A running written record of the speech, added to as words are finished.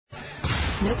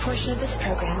No portion of this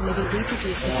program may be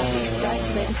reproduced without the express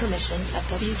written permission of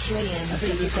WQAM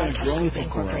Broadcast Group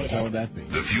Incorporated. How would that be?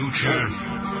 The future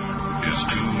is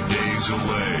 2 days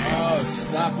away. Oh,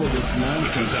 stop with this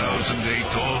nonsense. The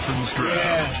 2008 Dolphins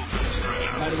draft.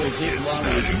 By the way, Jake Long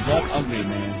is butt ugly,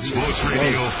 man. Sports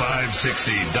Radio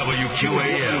 560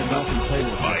 WQAM.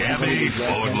 Miami,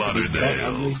 Fort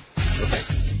Lauderdale. Okay.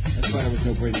 That's why there was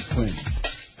no Brady Quinn.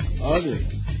 Ugly.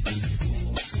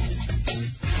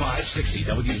 560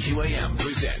 WQAM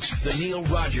presents The Neil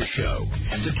Rogers Show.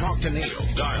 To talk to Neil,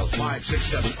 dial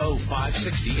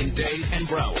 567-0560 in Dade and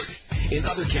Broward. In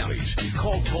other counties,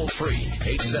 call toll-free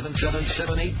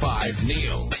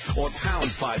 877-785-NEIL or pound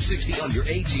 560 on your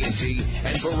AT&T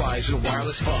and Verizon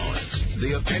wireless phones.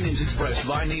 The opinions expressed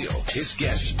by Neil, his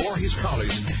guests, or his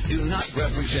callers do not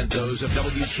represent those of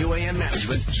WQAM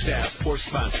management, staff, or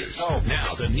sponsors.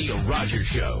 Now, The Neil Rogers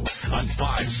Show on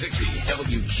 560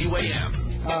 WQAM.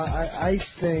 I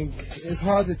think it's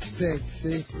hard to think,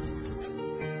 see?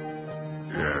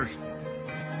 Yes.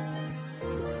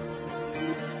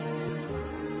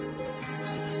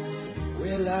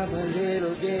 Well, I'm a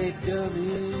little gay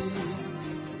dummy,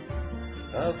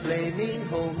 a flaming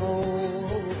homo,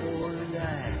 and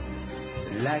I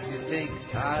like to think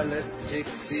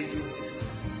politics is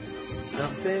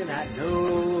something I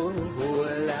know.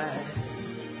 Well,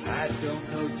 I don't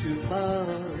know too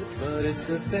much, but it's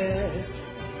the best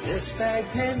this bag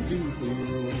can do.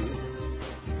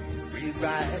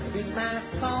 Rewriting my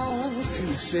songs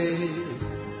to say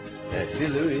that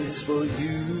Hillary's for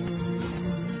you.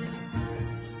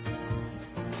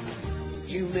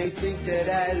 You may think that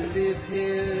I live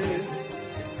here,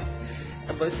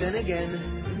 but then again,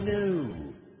 no.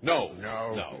 No.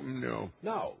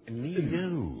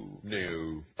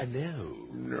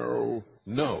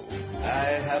 I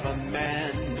have a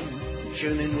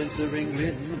mansion in Windsor,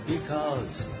 England,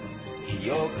 because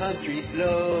your country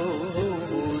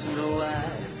flows. No, I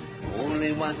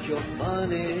only want your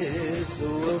money, so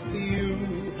a few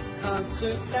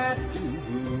concerts I do.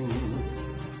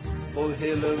 For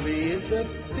Hillary is the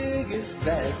biggest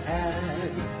bag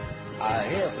I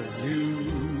ever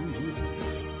knew.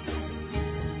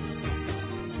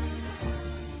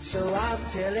 So I'm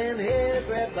telling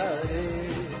everybody,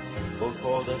 vote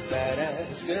for the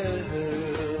badass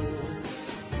girl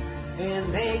and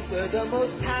make her the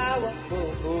most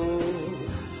powerful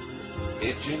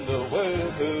bitch in the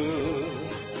world.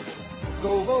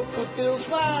 Go vote for Bill's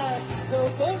wife, go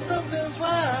vote for Bill's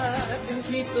wife, and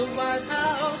keep the White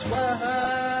House white.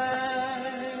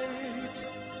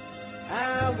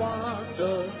 I want a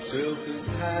silken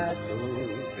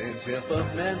title and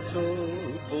temperamental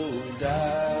full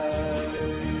die.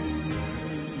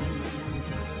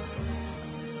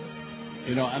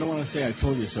 You know, I don't want to say I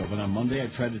told you so, but on Monday I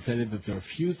tried to tell you that there are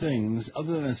few things,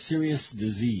 other than a serious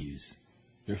disease,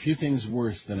 there are few things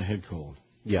worse than a head cold.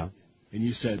 Yeah. And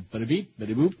you said, bada beep,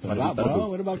 bada boop, bada bop. Oh,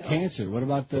 what about cancer? What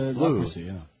about the leprosy?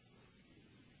 You know.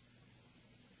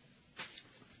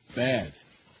 Bad.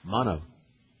 Mono.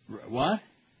 What?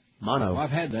 Mono. Oh, I've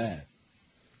had that.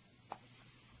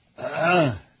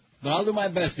 But I'll do my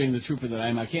best, being the trooper that I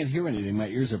am. I can't hear anything. My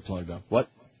ears are plugged up. What?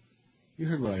 You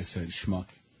heard what I said, schmuck.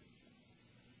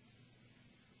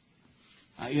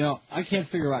 You know, I can't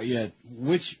figure out yet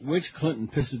which Clinton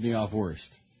pisses me off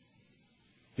worst.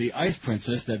 The Ice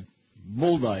Princess, that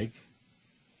Bulldyke,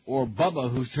 or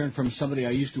Bubba, who's turned from somebody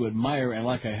I used to admire and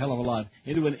like a hell of a lot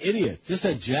into an idiot, just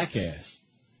a jackass,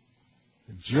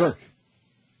 a jerk.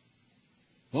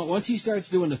 Well, once he starts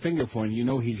doing the finger pointing, you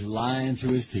know he's lying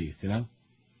through his teeth, you know?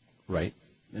 Right.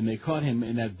 And they caught him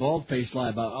in that bald-faced lie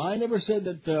about, I never said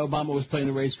that Obama was playing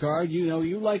the race card. You know,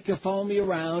 you like to follow me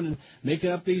around and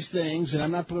making up these things, and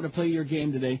I'm not going to play your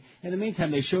game today. In the meantime,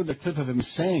 they showed the clip of him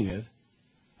saying it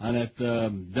on that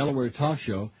Delaware talk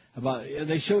show.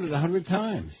 They showed it 100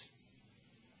 times.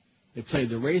 They played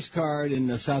the race card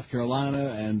in South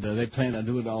Carolina, and they planned on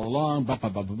doing it all along, blah, blah,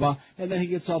 blah, blah, blah. And then he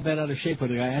gets all bent out of shape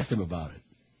when the guy asked him about it,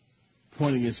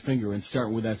 pointing his finger and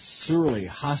starting with that surly,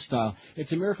 hostile.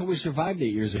 It's a miracle we survived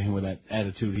 8 years of him with that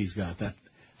attitude he's got, that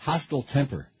hostile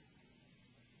temper.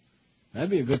 That'd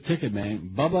be a good ticket,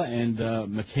 man. Bubba and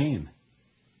McCain.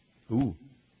 Ooh.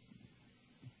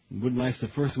 Wouldn't last the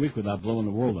first week without blowing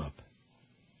the world up.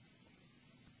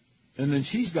 And then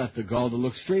she's got the gall to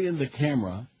look straight into the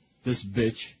camera, this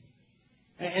bitch.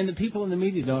 And the people in the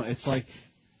media don't. It's like,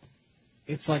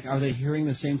 are they hearing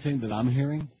the same thing that I'm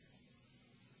hearing?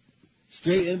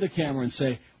 Straight into the camera and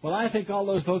say, well, I think all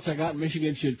those votes I got in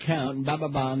Michigan should count, and blah, blah,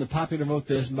 blah, and the popular vote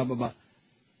this, and blah, blah, blah.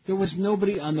 There was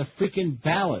nobody on the freaking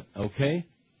ballot, okay?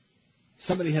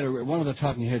 Somebody one of the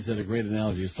talking heads had a great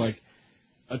analogy. It's like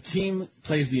a team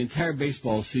plays the entire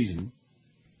baseball season.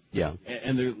 Yeah.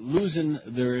 And they're losing.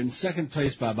 They're in second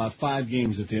place by about 5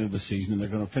 games at the end of the season, and they're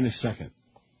going to finish second.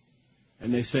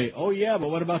 And they say, "Oh yeah, but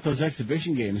what about those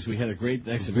exhibition games? We had a great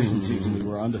exhibition season. We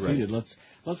were undefeated. Right.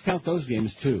 Let's count those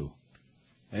games too,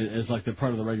 as like they're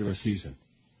part of the regular season."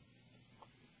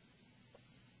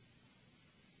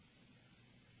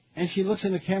 And she looks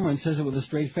in the camera and says it with a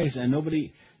straight face, and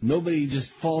nobody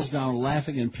just falls down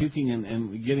laughing and puking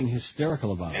and getting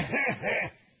hysterical about it.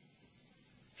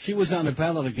 She was on the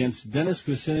ballot against Dennis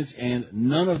Kucinich and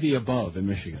none of the above in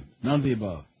Michigan. None of the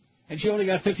above. And she only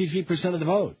got 53% of the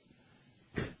vote.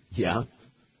 Yeah.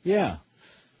 Yeah.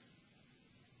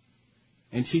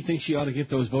 And she thinks she ought to get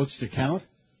those votes to count?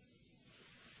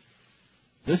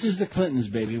 This is the Clintons,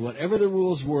 baby. Whatever the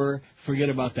rules were, forget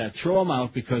about that. Throw them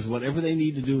out, because whatever they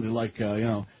need to do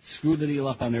to, screw the deal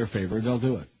up on their favor, they'll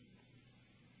do it.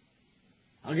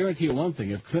 I'll guarantee you one thing.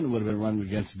 If Clinton would have been running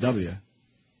against W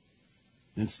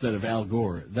instead of Al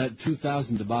Gore, that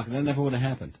 2000 debacle, that never would have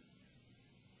happened.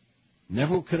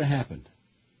 Never could have happened.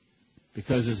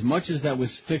 Because as much as that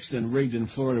was fixed and rigged in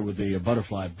Florida with the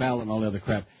butterfly ballot and all the other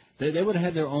crap, they would have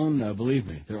had their own, believe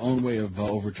me, their own way of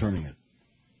overturning it.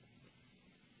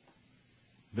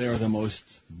 They are the most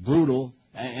brutal,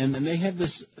 and they have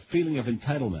this feeling of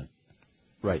entitlement.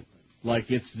 Right. Like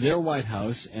it's their White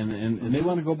House, and they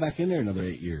want to go back in there another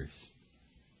 8 years.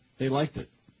 They liked it.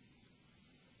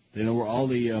 They know where all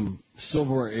the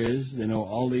silverware is. They know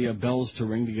all the bells to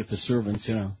ring to get the servants,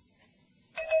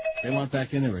 They want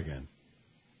back in there again.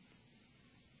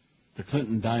 The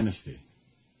Clinton dynasty.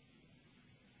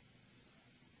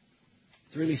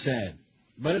 It's really sad.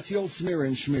 But it's the old smear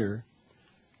and schmear.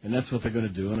 And that's what they're going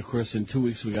to do. And, of course, in 2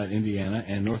 weeks we got Indiana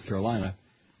and North Carolina.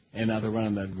 And now they're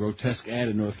running that grotesque ad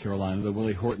in North Carolina, the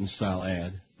Willie Horton-style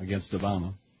ad against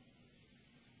Obama.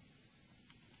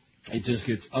 It just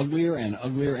gets uglier and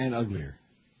uglier and uglier.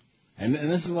 And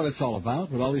this is what it's all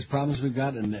about, with all these problems we've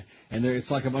got. And it's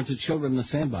like a bunch of children in the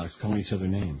sandbox calling each other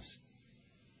names.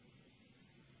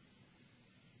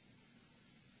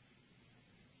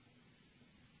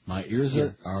 My ears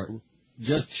are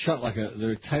just shut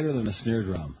they're tighter than a snare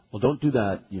drum. Well, don't do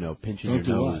that, pinching Don't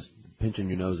your do nose. Pinching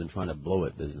your nose and trying to blow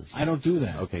it business. I don't do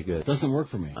that. Okay, good. It doesn't work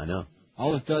for me. I know.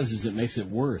 All it does is it makes it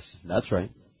worse. That's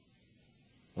right.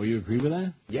 Well, you agree with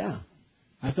that? Yeah.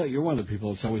 I thought you're one of the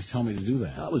people that's always telling me to do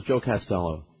that. That was Joe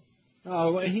Costello.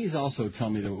 Oh, well, he's also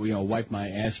telling me to, wipe my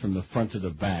ass from the front to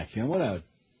the back. What a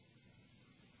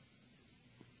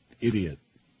idiot.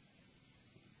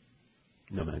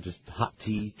 No, man, just hot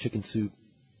tea, chicken soup.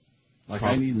 Like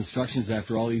I need instructions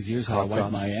after all these years how to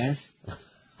wipe my ass?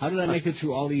 How did I make it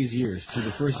through all these years, through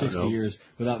the first 60 years,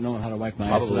 without knowing how to wipe my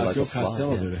ass, without Joe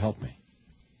Costello there to help me?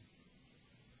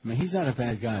 I mean, he's not a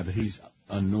bad guy, but he's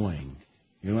annoying.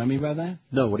 You know what I mean by that?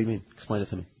 No, what do you mean? Explain it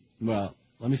to me. Well,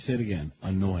 let me say it again.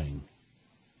 Annoying.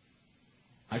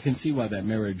 I can see why that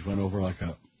marriage went over like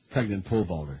a pregnant pole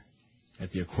vaulter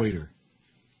at the equator.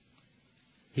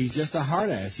 He's just a hard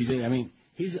ass. He's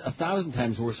 1,000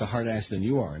 times worse a hard ass than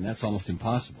you are, and that's almost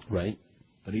impossible. Right.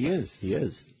 But he is. He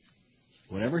is.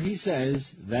 Whatever he says,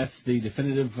 that's the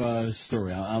definitive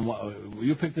story.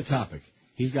 You pick the topic.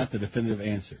 He's got the definitive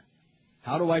answer.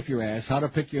 How to wipe your ass, how to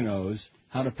pick your nose,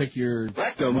 how to pick your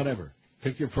rectum, whatever.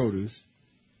 Pick your produce.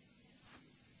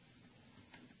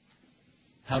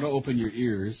 How to open your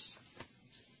ears.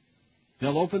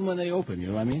 They'll open when they open, you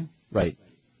know what I mean? Right.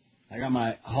 I got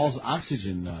my Hall's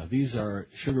Oxygen. These are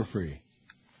sugar-free.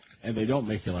 And they don't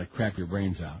make you, crap your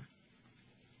brains out.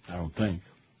 I don't think.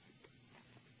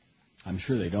 I'm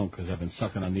sure they don't, because I've been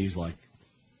sucking on these like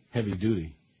heavy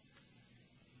duty.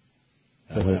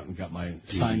 I went out and got my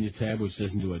Sinutab, which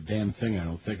doesn't do a damn thing, I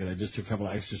don't think, and I just took a couple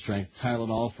of extra strength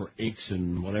Tylenol for aches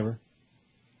and whatever.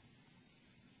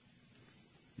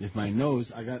 If my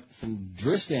nose, I got some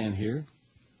Dristan here,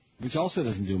 which also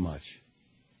doesn't do much.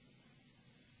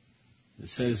 It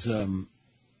says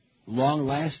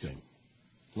long-lasting.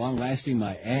 Long-lasting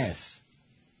my ass.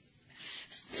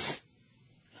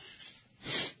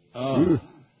 Oh,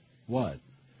 what?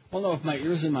 Well, no, if my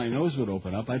ears and my nose would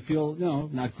open up, I'd feel,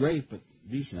 not great, but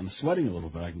decent. I'm sweating a little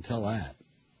bit, I can tell that.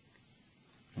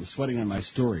 I'm sweating on my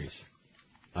stories.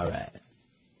 All right.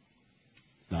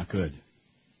 It's not good.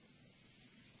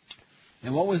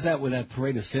 And what was that with that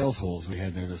parade of sales holes we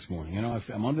had there this morning?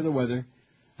 I'm under the weather.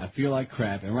 I feel like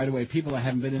crap. And right away, people that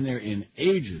haven't been in there in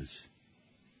ages,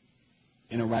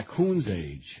 in a raccoon's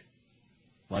age,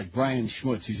 like Brian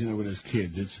Schmutz, he's in there with his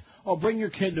kids. It's, bring your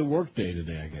kid to work day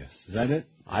today, I guess. Is that it?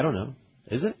 I don't know.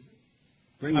 Is it?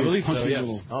 Bring I your believe so, punky yes.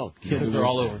 little kid. Because they're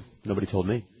all over. Nobody told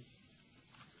me.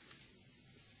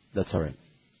 That's all right.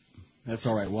 That's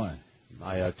all right, why?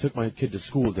 I took my kid to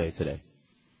school day today.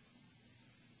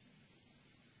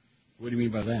 What do you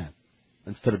mean by that?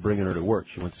 Instead of bringing her to work,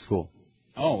 she went to school.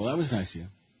 Oh, well, that was nice of you.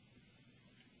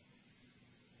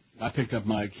 I picked up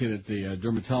my kid at the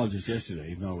dermatologist yesterday,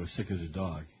 even though I was sick as a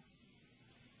dog.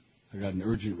 I got an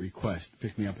urgent request to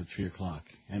pick me up at 3 o'clock.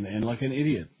 And like an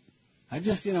idiot, I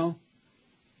just, the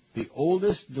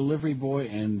oldest delivery boy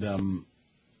and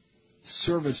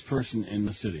service person in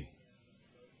the city.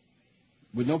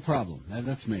 With no problem.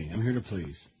 That's me. I'm here to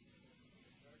please.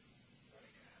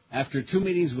 After 2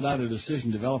 meetings without a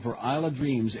decision, developer Isla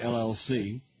Dreams,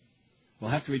 LLC, will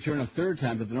have to return a third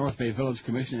time to the North Bay Village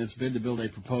Commission in its bid to build a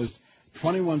proposed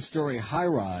 21-story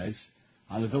high-rise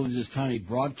on the village's tiny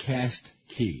Broadcast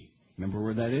Key. Remember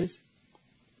where that is?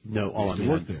 No, I used to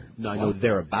work there. No, I know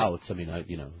thereabouts. I mean, I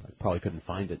probably couldn't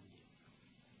find it.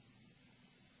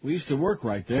 We used to work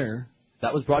right there.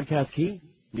 That was Broadcast Key?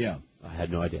 Yeah. I had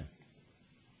no idea.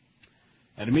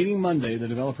 At a meeting Monday, the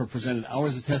developer presented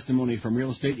hours of testimony from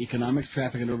real estate, economics,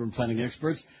 traffic, and urban planning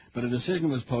experts, but a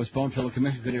decision was postponed until the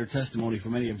commission could hear testimony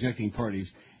from any objecting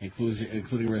parties,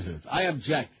 including residents. I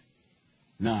object.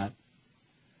 Not.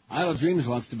 Isla Dreams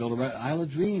wants to build Isla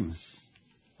Dreams,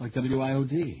 like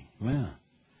WIOD. Yeah.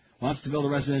 Wants to build a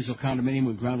residential condominium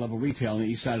with ground-level retail on the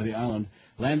east side of the island,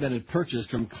 land that it purchased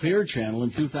from Clear Channel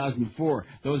in 2004.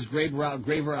 Those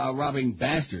grave-robbing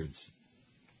bastards.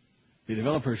 The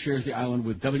developer shares the island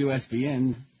with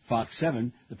WSVN, Fox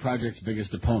 7, the project's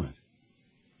biggest opponent.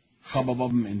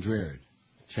 Hubbubum and Dreard,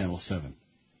 Channel 7.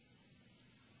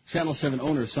 Channel 7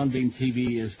 owner Sunbeam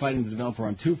TV is fighting the developer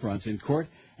on 2 fronts, in court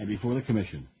and before the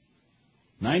commission.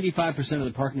 95% of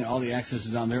the parking and all the access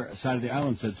is on their side of the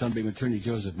island, said Sunbeam attorney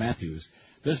Joseph Matthews.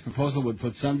 This proposal would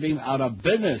put Sunbeam out of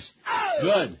business.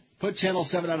 Good. Put Channel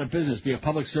 7 out of business. Be a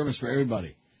public service for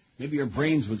everybody. Maybe your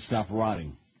brains would stop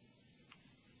rotting.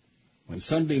 When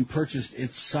Sunbeam purchased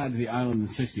its side of the island in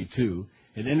 1962,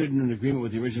 it entered into an agreement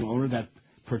with the original owner that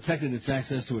protected its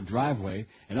access to a driveway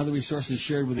and other resources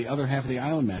shared with the other half of the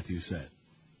island, Matthews said.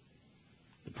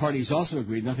 The parties also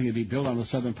agreed nothing could be built on the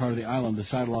southern part of the island, the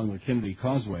side along the Kennedy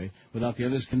Causeway, without the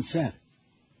other's consent.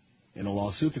 In a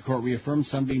lawsuit, the court reaffirmed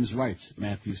Sunbeam's rights,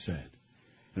 Matthews said.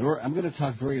 I'm going to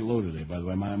talk very low today, by the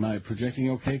way. Am I projecting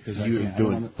okay? You're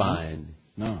doing fine.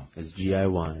 No. It's GI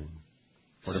wine.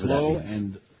 Slow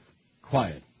and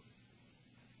quiet.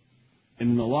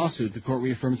 In the lawsuit, the court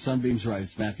reaffirmed Sunbeam's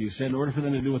rights, Matthews said. In order for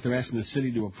them to do what they're asking the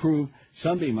city to approve,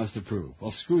 Sunbeam must approve.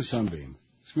 Well, screw Sunbeam.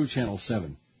 Screw Channel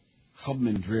 7.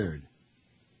 Hubman Dreard.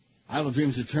 Isla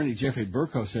Dreams attorney Jeffrey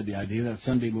Burko said the idea that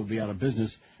Sunbeam will be out of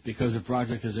business because the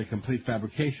project is a complete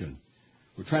fabrication.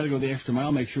 We're trying to go the extra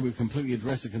mile, make sure we've completely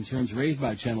addressed the concerns raised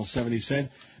by Channel 7, he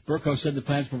said. Burko said the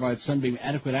plans provide Sunbeam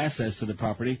adequate access to the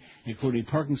property, including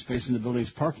parking space in the building's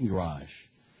parking garage.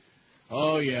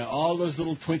 Oh, yeah, all those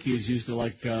little Twinkies used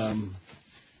to,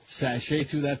 sashay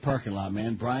through that parking lot,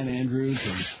 man. Brian Andrews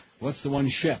and what's the one,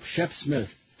 Shep Smith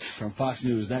from Fox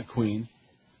News, that queen.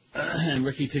 And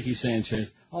Ricky Tiki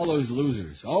Sanchez, all those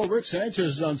losers. Oh, Rick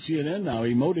Sanchez is on CNN now,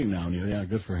 emoting now. Yeah,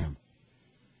 good for him.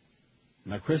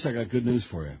 Now, Chris, I got good news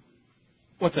for you.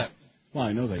 What's that? Well,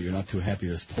 I know that you're not too happy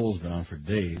this poll's been on for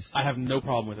days. I have no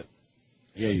problem with it.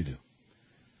 Yeah, you do.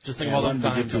 Just think of all the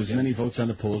time. To get to as many votes on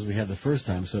the polls we had the first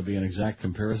time, so it'd be an exact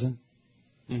comparison.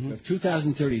 Mm-hmm. Of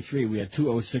 2033, we had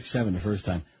 2067 the first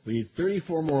time. We need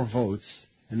 34 more votes,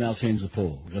 and that'll change the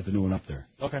poll. We got the new one up there.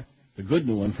 Okay. The good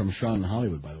new one from Sean in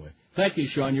Hollywood, by the way. Thank you,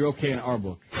 Sean. You're okay in our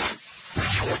book.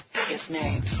 Biggest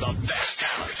names. The best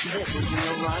talent. This is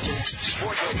Neil Rogers.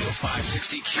 Sports Radio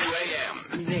 560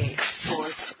 QAM. The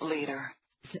sports leader.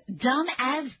 Dumb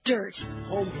as dirt.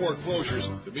 Home foreclosures,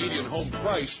 the median home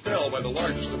price fell by the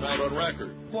largest amount on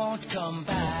record. Won't come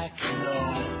back,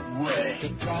 no way. The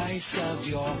price of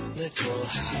your little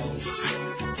house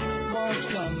won't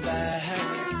come back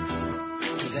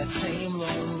to that same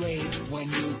loan rate when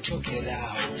you took it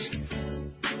out.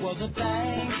 Well, the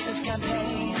banks have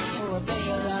campaigned for a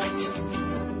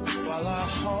bailout while our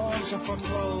homes are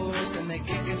foreclosed and they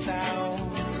kick us out.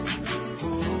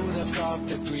 Who'd have thought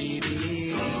the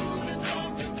greedy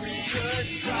could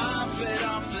profit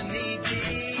off the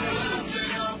needy? It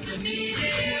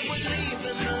would leave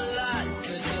them a lot,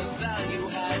 'cause the value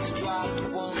has dropped.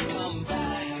 Won't come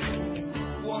back,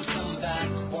 won't come back,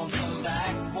 won't come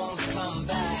back, won't come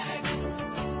back,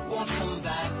 won't come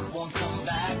back, won't come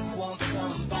back, won't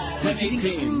come back.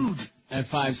 10:18 at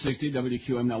 560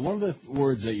 WQM. Now, one of the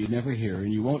words that you never hear,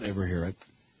 and you won't ever hear it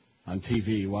on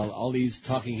TV, while all these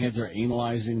talking heads are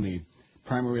analyzing the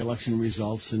primary election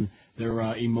results and they're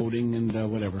emoting and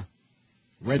whatever.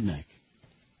 Redneck.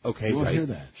 Okay, you won't right. hear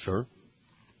that. Sure.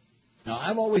 Now,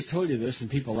 I've always told you this, and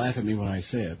people laugh at me when I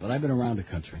say it, but I've been around the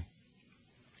country.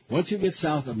 Once you get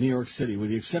south of New York City, with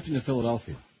the exception of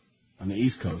Philadelphia, on the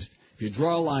East Coast, if you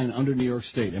draw a line under New York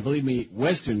State, and believe me,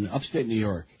 western, upstate New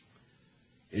York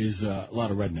is a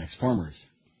lot of rednecks, farmers.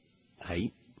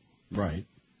 Height. Right.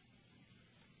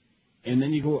 And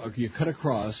then you cut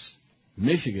across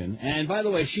Michigan, and by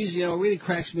the way, she's, really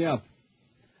cracks me up.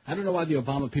 I don't know why the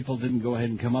Obama people didn't go ahead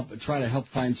and come up and try to help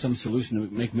find some solution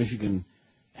to make Michigan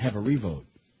have a revote.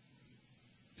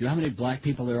 Do you know how many black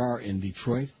people there are in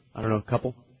Detroit? I don't know, a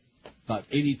couple. About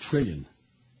 80 trillion.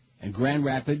 And Grand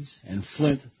Rapids and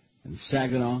Flint and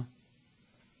Saginaw.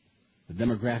 The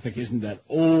demographic isn't that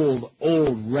old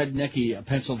rednecky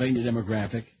Pennsylvania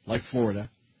demographic like Florida.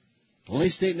 The only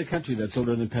state in the country that's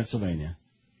older than Pennsylvania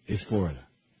is Florida.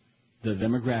 The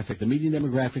median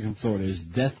demographic in Florida is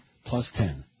death plus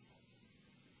 10.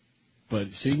 But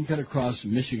so you can cut across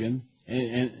Michigan,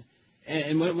 and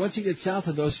once you get south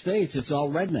of those states, it's all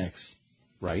rednecks.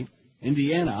 Right.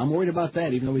 Indiana, I'm worried about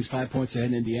that, even though he's 5 points ahead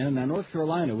in Indiana. Now, North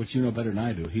Carolina, which you know better than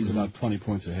I do, he's about 20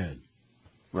 points ahead.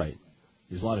 Right.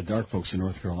 There's a lot of dark folks in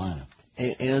North Carolina.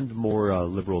 And more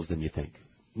liberals than you think.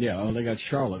 Yeah, well, they got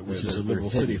Charlotte, which is a liberal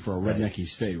city for a rednecky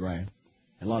state, right?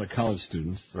 And a lot of college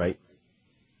students. Right.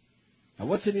 Now,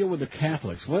 what's the deal with the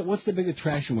Catholics? What's the big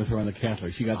attraction with her on the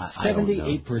Catholics? She got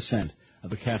 78% of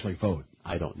the Catholic vote.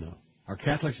 I don't know. Are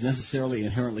Catholics necessarily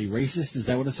inherently racist? Is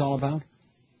that what it's all about?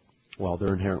 Well,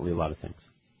 they're inherently a lot of things.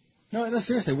 No,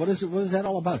 seriously, what is that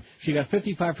all about? She got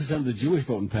 55% of the Jewish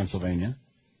vote in Pennsylvania.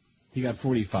 He got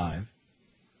 45.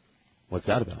 What's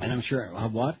that about? And I'm sure,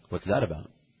 what? What's that about?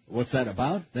 What's that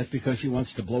about? That's because she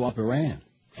wants to blow up Iran.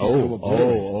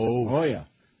 Oh, yeah.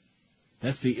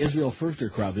 That's the Israel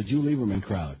Firster crowd, the Jew Lieberman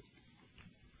crowd.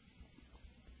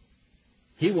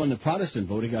 He won the Protestant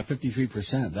vote. He got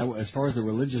 53%. As far as the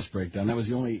religious breakdown, that was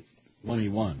the only one he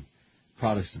won.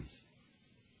 Protestants.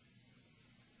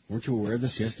 Weren't you aware of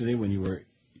this yesterday when you were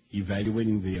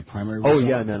evaluating the primary result? Oh,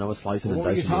 yeah, man. I was slicing and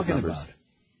dicing. What were you talking about?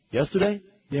 Yesterday?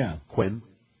 Yeah. Quinn.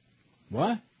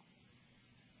 What?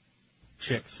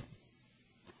 Chicks.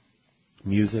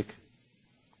 Music.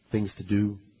 Things to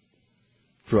do.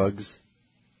 Drugs.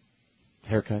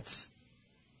 Haircuts.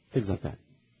 Things like that.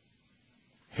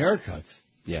 Haircuts?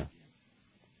 Yeah.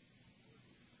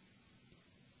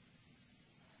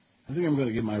 I think I'm going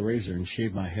to get my razor and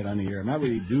shave my head on the air. I'm not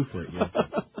really due for it yet.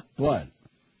 What?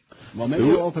 Well, maybe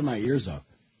you'll open my ears up.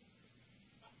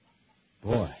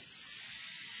 Boy.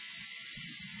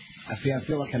 I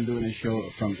feel like I'm doing a show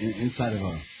from inside of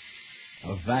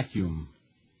a vacuum.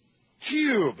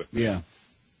 Cube! Yeah.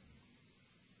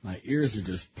 My ears are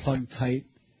just plugged tight,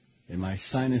 and my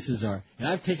sinuses are... And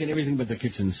I've taken everything but the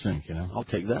kitchen sink, I'll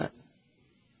take that.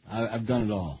 I've done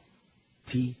it all.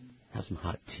 Tea? Have some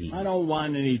hot tea. I don't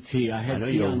want any tea. I had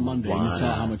tea on Monday, and you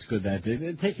saw how much good that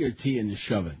did. Take your tea and just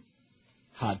shove it.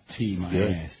 Hot tea, my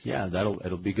ass. Yeah,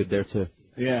 it'll be good there, too.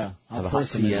 Yeah. I'll have a hot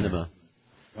tea enema.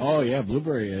 Oh, yeah,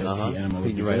 blueberry tea enema.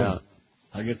 Clean you right out.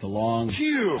 I'll get the long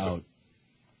Cube. out.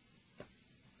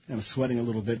 I'm sweating a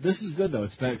little bit. This is good, though.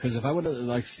 It's bad, because if I would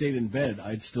have stayed in bed,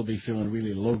 I'd still be feeling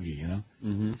really logy,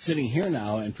 Mm-hmm. Sitting here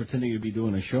now and pretending to be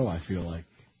doing a show, I feel like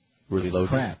really logy.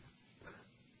 Crap.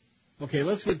 Okay,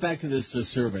 let's get back to this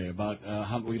survey about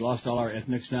how we lost all our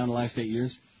ethnics now in the last 8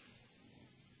 years.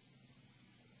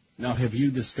 Now, have you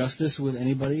discussed this with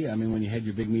anybody? I mean, when you had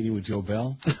your big meeting with Joe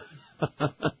Bell?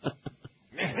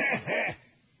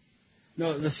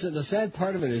 No, the sad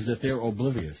part of it is that they're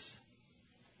oblivious.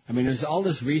 I mean, there's all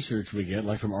this research we get,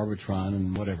 like from Arbitron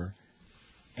and whatever,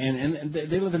 and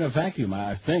they live in a vacuum,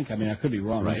 I think. I mean, I could be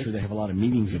wrong. Right. I'm sure they have a lot of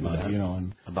meetings about it,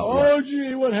 And, about what?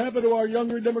 Gee, what happened to our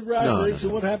younger demographics? No.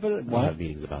 And what happened? They don't have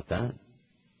meetings about that.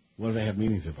 What do they have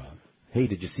meetings about? Hey,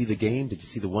 did you see the game? Did you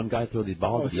see the one guy throw the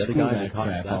ball to the other screw guy? That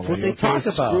crap That's already. what they talk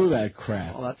about. Screw that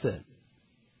crap. Oh, that's it.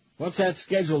 What's that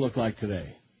schedule look like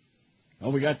today?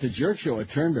 Oh, we got the Jerk Show at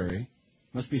Turnberry.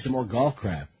 Must be some more golf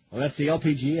crap. Oh, that's the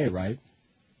LPGA, right?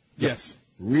 Yes.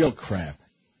 Real crap.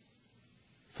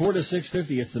 4 to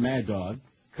 6:50, it's the Mad Dog,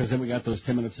 because then we got those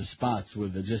 10 minutes of spots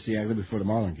with Jesse Agler before the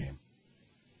Marlin game.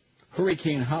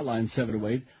 Hurricane Hotline 7 to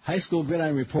 8, High School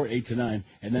Gridiron Report 8 to 9,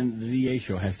 and then the DA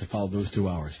show has to follow those 2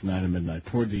 hours from 9 to midnight.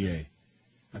 Poor DA.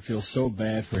 I feel so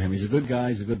bad for him. He's a good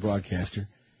guy, he's a good broadcaster,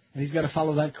 and he's got to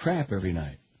follow that crap every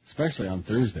night, especially on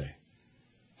Thursday.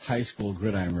 High School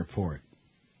Gridiron Report.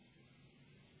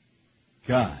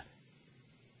 God.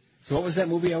 So what was that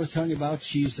movie I was telling you about?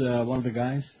 She's one of the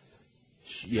guys?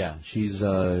 She's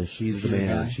the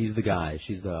man. Guy? She's the guy.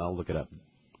 I'll look it up.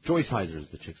 Joyce Heiser is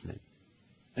the chick's name.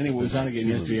 Anyway, it was on again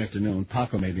yesterday afternoon.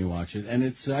 Paco made me watch it,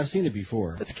 and I've seen it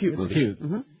before. It's a cute movie. Cute.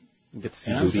 Mm-hmm. Get to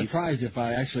see And I'm movies. surprised if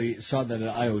I actually saw that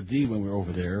at IOD when we were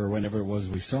over there, or whenever it was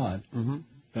we saw it,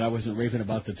 that I wasn't raving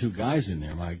about the two guys in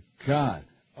there. My God.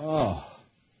 Oh.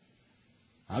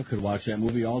 I could watch that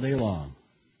movie all day long.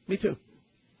 Me too.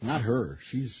 Not her.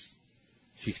 She's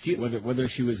cute. Whether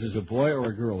she was as a boy or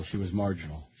a girl, she was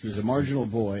marginal. She was a marginal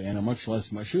boy and a much less...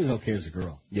 She was okay as a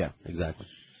girl. Yeah, exactly.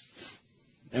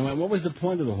 And what was the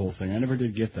point of the whole thing? I never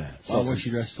did get that. Why was she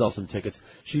dressed? Sell some tickets.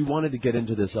 She wanted to get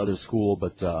into this other school,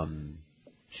 but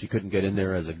she couldn't get in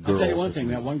there as a girl. I'll tell you one thing.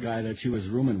 That one guy that she was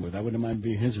rooming with, I wouldn't mind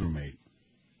being his roommate.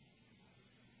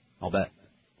 I'll bet.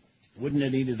 Wouldn't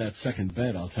have needed that second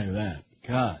bed, I'll tell you that.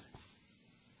 God.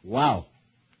 Wow.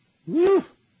 Woo!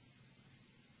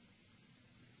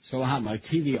 So hot, my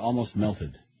TV almost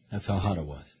melted. That's how hot it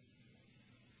was.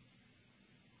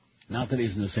 Not that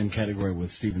he's in the same category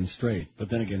with Stephen Strait, but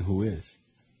then again, who is?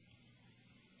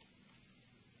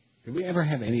 Did we ever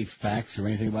have any facts or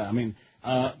anything about it? I mean,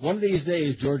 one of these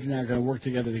days, George and I are going to work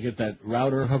together to get that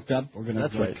router hooked up. We're going to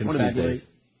right. confabulate. One of these days.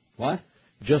 What?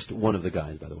 Just one of the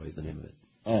guys, by the way, is the name of it.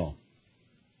 Oh.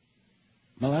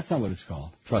 No, that's not what it's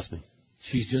called. Trust me.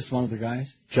 She's just one of the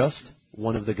guys? Just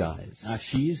one of the guys.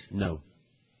 She's? No.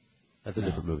 That's a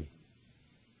different movie.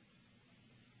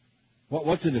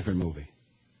 What's a different movie?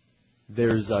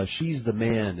 There's She's the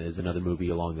Man is another movie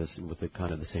along this with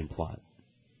kind of the same plot.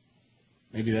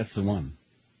 Maybe that's the one.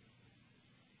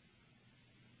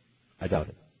 I doubt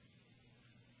it.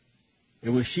 It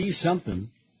was She's something.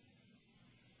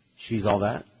 She's all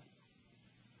that?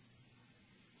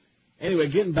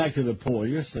 Anyway, getting back to the poll,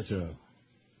 you're such a...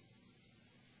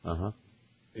 Uh-huh.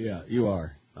 Yeah, you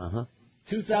are. Uh-huh.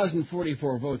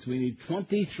 2,044 votes. We need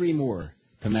 23 more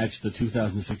to match the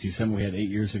 2,067 we had 8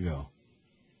 years ago.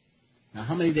 Now,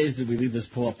 how many days did we leave this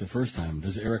poll up the first time?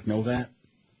 Does Eric know that?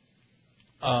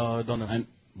 Don't know.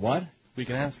 What? We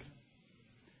can ask.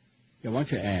 Yeah, why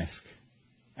don't you ask?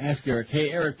 Ask Eric. Hey,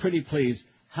 Eric, pretty please,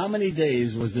 how many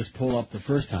days was this poll up the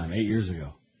first time, 8 years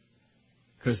ago?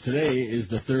 Because today is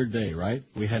the third day, right?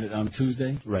 We had it on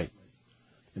Tuesday? Right.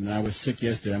 And I was sick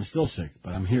yesterday. I'm still sick,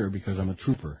 but I'm here because I'm a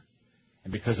trooper.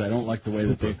 And because I don't like the way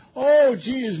that they... Oh,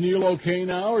 gee, is Neil okay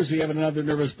now? Or is he having another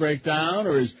nervous breakdown?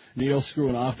 Or is Neil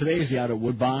screwing off today? Is he out at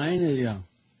Woodbine? You know.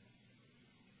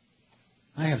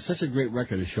 I have such a great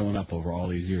record of showing up over all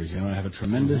these years. You know, I have a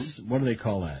tremendous... What do they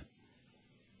call that?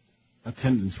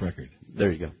 Attendance record.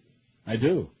 There you go. I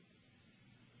do.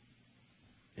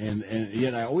 And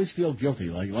yet I always feel guilty.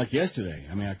 Like yesterday.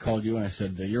 I mean, I called you and I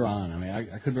said, you're on. I mean,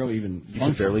 I could barely even function. You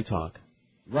could barely talk.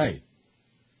 Right.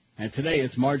 And today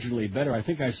it's marginally better. I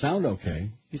think I sound okay.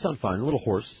 You sound fine. A little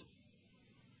hoarse.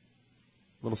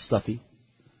 A little stuffy.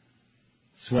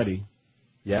 Sweaty.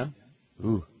 Yeah?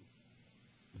 Ooh.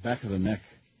 The back of the neck.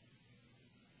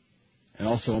 And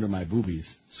also under my boobies.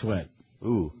 Sweat.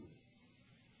 Ooh.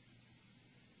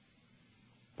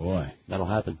 Boy. That'll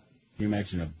happen. Can you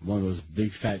imagine one of those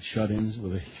big fat shut-ins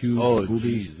with a huge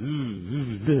boobies?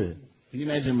 Can you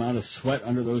imagine the amount of sweat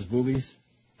under those boobies?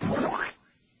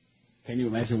 Can you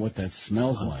imagine what that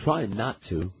smells like? I'm trying not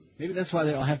to. Maybe that's why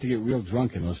they all have to get real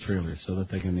drunk in those trailers, so that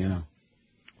they can,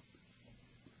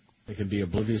 they can be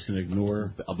oblivious and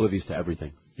ignore... Oblivious to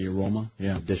everything. The aroma?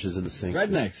 Yeah. The dishes in the sink.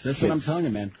 Rednecks, that's what I'm telling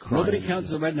you, man. Crying. Nobody counts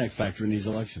the redneck factor in these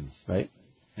elections. Right.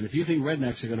 And if you think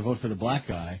rednecks are going to vote for the black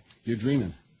guy, you're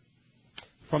dreaming.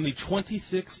 From the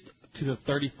 26th to the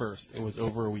 31st, it was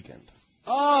over a weekend.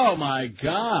 Oh, my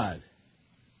God.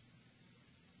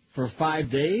 For 5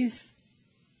 days?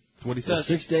 That's what he says.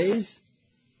 6 days?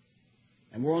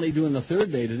 And we're only doing the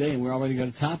third day today, and we're already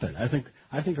going to top it. I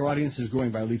think our audience is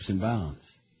growing by leaps and bounds.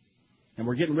 And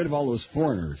we're getting rid of all those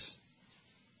foreigners.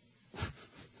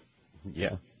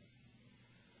 Yeah.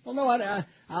 Well, no,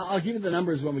 I'll give you the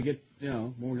numbers when we get,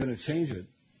 when we're going to change it.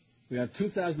 We got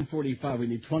 2,045. We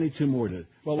need 22 more to...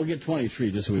 Well, we'll get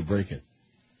 23 just so we break it.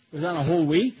 Was that a whole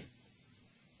week?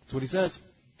 That's what he says.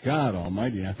 God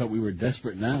almighty, I thought we were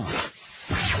desperate now.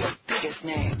 The biggest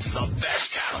names. The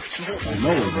best talent. This I is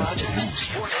know Bill we're Rogers,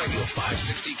 desperate. Sports Radio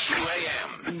 560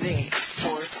 QAM. the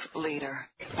sports leader.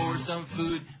 For some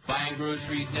food, buying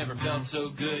groceries never felt so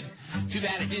good. Too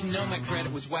bad I didn't know my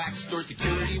credit was waxed. Store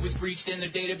security was breached and their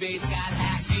database got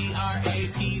hacked.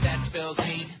 C-R-A-P, that spells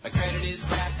me. My credit is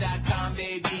crap.com,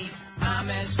 baby. I'm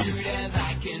as screwed as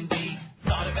I can be.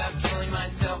 Thought about killing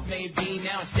myself, maybe.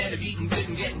 Now instead of eating good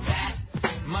and getting fat,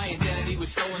 my identity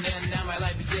was stolen and now my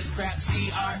life is just crap.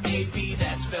 C-R-A-P,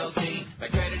 that spells me. My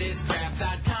credit is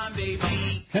crap.com,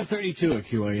 baby. 10:32 at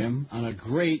QAM on a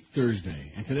great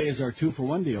Thursday. And today is our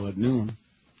 2-for-1 deal at noon.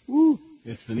 Woo!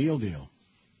 It's the Neil deal.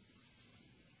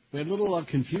 We had a little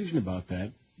confusion about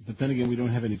that, but then again, we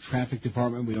don't have any traffic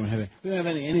department. We don't have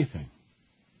any anything.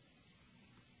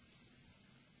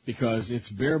 Because it's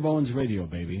bare bones radio,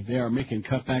 baby. They are making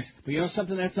cutbacks. But you know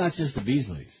something? That's not just the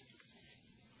Beasleys.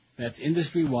 That's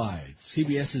industry-wide.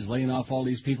 CBS is laying off all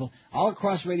these people. All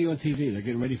across radio and TV, they're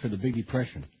getting ready for the Big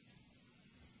Depression.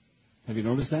 Have you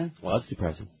noticed that? Well, that's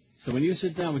depressing. So when you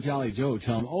sit down with Jolly Joe,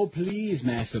 tell him, oh, please,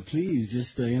 Master, please,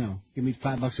 just, give me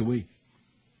 $5 a week.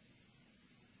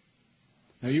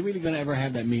 Now, are you really going to ever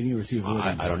have that meeting or see if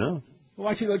I don't know. Well,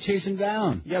 why don't you go chase him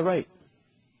down? Yeah, right.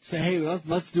 Say, hey,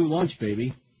 let's do lunch,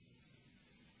 baby.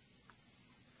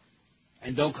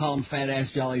 And don't call him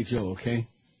Fat-Ass Jolly Joe, okay?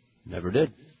 Never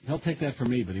did. He'll take that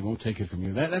from me, but he won't take it from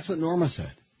you. That's what Norma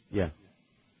said. Yeah.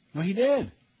 No, he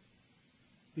did.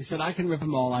 He said, I can rip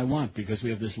him all I want because we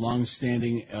have this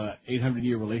long-standing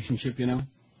 800-year relationship,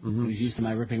 Mm-hmm. He's used to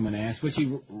my ripping him an ass, which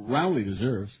he roundly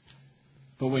deserves.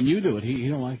 But when you do it, he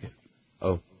don't like it.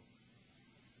 Oh.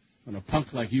 When a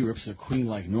punk like you rips a queen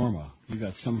like Norma, you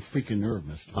got some freaking nerve,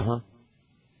 mister. Uh-huh.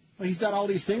 Well, he's done all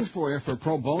these things for you for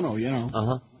pro bono,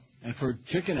 Uh-huh. And for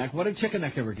Chicken Neck, what did Chicken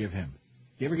Neck ever give him?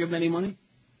 You ever give him any money?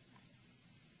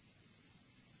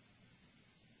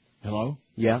 Hello?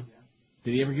 Yeah.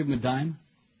 Did he ever give him a dime?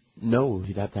 No,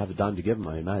 he'd have to have a dime to give him,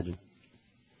 I imagine.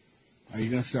 Are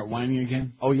you going to start whining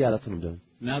again? Oh, yeah, that's what I'm doing.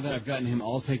 Now that I've gotten him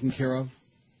all taken care of?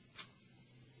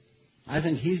 I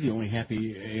think he's the only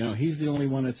happy, he's the only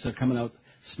one that's coming out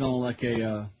smelling like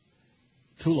a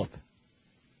tulip.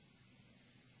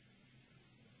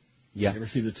 Yeah. You ever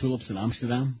see the tulips in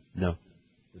Amsterdam? No.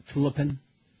 The tulipin?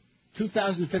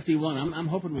 2051. I'm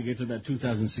hoping we get to that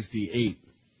 2068.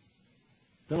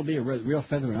 That'll be a real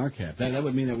feather in our cap. That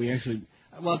would mean that we actually...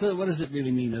 Well, what does it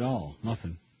really mean at all?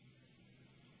 Nothing.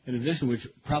 In addition, which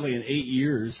probably in 8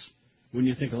 years, wouldn't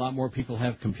you think a lot more people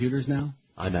have computers now?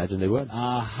 I imagine they would.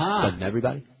 Aha. Doesn't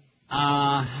everybody?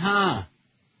 Aha.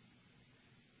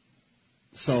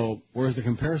 So, where's the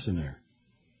comparison there?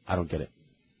 I don't get it.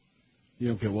 You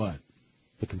don't get what?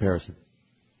 The comparison.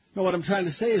 No, what I'm trying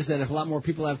to say is that if a lot more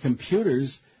people have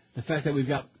computers, the fact that we've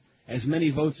got as many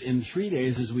votes in 3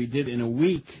 days as we did in a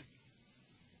week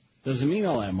doesn't mean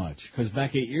all that much. Because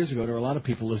back 8 years ago, there were a lot of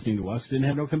people listening to us who didn't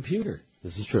have no computer.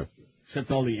 This is true.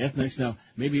 Except all the ethnics. Now,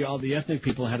 maybe all the ethnic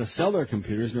people had to sell their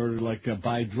computers in order to,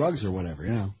 buy drugs or whatever,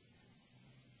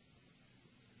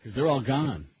 Because they're all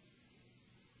gone.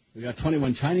 We got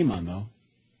 21 Chinaman, though.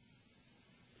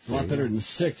 It's a lot better than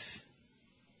 6.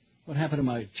 What happened to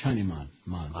my Chinaman?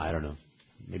 I don't know.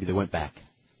 Maybe they went back.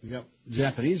 We got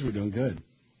Japanese. We're doing good.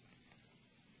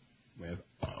 We have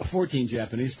 14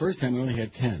 Japanese. First time we only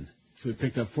had 10. So we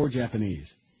picked up 4 Japanese.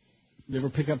 You ever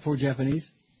pick up 4 Japanese?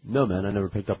 No, man. I never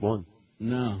picked up one.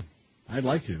 No. I'd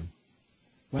like to.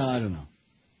 Well, I don't know.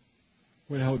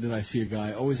 Where the hell did I see a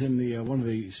guy? Oh, it was in the one of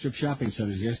the strip shopping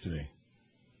centers yesterday.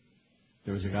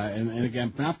 There was a guy, and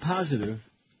again, not positive,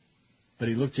 but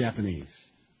he looked Japanese.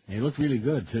 And he looked really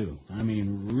good, too. I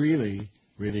mean, really,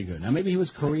 really good. Now, maybe he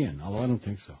was Korean, although I don't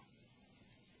think so.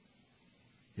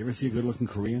 You ever see a good-looking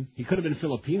Korean? He could have been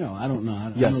Filipino. I don't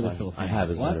know. Yes, I have,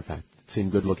 as a matter of fact. Seen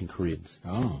good-looking Koreans.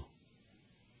 Oh.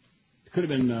 It could have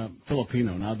been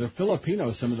Filipino. Now, the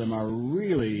Filipinos, some of them are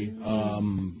really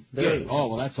gay. Oh,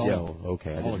 well, that's all. Yeah,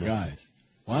 okay. All the guys.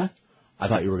 What? I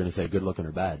thought you were going to say good-looking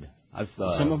or bad.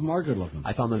 Some of them are good-looking.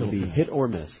 I found them to be hit or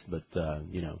miss, but,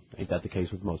 ain't that the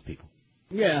case with most people?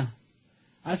 Yeah.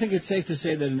 I think it's safe to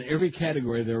say that in every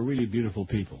category there are really beautiful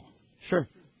people. Sure.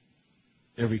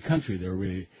 Every country there are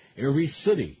really... Every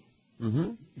city.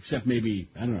 Mm-hmm. Except maybe,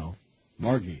 I don't know,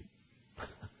 Margate.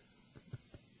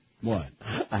 What?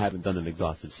 I haven't done an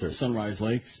exhaustive search. Sunrise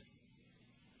Lakes.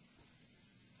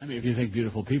 I mean, if you think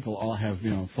beautiful people all have,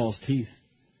 false teeth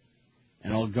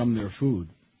and all gum their food.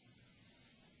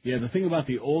 Yeah, the thing about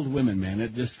the old women, man,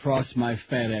 it just frosts my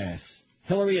fat ass.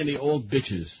 Hillary and the old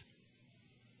bitches.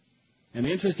 And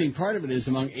the interesting part of it is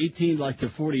among 18 to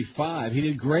 45, he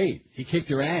did great. He kicked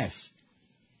her ass.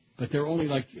 But there are only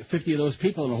 50 of those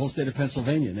people in the whole state of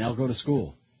Pennsylvania, and they all go to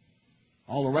school.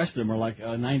 All the rest of them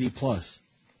are 90 plus.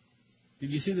 Did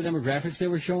you see the demographics they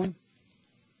were showing?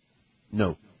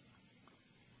 No.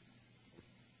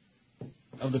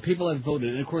 Of the people that voted,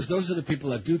 and of course those are the people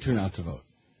that do turn out to vote.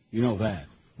 You know that.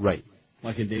 Right.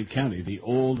 Like in Dade County, the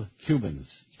old Cubans,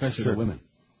 especially the women.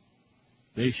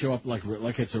 They show up like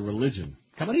it's a religion.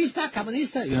 Comunista,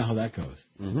 comunista. You know how that goes.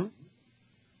 Mm-hmm.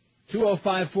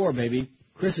 2054, baby.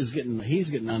 Chris is getting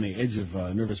on the edge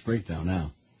of nervous breakdown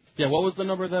now. Yeah, what was the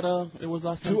number that it was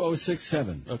last time?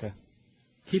 2067. Okay.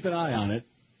 Keep an eye on it,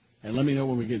 and let me know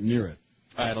when we get near it.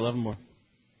 All right, 11 more.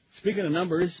 Speaking of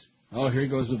numbers, here he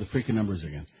goes with the freaking numbers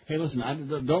again. Hey, listen,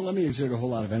 don't let me exert a whole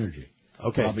lot of energy.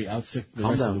 Okay. I'll be out sick the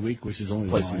rest of the week, which is only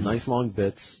play some nice long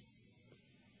bits.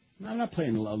 I'm not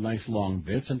playing nice long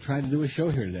bits. I'm trying to do a show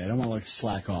here today. I don't want to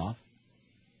slack off.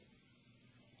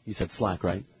 You said slack,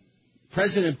 right?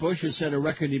 President Bush has set a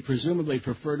record he'd presumably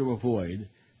prefer to avoid.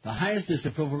 The highest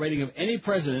disapproval rating of any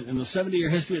president in the 70-year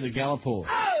history of the Gallup poll.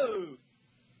 Oh!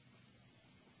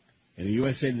 In the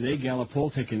USA Today Gallup poll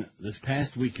taken this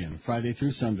past weekend, Friday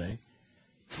through Sunday,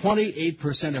 28%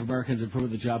 of Americans approve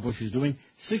of the job Bush is doing,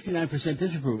 69%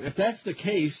 disapprove. If that's the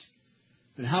case,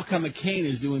 then how come McCain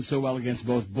is doing so well against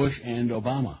both Bush and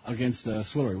Obama, against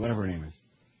Swillery, whatever her name is?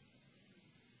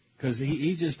 Because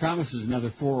he just promises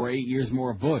another 4 or 8 years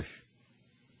more of Bush.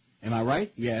 Am I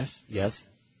right? Yes. Yes.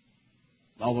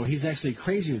 Although he's actually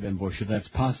crazier than Bush, if that's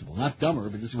possible. Not dumber,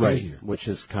 but just crazier. Right, which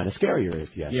is kind of scarier,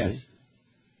 if you ask me.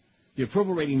 The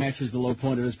approval rating matches the low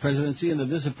point of his presidency, and the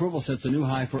disapproval sets a new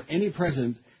high for any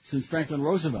president since Franklin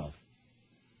Roosevelt.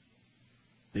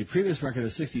 The previous record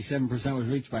of 67% was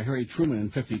reached by Harry Truman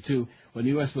in 1952, when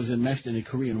the U.S. was enmeshed in a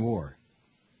Korean War.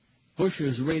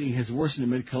 Bush's rating has worsened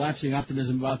amid collapsing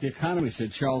optimism about the economy,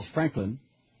 said Charles Franklin,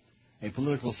 a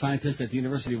political scientist at the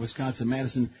University of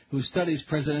Wisconsin-Madison who studies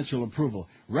presidential approval.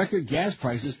 Record gas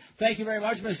prices. Thank you very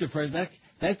much, Mr. President.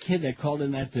 That kid that called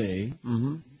in that day,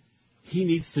 he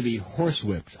needs to be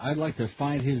horsewhipped. I'd like to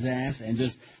find his ass and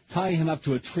just tie him up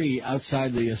to a tree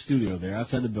outside the studio there,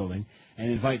 outside the building,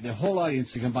 and invite the whole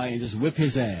audience to come by and just whip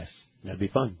his ass. That'd be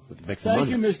fun. We could make some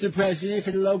money. Thank you, Mr. President,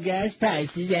 for the low gas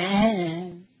prices.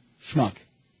 Schmuck.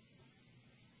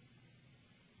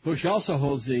 Bush also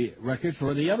holds the record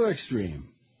for the other extreme,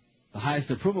 the highest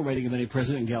approval rating of any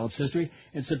president in Gallup's history.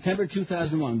 In September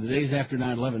 2001, the days after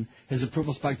 9/11, his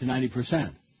approval spiked to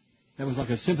 90%. That was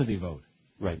like a sympathy vote.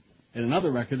 Right. In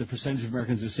another record, the percentage of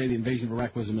Americans who say the invasion of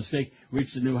Iraq was a mistake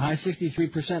reached a new high,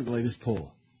 63% in the latest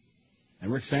poll.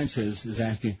 And Rick Sanchez is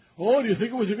asking, do you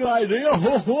think it was a good idea?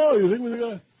 You think it was a good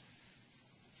idea?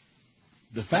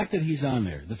 The fact that he's on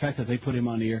there, the fact that they put him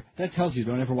on the air, that tells you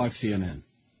don't ever watch CNN.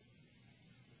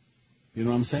 You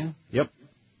know what I'm saying? Yep.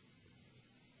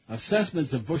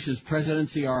 Assessments of Bush's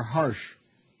presidency are harsh.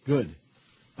 Good.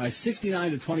 By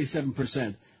 69 to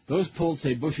 27%, those polls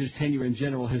say Bush's tenure in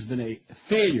general has been a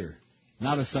failure,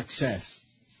 not a success.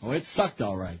 Oh, it sucked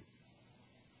all right.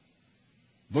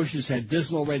 Bush has had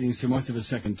dismal ratings for most of his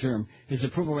second term. His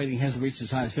approval rating hasn't reached as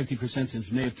high as 50%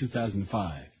 since May of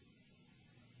 2005.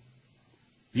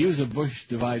 Views of Bush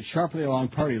divide sharply along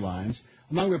party lines.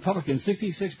 Among Republicans,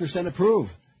 66% approve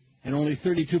and only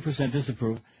 32%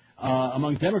 disapprove.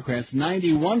 Among Democrats,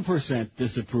 91%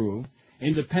 disapprove.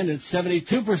 Independents,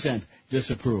 72%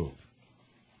 disapprove.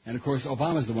 And, of course,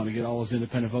 Obama's the one to get all those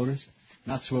independent voters,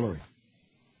 not Swillery.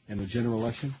 In the general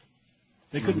election.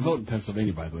 They couldn't vote in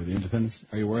Pennsylvania, by the way, the independents.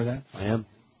 Are you aware of that? I am.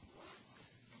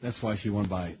 That's why she won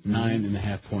by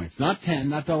 9.5 points. Not 10,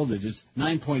 not double digits,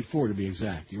 9.4 to be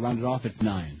exact. You round it off, it's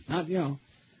 9. Not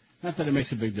that it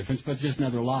makes a big difference, but it's just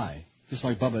another lie. Just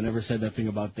like Bubba never said that thing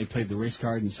about they played the race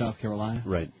card in South Carolina.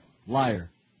 Right. Liar.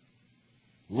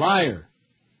 Liar.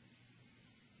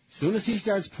 As soon as he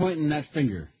starts pointing that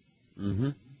finger,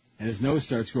 and his nose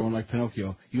starts growing like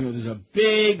Pinocchio, you know there's a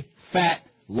big, fat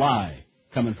lie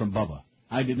coming from Bubba.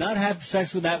 I did not have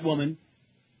sex with that woman,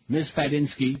 Miss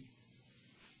Fadinsky.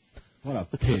 What a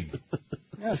pig.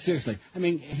 Yeah, seriously. I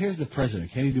mean, here's the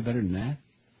president. Can he do better than that?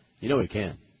 You know he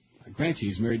can. I grant you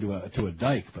he's married to a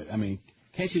dyke, but, I mean,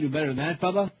 can't you do better than that,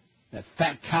 Bubba? That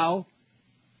fat cow?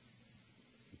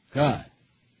 God.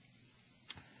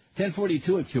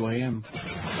 10:42 at QAM.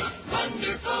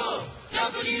 Wonderful.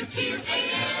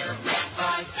 WQAM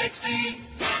 560.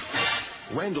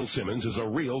 Randall Simmons is a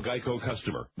real Geico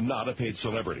customer, not a paid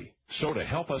celebrity. So to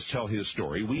help us tell his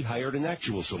story, we hired an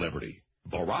actual celebrity,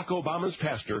 Barack Obama's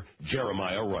pastor,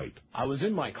 Jeremiah Wright. I was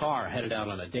in my car headed out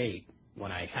on a date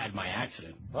when I had my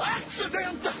accident.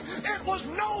 Accident? It was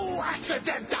no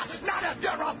accident. Not if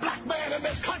you're a black man in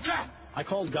this country. I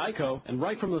called Geico, and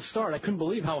right from the start, I couldn't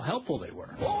believe how helpful they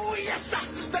were. Oh, yes,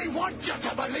 they want you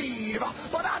to believe,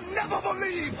 but I never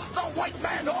believe the white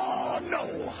man. Oh,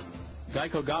 no.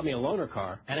 Geico got me a loaner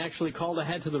car and actually called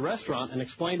ahead to the restaurant and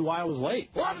explained why I was late.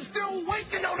 Well, I'm still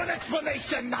waiting on an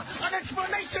explanation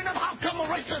of how come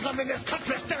racism in this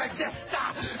country still exists,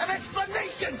 an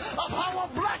explanation of how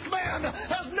a black man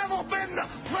has never been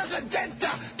president.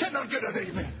 Can I get an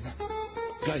amen?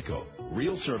 Geico.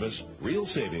 Real service, real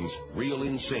savings, real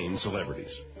insane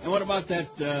celebrities. And what about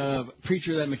that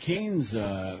preacher that McCain's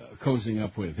cozying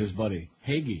up with, his buddy,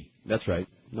 Hagee? That's right.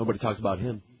 Nobody talks about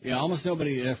him. Yeah, almost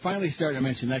nobody. Finally started to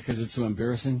mention that because it's so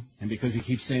embarrassing and because he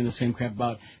keeps saying the same crap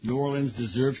about New Orleans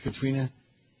deserves Katrina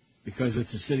because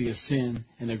it's a city of sin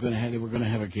and they were going to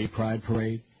have a gay pride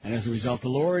parade. And as a result, the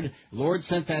Lord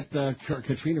sent that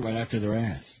Katrina right after their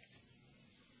ass.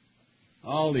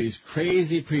 All these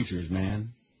crazy preachers,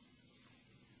 man.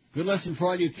 Good lesson for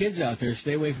all you kids out there.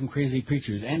 Stay away from crazy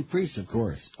preachers and priests, of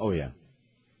course. Oh, yeah.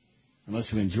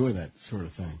 Unless you enjoy that sort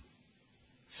of thing.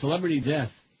 Celebrity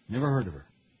death. Never heard of her.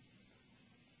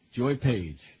 Joy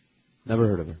Page. Never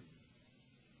heard of her.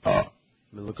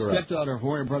 Look her up. Stepdaughter of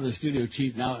Warner Brothers studio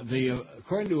chief. Now,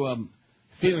 according to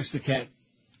Felix the Cat,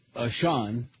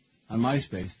 Sean, on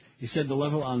MySpace, he said the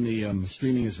level on the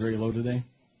streaming is very low today.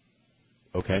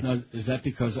 Okay. Now, is that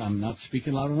because I'm not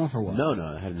speaking loud enough or what? No,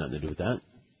 it had nothing to do with that.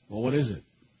 Well, what is it?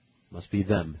 Must be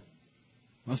them.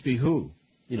 Must be who?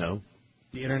 You know,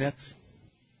 the internets.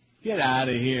 Get out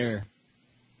of here,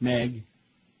 Meg.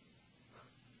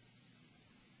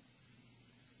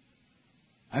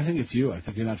 I think it's you. I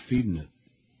think you're not feeding it.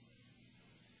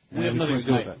 We have nothing to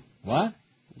do with that. What?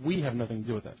 We have nothing to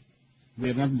do with that. We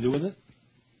have nothing to do with it?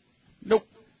 Nope.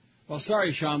 Well,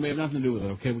 sorry, Sean, we have nothing to do with it,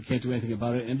 okay? We can't do anything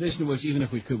about it. In addition to which, even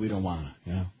if we could, we don't want to,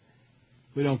 you know?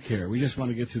 We don't care. We just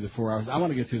want to get through the 4 hours. I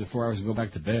want to get through the 4 hours and go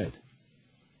back to bed.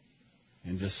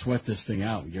 And just sweat this thing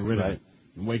out and get rid of it.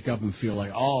 And wake up and feel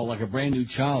like, like a brand new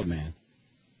child, man.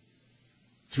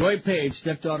 Joy Page,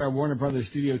 stepdaughter of Warner Brothers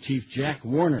studio chief Jack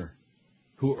Warner,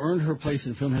 who earned her place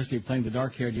in film history playing the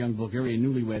dark-haired young Bulgarian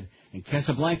newlywed in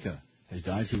Casablanca, has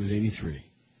died. She was 83.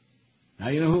 Now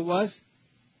you know who it was?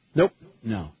 Nope.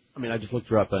 No. I mean, I just looked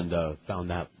her up and found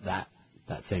that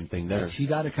same thing there. She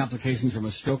died of complications from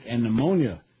a stroke and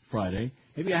pneumonia Friday.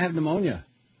 Maybe I have pneumonia.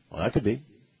 Well, that could be.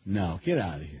 No, get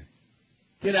out of here.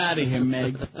 Get out of here,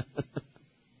 Meg.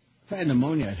 If I had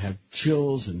pneumonia, I'd have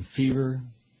chills and fever.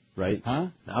 Right? Huh?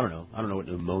 I don't know. I don't know what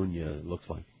pneumonia looks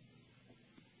like.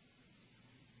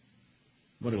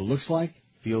 What it looks like?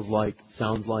 Feels like,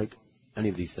 sounds like, any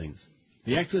of these things.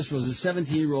 The actress was a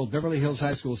 17-year-old Beverly Hills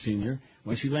High School senior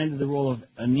when she landed the role of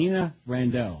Anina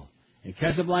Randell in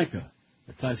Casablanca,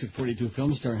 the classic 42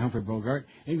 film starring Humphrey Bogart,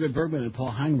 Ingrid Bergman, and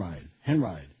Paul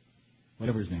Henride,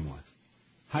 whatever his name was.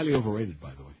 Highly overrated,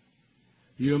 by the way.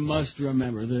 You must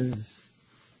remember this.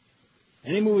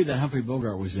 Any movie that Humphrey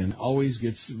Bogart was in always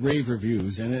gets rave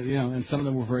reviews, and and some of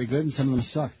them were very good, and some of them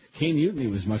sucked. Caine Mutiny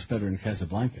was much better in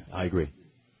Casablanca. I agree.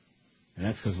 And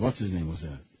that's because what's his name was in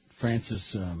it?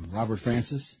 Robert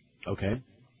Francis. Okay.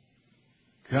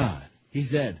 God, he's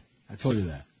dead. I told you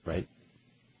that. Right.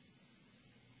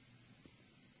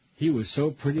 He was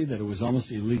so pretty that it was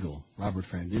almost illegal, Robert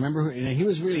Francis. Do you remember? He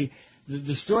was really,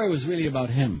 the story was really about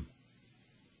him.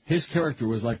 His character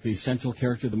was like the central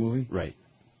character of the movie. Right.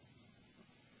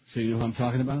 So you know who I'm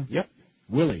talking about? Yep.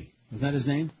 Willie. Isn't that his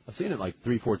name? I've seen it like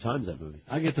 3-4 times, that movie.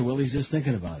 I get the willies just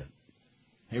thinking about it.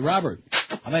 Hey, Robert.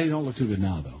 I bet you don't look too good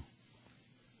now, though.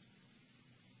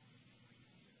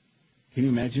 Can you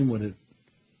imagine what it...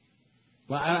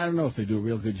 Well, I don't know if they do a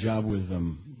real good job with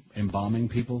embalming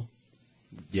people.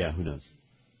 Yeah, who knows?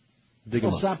 Dig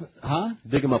him up. Stop. Huh?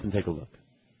 Dig him up and take a look.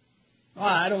 Oh,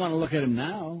 I don't want to look at him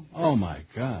now. Oh, my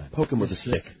God. Poke him with a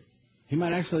stick. He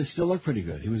might actually still look pretty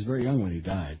good. He was very young when he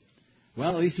died. Well,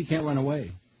 at least he can't run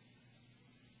away.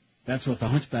 That's what the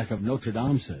Hunchback of Notre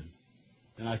Dame said.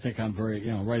 And I think I'm very,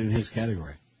 right in his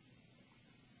category.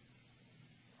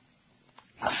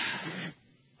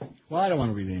 Well, I don't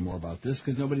want to read any more about this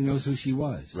because nobody knows who she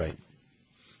was. Right.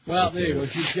 Well, there you go.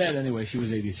 She's dead anyway. She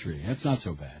was 83. That's not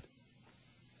so bad.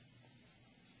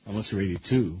 Unless you're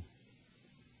 82.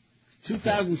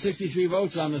 2,063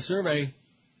 votes on the survey.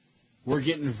 We're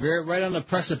getting right on the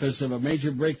precipice of a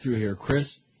major breakthrough here,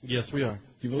 Chris. Yes, we are.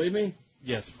 Do you believe me?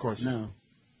 Yes, of course. No.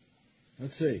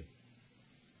 Let's see.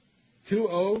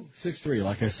 2063,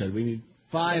 like I said. We need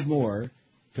 5 more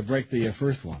to break the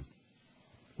first one,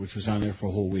 which was on there for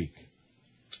a whole week.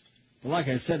 Well, like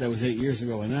I said, that was 8 years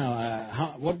ago. And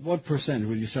now, what percent?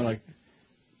 Would you say like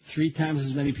 3 times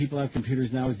as many people have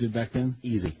computers now as did back then?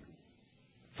 Easy.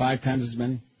 5 times as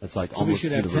many? That's like so almost we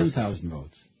should have universal. 10,000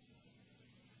 votes.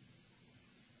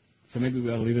 So maybe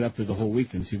we ought to leave it up to the whole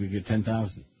week and see if we get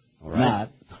 10,000. All right.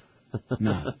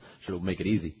 Not. Sure, we'll make it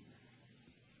easy.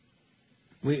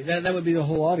 That would be the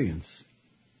whole audience.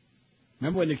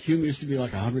 Remember when the Cume used to be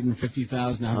like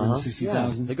 150,000,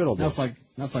 160,000? Yeah, the good old days.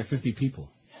 Now it's like 50 people.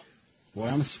 Boy,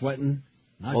 I'm sweating.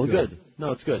 Not well, good. Good.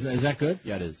 No, it's good. Is that good?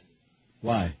 Yeah, it is.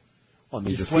 Why? Well, I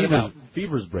mean, your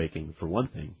fever's breaking, for one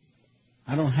thing.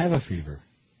 I don't have a fever.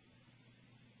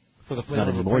 For the flavor Not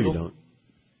of anymore, a you don't.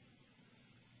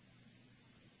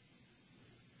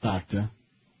 Doctor.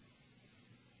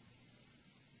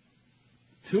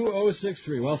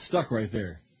 2063. Well, stuck right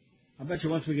there. I bet you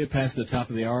once we get past the top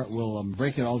of the hour, we'll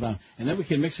break it all down. And then we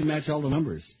can mix and match all the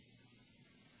numbers.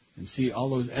 And see all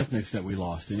those ethnics that we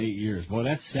lost in 8 years. Boy,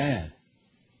 that's sad.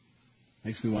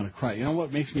 Makes me want to cry. You know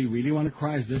what makes me really want to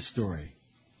cry is this story.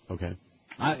 Okay.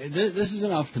 This is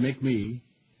enough to make me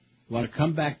want to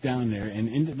come back down there,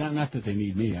 and not that they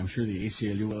need me. I'm sure the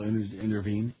ACLU will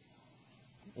intervene.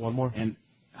 One more. And,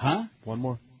 One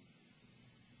more.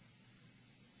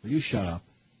 Will you shut up?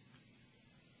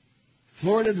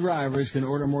 Florida drivers can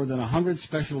order more than 100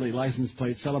 specialty license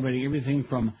plates celebrating everything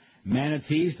from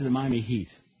manatees to the Miami Heat.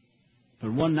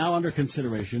 But one now under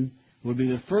consideration would be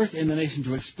the first in the nation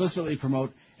to explicitly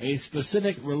promote a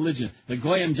specific religion. The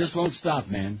Goyim just won't stop,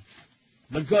 man.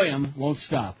 The Goyim won't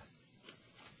stop.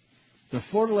 The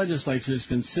Florida legislature is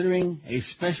considering a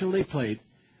specialty plate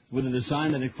with a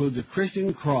design that includes a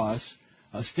Christian cross,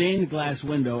 a stained glass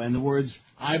window, and the words,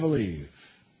 I believe.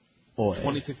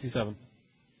 2067.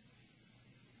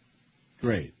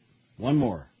 Great. One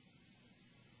more.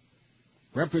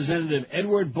 Representative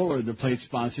Edward Bullard, the plate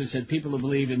sponsor, said people who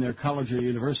believe in their college or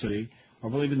university or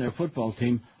believe in their football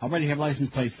team already have license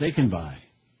plates they can buy.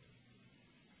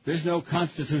 There's no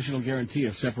constitutional guarantee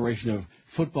of separation of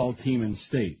football team and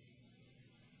state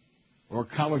or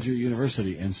college or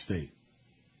university and state.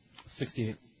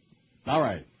 68. All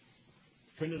right.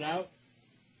 Print it out.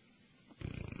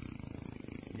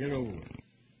 Get over with.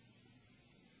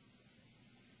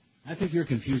 I think you're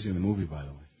confusing the movie, by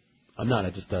the way. I'm not. I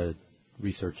just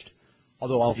researched.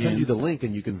 Although I'll send you the link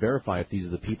and you can verify if these are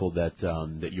the people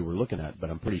that you were looking at, but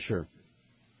I'm pretty sure.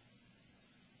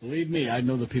 Believe me, I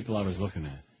know the people I was looking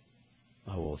at.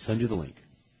 I will send you the link.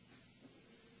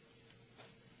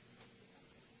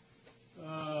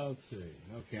 Let's see.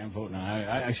 Okay, I'm voting.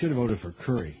 I should have voted for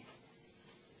Curry.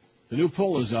 The new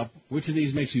poll is up. Which of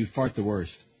these makes you fart the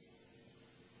worst?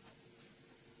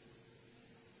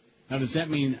 Now, does that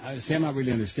mean, see, I'm not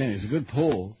really understanding. It's a good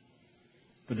poll,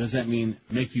 but does that mean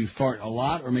make you fart a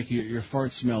lot or make your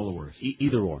fart smell the worst?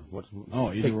 Either or.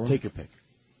 Either or? Take your pick.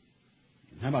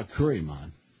 How about curry,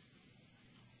 man?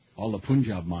 All the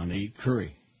Punjab, man, they eat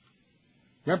curry.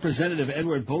 Representative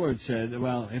Edward Bullard said,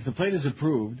 well, if the plate is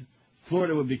approved,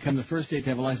 Florida would become the first state to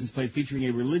have a license plate featuring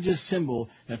a religious symbol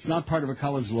that's not part of a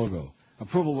college logo.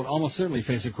 Approval would almost certainly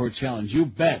face a court challenge. You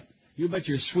bet. You bet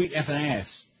your sweet effing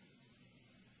ass.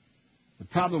 The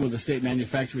problem with the state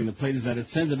manufacturing the plate is that it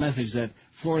sends a message that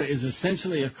Florida is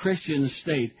essentially a Christian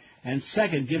state, and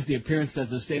second, gives the appearance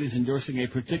that the state is endorsing a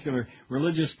particular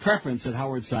religious preference, said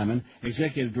Howard Simon,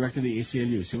 executive director of the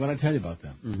ACLU. See what I tell you about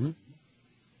them? Mm-hmm.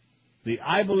 The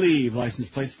I Believe license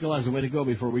plate still has a way to go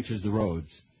before it reaches the roads.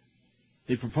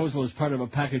 The proposal is part of a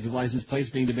package of license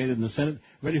plates being debated in the Senate,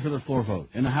 ready for the floor vote.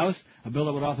 In the House, a bill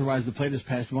that would authorize the plate has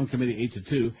passed one committee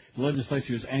 8-2. The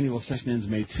legislature's annual session ends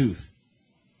May 2nd.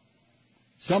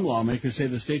 Some lawmakers say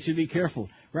the state should be careful.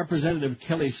 Representative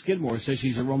Kelly Skidmore says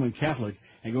she's a Roman Catholic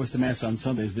and goes to Mass on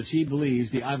Sundays, but she believes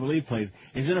the I Believe plate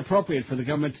is inappropriate for the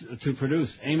government to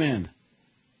produce. Amen.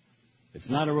 It's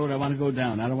not a road I want to go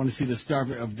down. I don't want to see the Star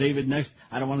of David next.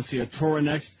 I don't want to see a Torah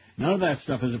next. None of that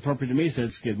stuff is appropriate to me,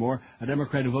 said Skidmore, a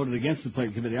Democrat who voted against the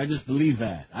plate committee. I just believe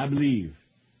that. I believe.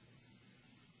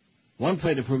 One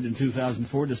plate approved in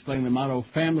 2004 displaying the motto,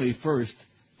 Family First,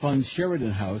 funds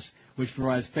Sheridan House, which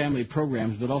provides family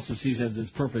programs, but also sees as its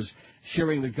purpose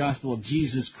sharing the gospel of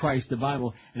Jesus Christ, the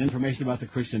Bible, and information about the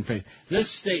Christian faith. This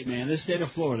state, man, this state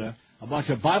of Florida, a bunch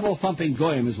of Bible-thumping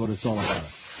goyim is what it's all about.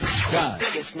 God.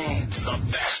 Biggest names. The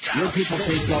best Your people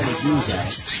chase all the Jews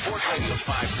out. Sports Radio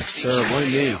 560. Sir, what do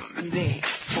you need? The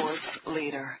sports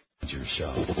leader. Your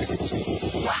show.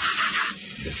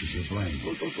 This is your brain.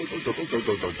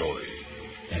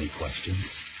 Any questions?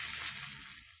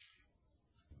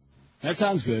 That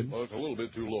sounds good. Well, it's a little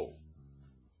bit too low.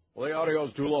 Well, the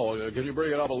audio's too low. Can you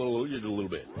bring it up a little bit?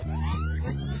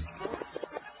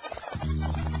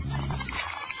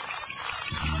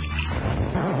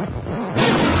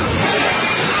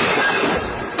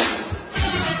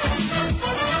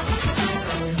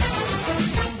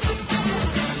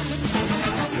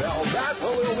 Well, that's a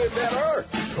little bit better.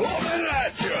 Coming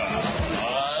at you.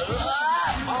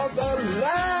 On the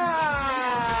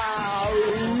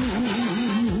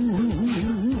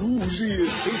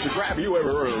lousiest piece of crap you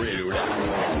ever heard of radio.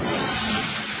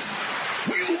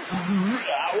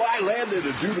 I landed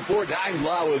a 2 to 4 times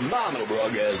while with Mama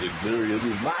broadcast experience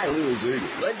with my little single.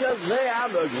 Let's just say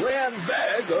I'm the Glenn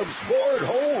Beck of Sport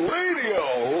Hole Radio.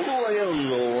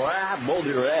 I both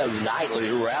your ass nightly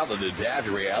around the detached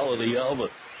reality of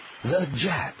the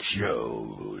Jack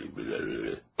Show.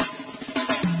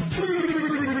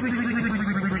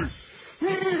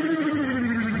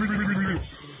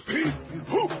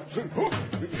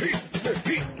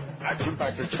 Action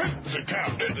back the tricks and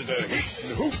count into the heat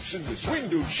and the hoops and the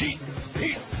swindle sheet.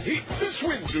 Heat the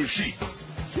swindle sheet.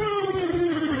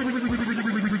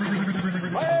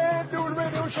 Man, doing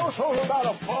radio show Let's talk about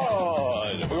a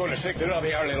fun. We're going to stick it up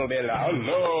here a little bit now.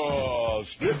 Love,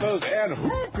 strippers, and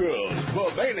hookers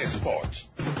for Bailey Sports.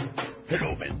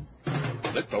 Hello, men.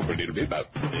 Let's talk a little bit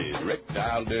about the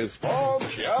erectile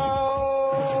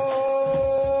dysfunction.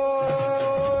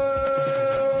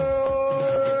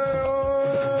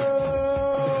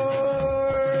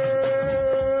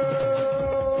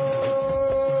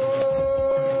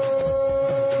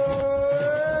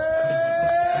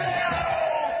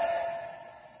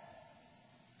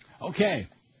 Okay.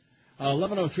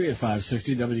 11:03 at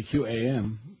 560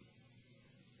 WQAM.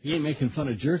 He ain't making fun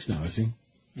of jerks now, is he?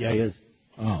 Yeah, he is.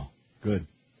 Oh, good.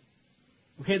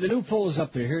 Okay, the new poll is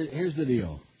up there. Here's the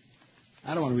deal.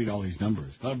 I don't want to read all these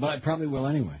numbers, but I probably will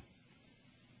anyway.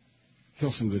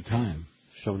 Kill some good time.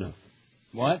 Show enough.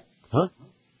 What? Huh?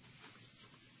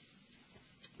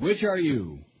 Which are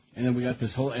you? And then we got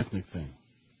this whole ethnic thing.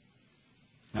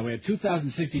 Now, we had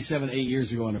 2,067 8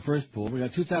 years ago in the first poll. We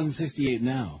got 2,068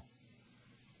 now.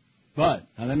 But,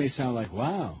 now that may sound like,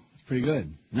 wow, it's pretty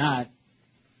good. Not.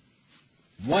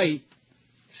 White,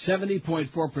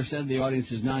 70.4% of the audience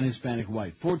is non-Hispanic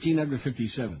white.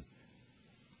 1,457.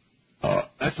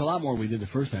 That's a lot more we did the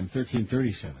first time,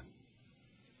 1,337.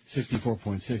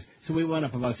 64.6. So we went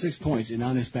up about 6 points in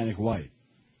non-Hispanic white.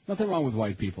 Nothing wrong with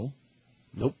white people.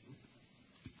 Nope.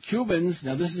 Cubans,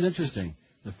 now this is interesting.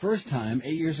 The first time,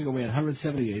 8 years ago, we had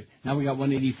 178. Now we got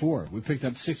 184. We picked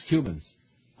up 6 Cubans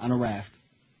on a raft.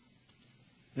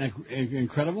 Isn't that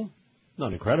incredible?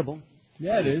 Not incredible.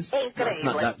 Yeah, it is.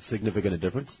 Not that significant a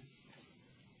difference.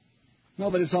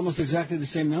 No, but it's almost exactly the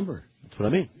same number. That's what I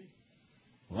mean.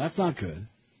 Well, that's not good.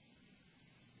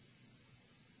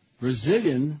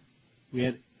 Brazilian, we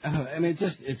had,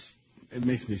 it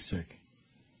makes me sick.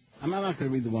 I'm not going to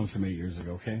read the ones from 8 years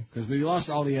ago, okay? Because we lost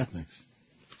all the ethnics.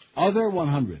 Other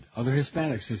 100. Other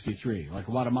Hispanic 63, like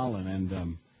Guatemalan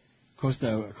and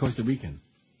Costa Rican.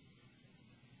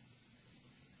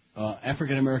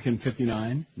 African American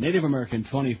 59. Native American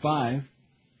 25.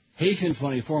 Haitian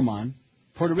 24 man.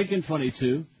 Puerto Rican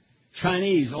 22.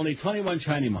 Chinese, only 21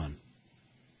 Chinaman.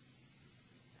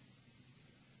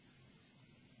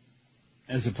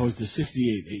 As opposed to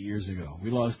 68 8 years ago.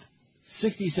 We lost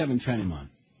 67 Chinaman.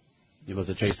 You must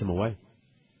have chased them away.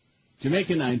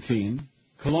 Jamaican 19.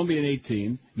 Colombian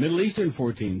 18, Middle Eastern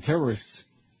 14, terrorists.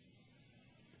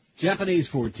 Japanese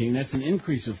 14, that's an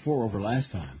increase of 4 over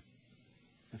last time.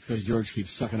 That's because George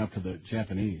keeps sucking up to the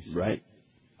Japanese. Right.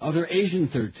 Other Asian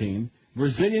 13,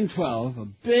 Brazilian 12, a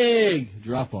big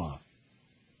drop-off.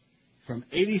 From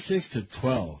 86 to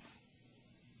 12.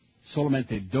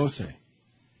 Solamente 12.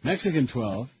 Mexican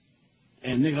 12,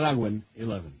 and Nicaraguan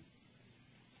 11.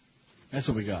 That's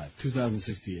what we got,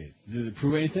 2068. Did it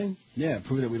prove anything? Yeah, it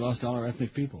proved that we lost all our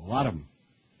ethnic people. A lot of them.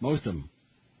 Most of them.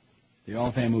 They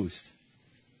all vamoosed.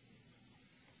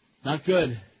 Not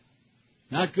good.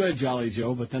 Not good, Jolly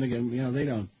Joe, but then again, they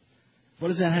don't. What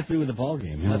does that have to do with the ball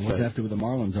game? What does that have to do with the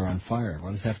Marlins are on fire?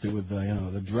 What does that have to do with,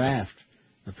 the draft?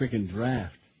 The freaking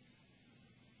draft.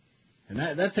 And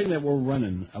that thing that we're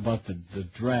running about the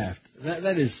draft,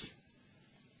 that is...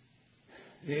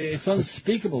 It's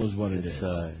unspeakable is what it is.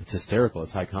 It's hysterical.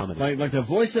 It's high comedy. Like the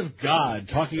voice of God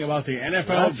talking about the NFL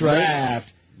That's draft.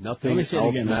 Right. Nothing Let me say it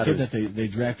again. matters. The kid that they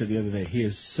drafted the other day, he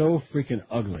is so freaking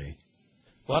ugly.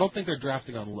 Well, I don't think they're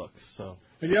drafting on looks, so...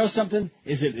 But you know something?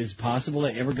 Is it possible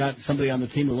they ever got somebody on the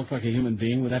team who looked like a human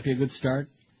being? Would that be a good start?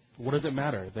 What does it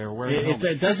matter? They're wearing helmets.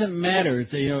 It doesn't matter.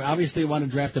 It's obviously you want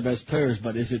to draft the best players,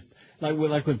 but is it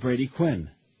like with Brady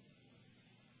Quinn?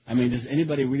 I mean, does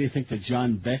anybody really think that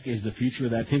John Beck is the future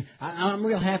of that team? I'm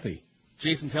real happy.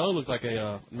 Jason Taylor looks like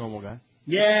a normal guy.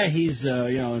 Yeah, he's,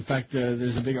 in fact,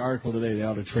 there's a big article today. They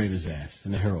ought to trade his ass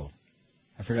in the Herald.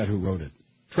 I forgot who wrote it.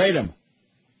 Trade him.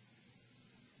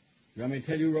 You want me to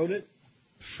tell you who wrote it?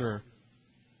 Sure.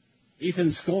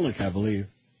 Ethan Skolnick, I believe.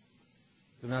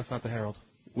 Then that's not the Herald.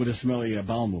 With the smelly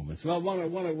bowel movements. Well,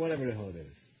 whatever the hell it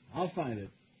is. I'll find it.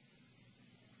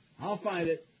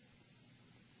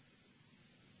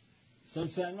 Sun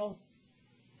Sentinel?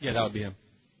 Yeah, that would be him.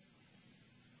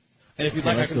 And if you'd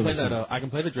like, I can play that. I can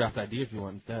play the draft ID if you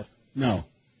want instead. No.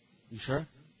 You sure?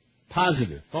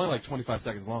 Positive. It's only like 25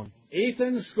 seconds long.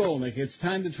 Ethan Skolnick. It's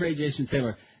time to trade Jason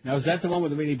Taylor. Now, is that the one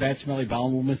with the really bad, smelly bowel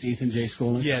movements, Ethan J.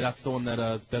 Skolnick? Yeah, that's the one that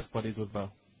is best buddies with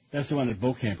Bo. That's the one that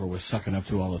Bo Camper was sucking up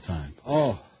to all the time.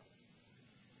 Oh.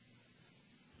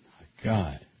 My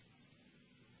God.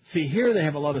 See, here they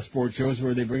have a lot of sports shows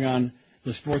where they bring on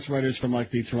the sports writers from, like,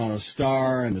 the Toronto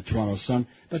Star and the Toronto Sun.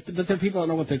 But they're people that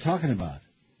know what they're talking about.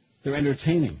 They're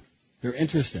entertaining. They're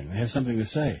interesting. They have something to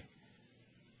say.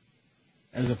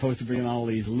 As opposed to bringing on all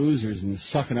these losers and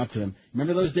sucking up to them.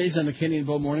 Remember those days on the Kenny and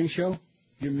Bo Morning Show?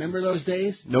 You remember those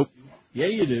days? Nope. Yeah,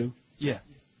 you do. Yeah.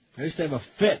 I used to have a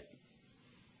fit.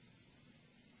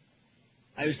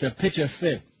 I used to pitch a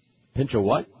fit. Pinch a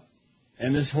what?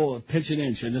 And this whole pitch an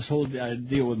inch, and this whole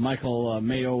deal with Michael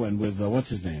Mayo and with what's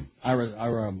his name,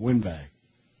 Ira Windbag.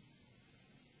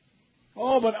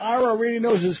 Oh, but Ira really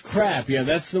knows his crap. Yeah,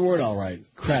 that's the word, all right.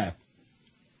 Crap.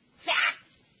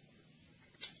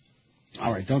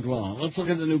 All right, don't dwell on it. Let's look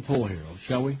at the new poll here,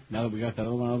 shall we? Now that we got that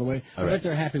other one out of the way, I bet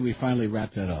they're happy we finally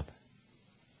wrapped that up.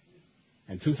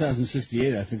 And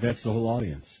 2068, I think that's the whole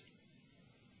audience.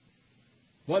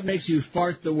 What makes you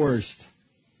fart the worst?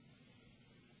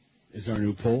 Is our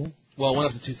new poll? Well, it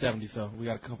went up to 270, so we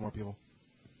got a couple more people.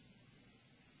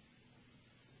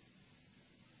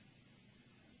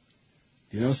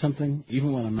 Do you know something?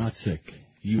 Even when I'm not sick,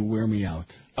 you wear me out.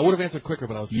 I would have answered quicker,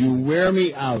 but I was... You wear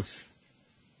me out.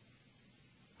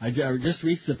 I just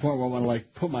reached the point where I want to,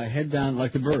 like, put my head down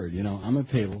like the bird, you know, on the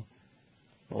table.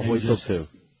 Well, wait till 2.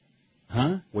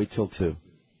 Huh? Wait till 2.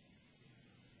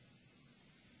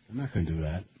 I'm not going to do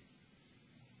that.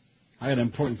 I got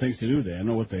important things to do today. I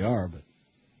know what they are, but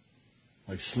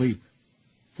like sleep.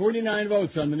 49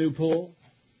 votes on the new poll.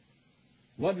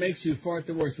 What makes you fart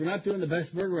the worst? We're not doing the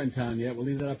best burger in town yet. We'll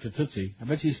leave that up to Tootsie. I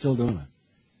bet she's still doing it.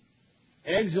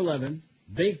 Eggs 11,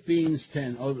 baked beans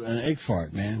 10. Oh, an egg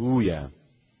fart, man. Ooh, yeah.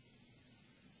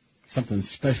 Something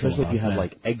special. Especially if you have that.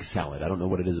 like egg salad. I don't know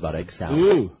what it is about egg salad.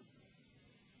 Ooh.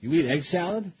 You eat egg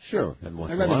salad? Sure. I'd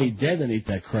rather be dead than eat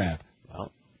that crap.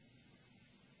 Well.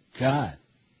 God.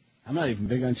 I'm not even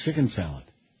big on chicken salad.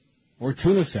 Or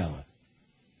tuna salad.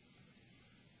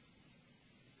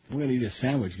 If I'm going to eat a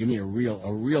sandwich, give me a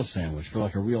real sandwich. Feel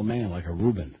like a real man, like a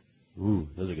Reuben. Ooh,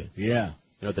 those are good. Yeah.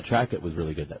 You know, the track it was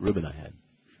really good, that Reuben I had.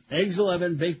 Eggs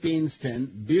 11, baked beans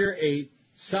 10, beer 8,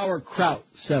 sauerkraut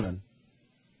 7,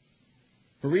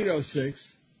 burrito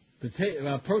 6,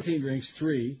 protein drinks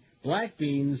 3, black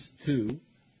beans 2,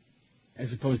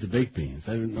 as opposed to baked beans.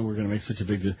 I didn't know we were going to make such a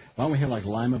big deal. Why don't we have like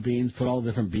lima beans? Put all the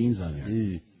different beans on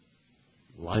there.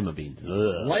 Lima beans.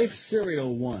 Ugh. Life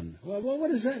cereal 1. Well,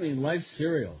 what does that mean, life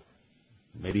cereal?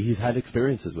 Maybe he's had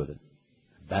experiences with it.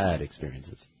 Bad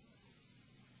experiences.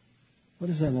 What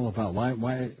is that all about?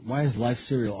 Why is life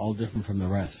cereal all different from the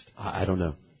rest? I don't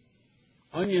know.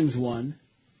 Onions 1.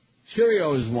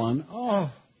 Cheerios 1.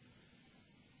 Oh.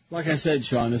 Like I said,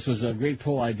 Sean, this was a great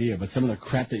poll idea, but some of the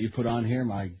crap that you put on here,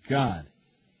 my God.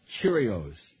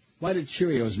 Cheerios. Why did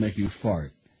Cheerios make you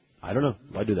fart? I don't know.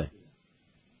 Why do they?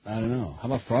 I don't know. How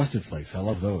about Frosted Flakes? I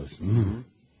love those. Mm-hmm.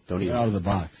 Don't eat out of the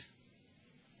box.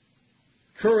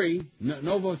 Curry.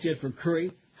 No votes yet for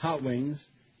curry. Hot wings.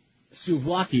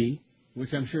 Souvlaki,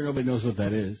 which I'm sure nobody knows what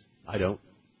that is. I don't.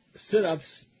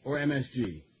 Sit-ups or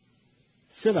MSG?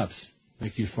 Sit-ups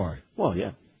make you fart. Well,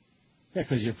 yeah. Yeah,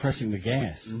 because you're pressing the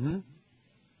gas. Mm-hmm.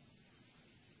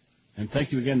 And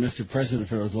thank you again, Mr. President,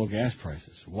 for those low gas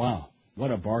prices. Wow. What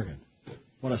a bargain.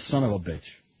 What a son of a bitch.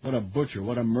 What a butcher.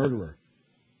 What a murderer.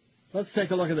 Let's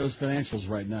take a look at those financials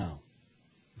right now.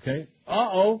 Okay?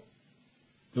 Uh-oh.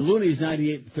 The Looney's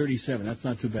 98.37. That's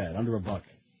not too bad. Under $1.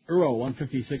 Euro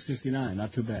 156.69.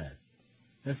 Not too bad.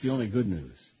 That's the only good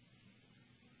news.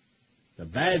 The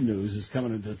bad news is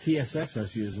coming into TSX. I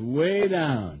see is way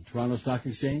down. Toronto Stock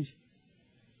Exchange.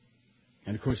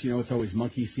 And, of course, you know it's always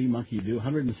monkey see, monkey do.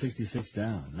 166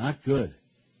 down. Not good.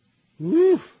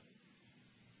 Woof.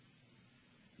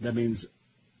 That means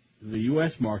the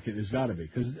U.S. market has got to be,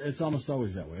 because it's almost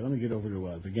always that way. Let me get over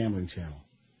to the gambling channel.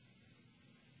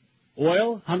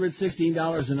 Oil,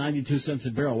 $116.92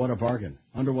 a barrel. What a bargain.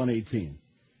 Under 118.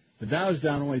 The Dow's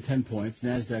down only 10 points.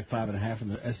 NASDAQ 5.5,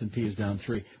 and the S&P is down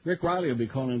 3. Rick Riley will be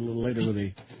calling in a little later with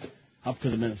the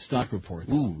up-to-the-minute stock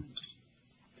reports. Ooh.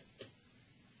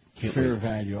 Fair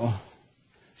value. Oh.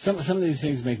 Some of these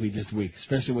things make me just weak,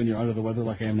 especially when you're under the weather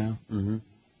like I am now. Mm-hmm.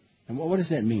 And what does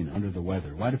that mean, under the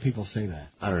weather? Why do people say that?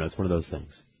 I don't know. It's one of those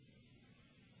things.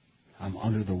 I'm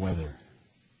under the weather.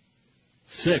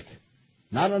 Sick.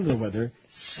 Not under the weather.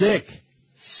 Sick.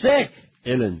 Sick.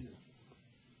 Illin.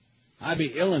 I'd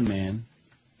be illin', man.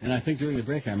 And I think during the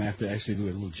break I'm going to have to actually do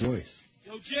a little Joyce.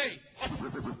 Yo, Jay.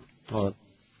 Oh,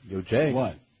 yo, Jay.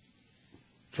 What?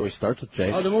 Joyce starts with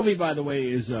Jay. Oh, the movie, by the way,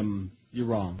 is, you're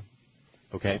wrong.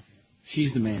 Okay.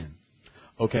 She's the Man.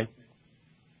 Okay.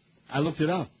 I looked it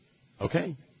up.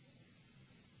 Okay.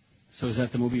 So is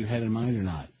that the movie you had in mind or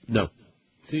not? No.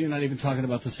 So you're not even talking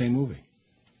about the same movie.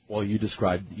 Well, you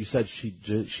said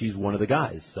she's one of the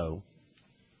guys, so.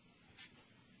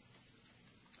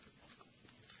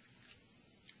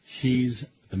 She's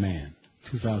the Man,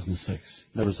 2006.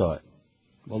 Never saw it.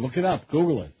 Well, look it up.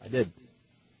 Google it. I did.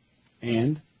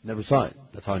 And? Never saw it.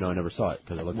 That's how I know I never saw it,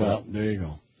 because I looked it up. Well, there you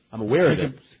go. I'm aware of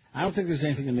it. I don't think there's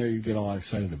anything in there you get all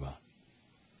excited about.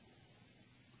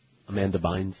 Amanda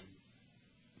Bynes.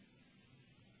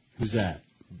 Who's that?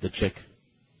 The chick.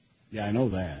 Yeah, I know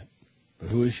that. But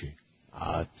who is she?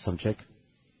 Some chick.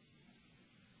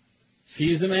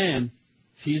 She's the man.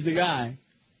 She's the guy.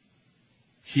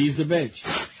 She's the bitch.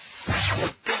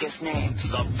 The biggest names.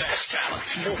 The best talent.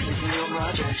 This is Neil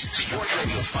Rogers. Sports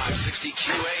Radio 560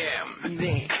 QAM.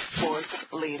 The sports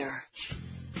leader.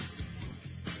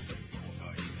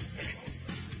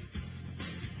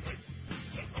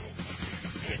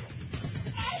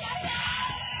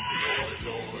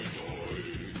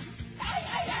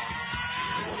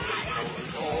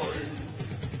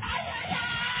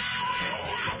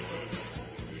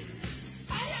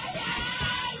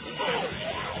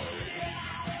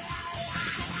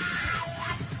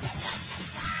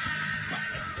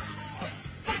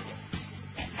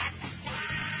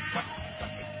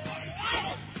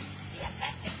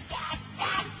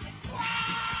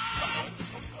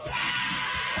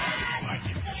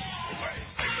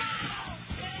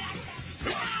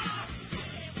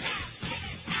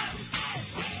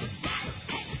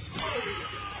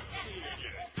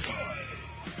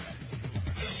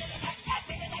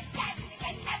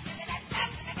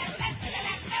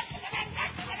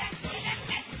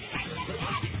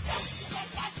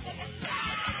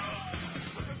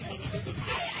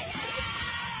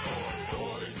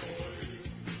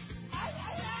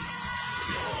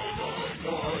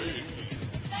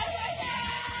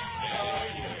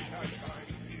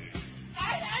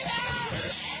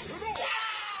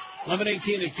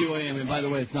 $11:18 at QAM, and by the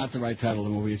way, it's not the right title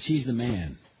of the movie. It's She's the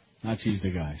Man, not She's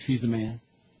the Guy. She's the Man.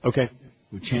 Okay.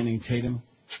 With Channing Tatum.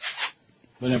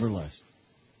 But nevertheless.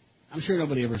 I'm sure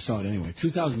nobody ever saw it anyway.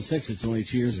 2006, it's only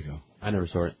 2 years ago. I never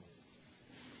saw it.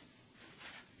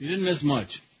 You didn't miss much.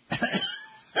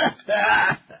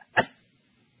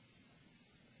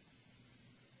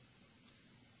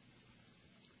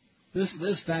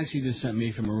 This fax you just sent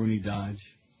me from Rooney Dodge.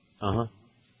 Uh-huh.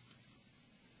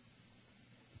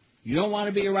 You don't want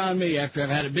to be around me after I've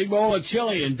had a big bowl of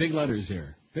chili in big letters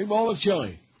here. Big bowl of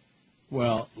chili.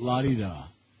 Well, la-di-da.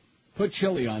 Put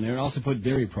chili on there and also put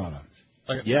dairy products.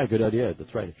 Yeah, good idea.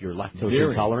 That's right. If you're lactose Dairy.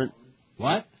 intolerant.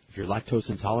 What? If you're lactose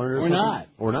intolerant Or something. not.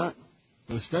 Or not.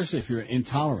 Well, especially if you're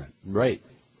intolerant. Right.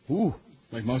 Ooh.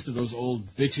 Like most of those old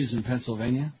bitches in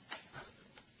Pennsylvania.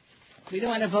 We don't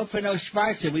want to vote for no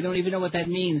Schwarzer. We don't even know what that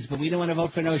means, but we don't want to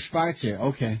vote for no Schwarzer.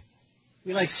 Okay.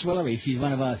 We like Swillery. She's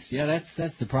one of us. Yeah,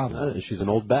 that's the problem. She's an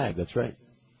old bag. That's right.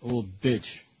 Old bitch.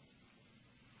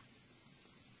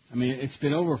 I mean, it's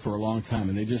been over for a long time,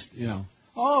 and they just,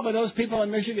 oh, but those people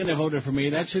in Michigan that voted for me,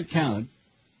 that should count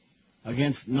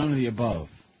against none of the above.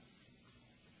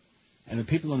 And the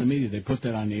people in the media, they put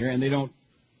that on the air, and they don't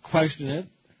question it.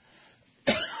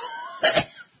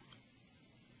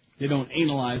 They don't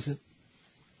analyze it.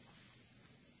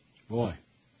 Boy.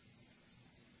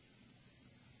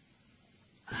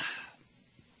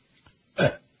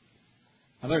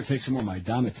 I better take some more of my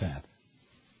Dimetap.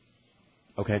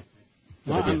 Okay.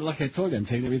 Well, like I told you, I'm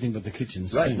taking everything but the kitchen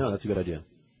sink. Right, no, that's a good idea.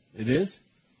 It is?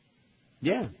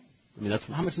 Yeah. I mean, that's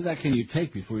how much of that can you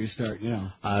take before you start,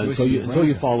 until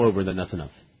you fall over, then that's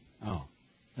enough. Oh.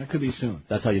 That could be soon.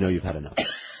 That's how you know you've had enough.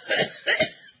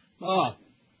 Oh.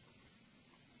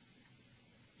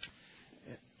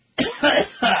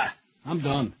 I'm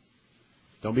done.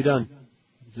 Don't be done.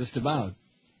 Just about.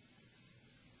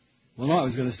 Well, no, I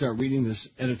was going to start reading this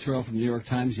editorial from the New York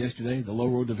Times yesterday, The Low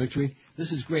Road to Victory.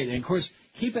 This is great. And, of course,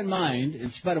 keep in mind,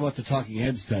 in spite of what the talking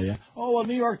heads tell you,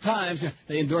 New York Times,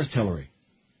 they endorsed Hillary.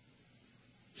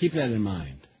 Keep that in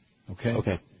mind. Okay?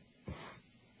 Okay.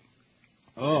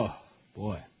 Oh,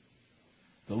 boy.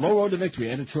 The Low Road to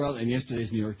Victory editorial in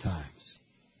yesterday's New York Times.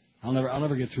 I'll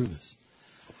never get through this.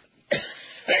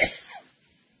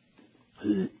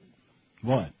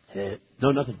 What?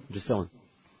 No, nothing. Just filling.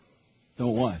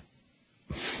 Don't what?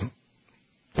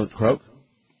 Don't croak?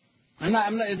 I'm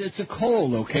not. It's a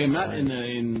cold, okay? I'm not in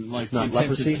it's not intensive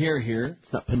leprosy care here.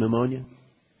 It's not pneumonia.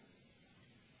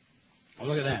 Oh,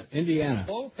 look at that, Indiana.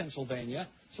 Pennsylvania,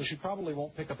 so she probably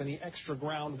won't pick up any extra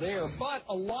ground there. But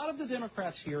a lot of the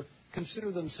Democrats here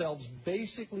consider themselves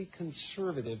basically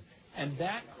conservative, and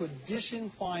that could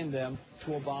disincline them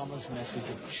to Obama's message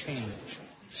of change.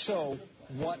 So,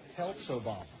 what helps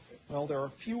Obama? Well, there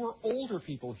are fewer older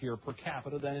people here per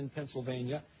capita than in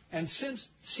Pennsylvania, and since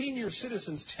senior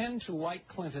citizens tend to like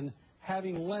Clinton,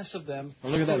 having less of them...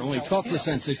 Well, look at that, only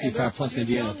 12% 65 plus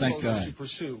Indiana, thank God. To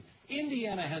pursue.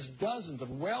 Indiana has dozens of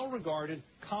well-regarded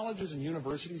colleges and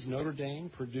universities, Notre Dame,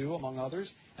 Purdue, among others,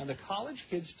 and the college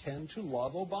kids tend to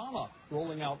love Obama,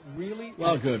 rolling out really...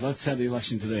 Well, good. Let's have the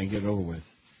election today and get it over with.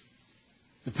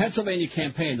 The Pennsylvania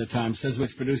campaign, the Times says,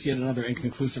 which produced yet another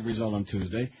inconclusive result on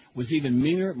Tuesday, was even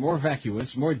meaner, more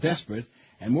vacuous, more desperate,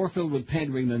 and more filled with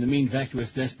pandering than the mean,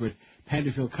 vacuous, desperate,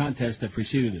 pander-filled contest that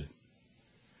preceded it.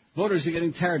 Voters are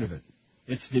getting tired of it.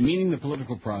 It's demeaning the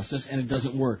political process, and it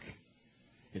doesn't work.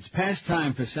 It's past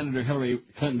time for Senator Hillary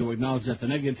Clinton to acknowledge that the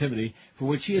negativity for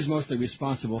which she is mostly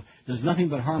responsible does nothing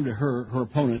but harm to her, her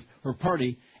opponent, her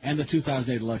party, and the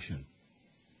 2008 election.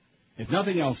 If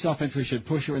nothing else, self-interest should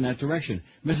push her in that direction.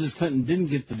 Mrs. Clinton didn't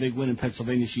get the big win in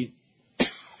Pennsylvania.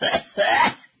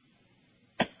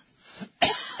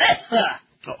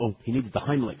 Uh-oh, he needed the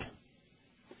Heimlich.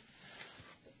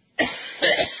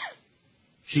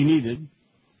 She needed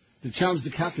to challenge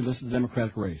the calculus of the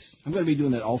Democratic race. I'm going to be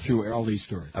doing that all through all these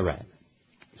stories. All right.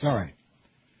 It's all right.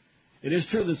 It is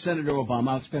true that Senator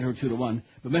Obama outspent her 2-1,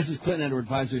 but Mrs. Clinton and her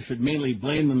advisors should mainly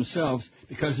blame themselves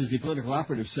because, as the political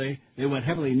operatives say, they went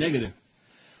heavily negative.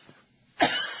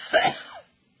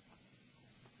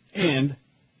 And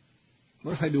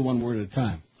what if I do one word at a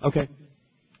time? Okay.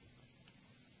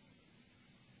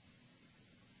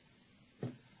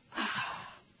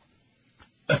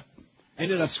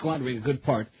 Ended up squandering a good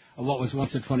part of what was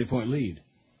once a 20-point lead.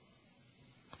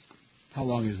 How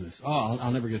long is this? Oh,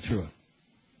 I'll never get through it.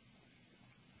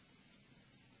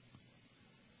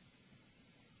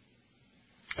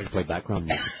 I can play background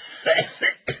music.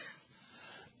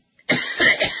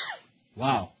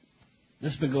 Wow.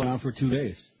 This has been going on for 2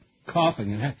 days.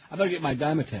 Coughing. And I better get my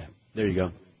Dimetap. There you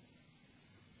go.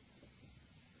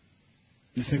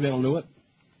 You think that'll do it?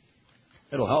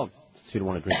 It'll help. So you don't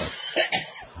want to drink that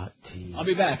hot tea. I'll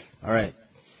be back. All right.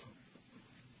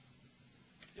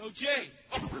 Yo, Jay.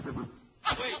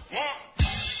 Wait.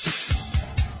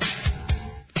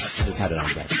 I just had it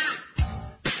on deck.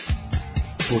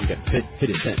 Before we get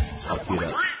fitted in, I'll cue it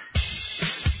up.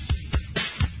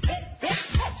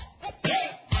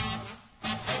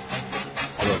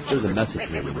 Although, if there's a message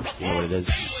here, you know what it is?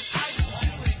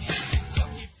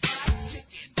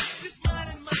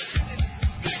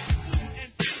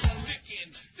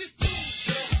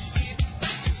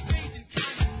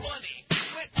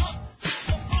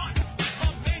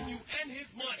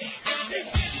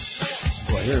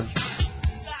 Well, here.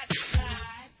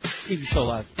 Keep you so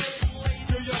alive.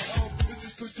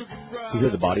 You hear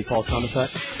the body fall sound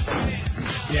effect?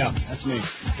 Yeah, that's me.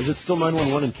 Is it still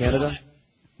 911 in Canada?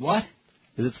 What?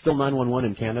 Is it still 911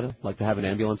 in Canada? Like to have an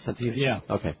ambulance sent to you? Yeah.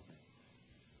 Okay.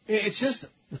 It's just...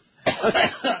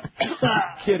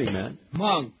 Kidding, man.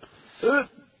 Mung.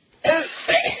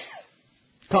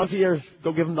 Concierge,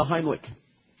 go give him the Heimlich.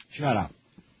 Shut up.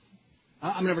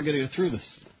 I'm never going to get through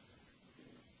this.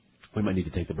 We might need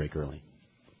to take the break early.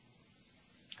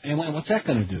 And what's that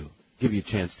going to do? Give you a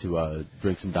chance to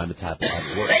drink some Dimetap and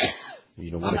have work. You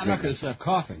don't want I'm not going to stop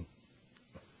coughing.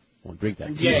 Won't drink that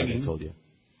tea like I told you.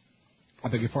 I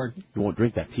beg your pardon? You won't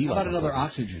drink that tea How like about another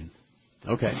oxygen?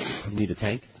 Okay. You need a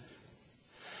tank?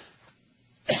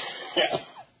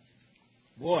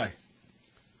 Boy.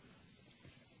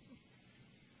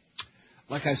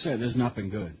 Like I said, this has not been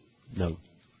good. No.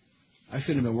 I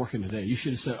shouldn't have been working today. You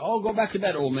should have said, "Oh, go back to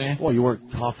bed, old man." Well, you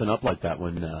weren't coughing up like that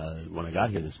when I got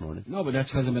here this morning. No, but that's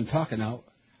because I've been talking now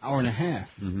hour and a half.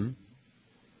 Mm-hmm.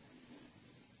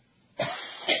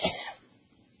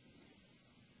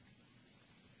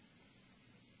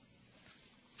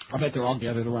 I bet they're all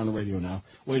gathered around the radio now,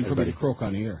 waiting for me to croak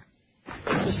on the air.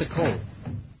 Just a cold.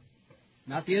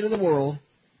 Not the end of the world.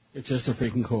 It's just a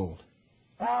freaking cold.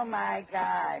 Oh, my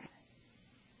God.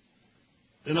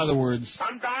 In other words...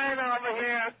 I'm dying over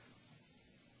here.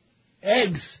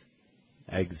 Eggs.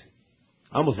 Eggs.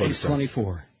 I almost voted Eggs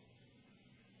 24.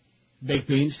 Baked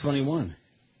beans 21.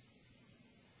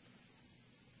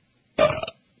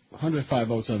 105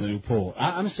 votes on the new poll.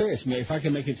 I'm serious, man. If I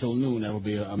can make it till noon, that will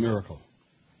be a miracle.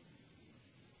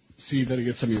 So you better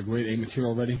get some of your grade A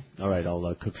material ready. All right,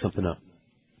 I'll cook something up.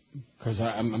 Because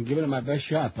I'm giving it my best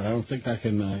shot, but I don't think I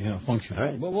can, function. All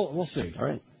right. Well, we'll see. All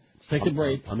right. Let's take the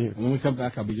break. I'm here. And when we come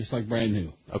back, I'll be just like brand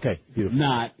new. Okay, beautiful.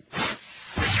 Not.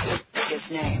 Biggest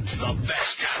names. The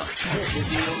best talent. This is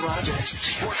Neil Rogers.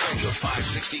 Sports Radio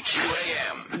 560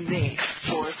 QAM. The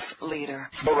sports leader.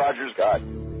 Neil Rogers God.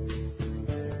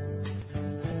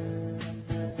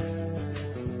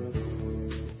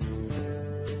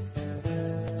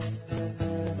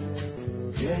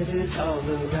 Debt is all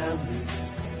around me.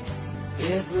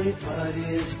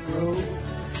 Everybody's broke.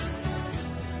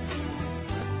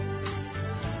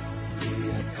 The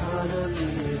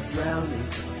economy is drowning.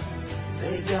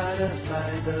 They got us by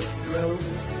the throat.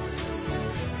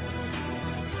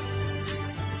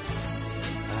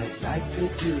 I'd like to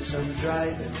do some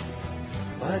driving,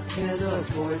 but can't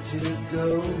afford to go.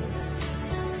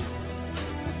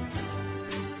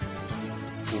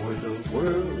 For the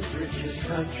world's richest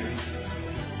country,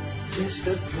 this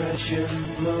depression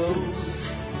blows.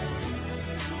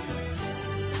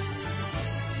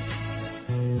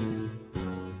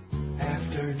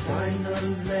 After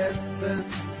 9/11,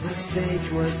 the stage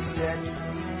was set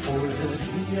for the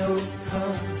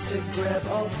neocons to grab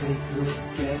all they could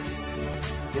get.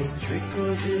 They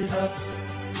trickled it up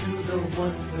to the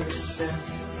 1%,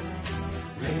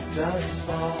 raped us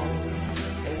all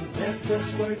and left us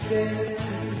for dead.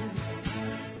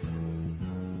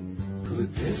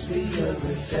 Could this be a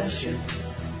recession?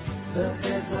 The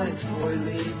headlines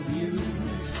spoiling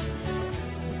news.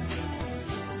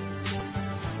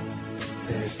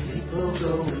 There's people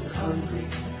going hungry.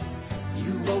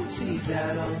 You won't see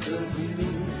that on the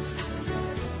news.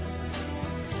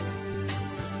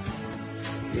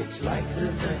 It's like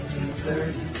the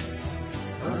 1930s,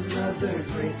 another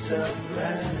great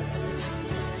surprise,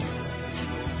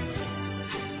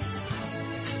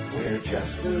 where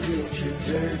just the rich and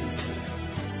dirty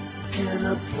can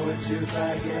afford to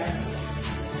buy gas.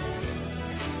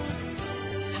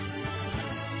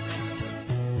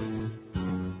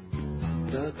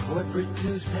 The corporate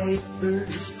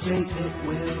newspapers say it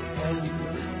will end.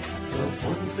 The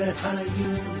ones that I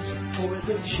use for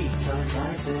the sheets on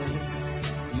my bed.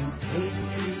 You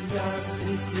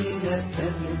patriotically let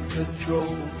them in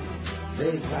control.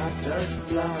 They robbed us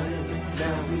blind,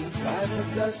 now we drive a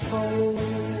dust bowl.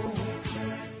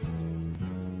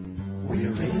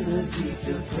 We're in a deep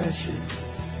depression,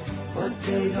 but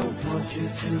they don't want you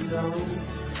to know.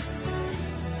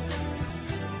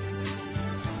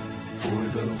 For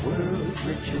the world's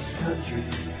richest country,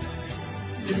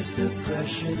 this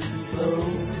depression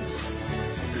blows.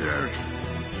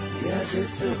 Yeah,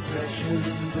 this depression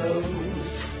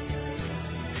blows.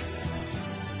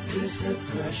 This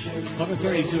depression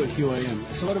 11:32 at QAM.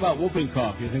 So what about whooping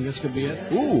cough? You think this could be it?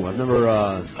 Ooh, I've never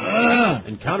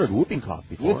encountered whooping cough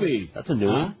before. Whoopee. That's a new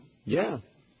one. Yeah.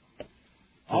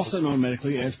 Also known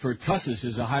medically as pertussis,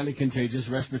 is a highly contagious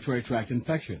respiratory tract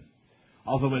infection.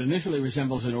 Although it initially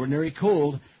resembles an ordinary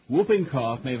cold, whooping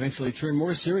cough may eventually turn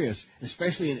more serious,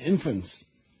 especially in infants.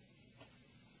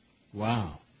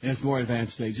 Wow. In its more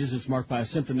advanced stages, it's marked by a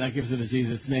symptom that gives the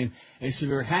disease its name, a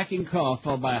severe hacking cough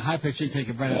followed by a high-pitched intake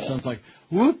of breath that sounds like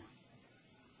whoop.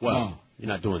 Well, you're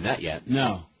not doing that yet.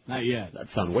 No, not yet.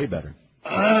 That'd sound way better.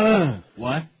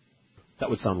 What? That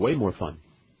would sound way more fun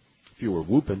if you were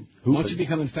whooping. Once you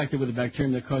become infected with the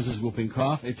bacterium that causes whooping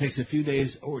cough, it takes a few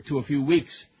days or to a few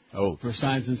weeks for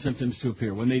signs and symptoms to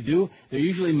appear. When they do, they're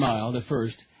usually mild at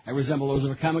first and resemble those of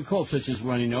a common cold, such as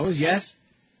runny nose, yes.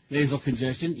 Nasal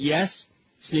congestion, yes.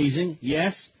 Sneezing,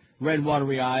 yes. Red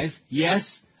watery eyes,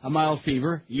 yes. A mild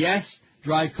fever, yes.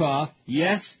 Dry cough,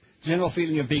 yes. General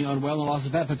feeling of being unwell and loss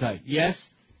of appetite, yes.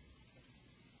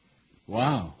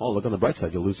 Wow. Oh, look on the bright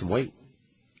side, you'll lose some weight.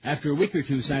 After a week or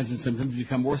two, signs and symptoms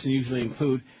become worse and usually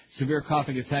include severe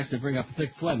coughing attacks that bring up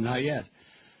thick phlegm, not yet.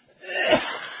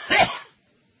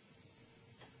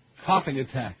 Coughing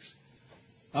attacks.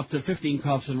 Up to 15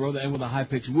 coughs in a row that end with a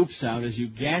high-pitched whoop sound as you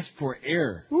gasp for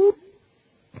air. Whoop.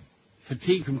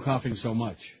 Fatigue from coughing so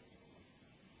much.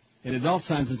 In adult,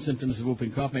 signs and symptoms of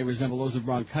whooping cough may resemble those of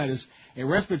bronchitis. A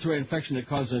respiratory infection that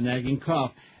causes a nagging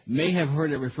cough may have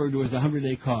heard it referred to as the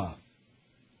 100-day cough.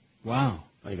 Wow.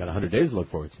 Well, you got 100 days to look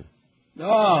forward to.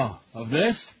 Oh, of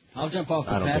this? I'll jump off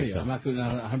the I don't think patio. so. I'm not doing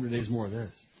 100 days more of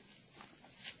this.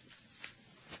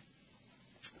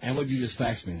 And what did you just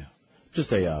fax me now?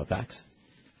 Just a fax.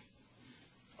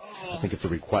 I think it's a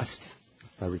request,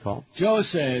 if I recall. Joe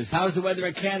says, how's the weather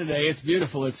in Canada? It's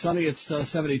beautiful. It's sunny. It's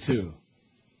 72.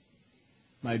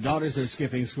 My daughters are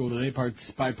skipping school today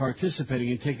by participating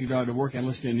in taking her to work and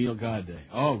listening to Neil God Day.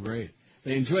 Oh, great.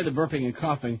 They enjoy the burping and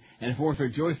coughing, and if it weren't for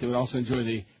Joyce, they would also enjoy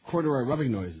the corduroy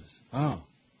rubbing noises. Oh.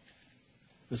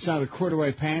 The sound of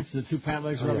corduroy pants, the two pant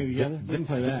legs rubbing together. Didn't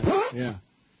play that. Yeah.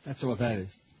 That's what that is.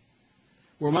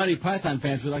 We're Monty Python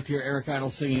fans. We'd like to hear Eric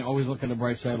Idle singing Always Look on the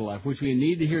Bright Side of Life, which we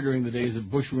need to hear during the days of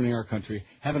Bush ruining our country.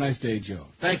 Have a nice day, Joe.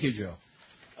 Thank you, Joe.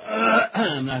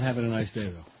 I'm not having a nice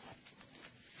day,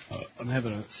 though. I'm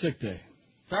having a sick day.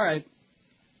 It's all right.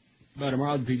 But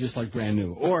tomorrow will be just like brand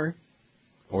new. Or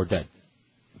dead.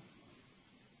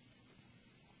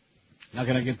 Now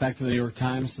can I get back to the New York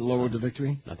Times, the low road to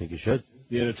victory? I think you should.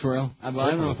 The editorial? I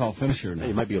don't know if I'll finish it or not.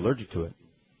 You might be allergic to it.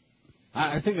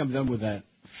 I think I'm done with that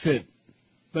fit.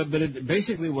 But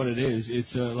basically what it is,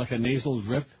 it's like a nasal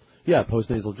drip. Yeah,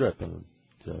 post-nasal drip.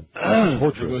 It's it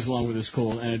goes along with this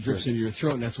cold, and it drips into your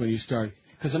throat, and that's when you start.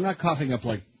 Because I'm not coughing up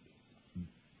like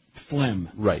phlegm.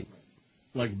 Right.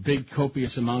 Like big,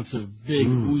 copious amounts of big,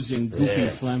 oozing,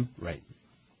 goopy phlegm. Right.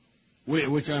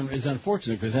 Which is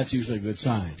unfortunate, because that's usually a good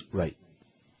sign. Right.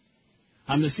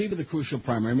 On the eve of the crucial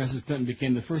primary, Mrs. Clinton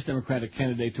became the first Democratic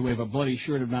candidate to wave a bloody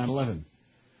shirt of 9/11.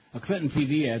 A Clinton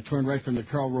TV ad torn right from the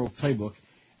Karl Rove playbook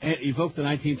evoked the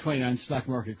 1929 stock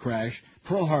market crash,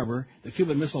 Pearl Harbor, the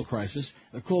Cuban Missile Crisis,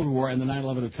 the Cold War, and the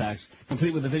 9/11 attacks,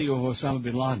 complete with a video of Osama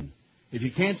bin Laden. If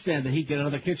you can't stand the heat, get out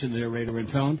of the kitchen, the narrator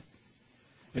intoned.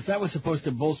 If that was supposed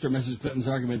to bolster Mrs. Clinton's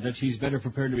argument that she's better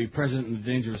prepared to be president in a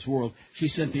dangerous world, she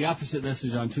sent the opposite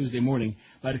message on Tuesday morning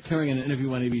by declaring in an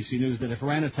interview on ABC News that if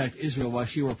Iran attacked Israel while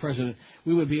she were president,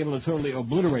 we would be able to totally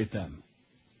obliterate them.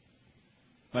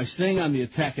 By staying on the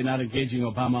attack and not engaging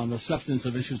Obama on the substance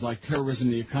of issues like terrorism,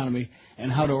 the economy,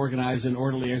 and how to organize an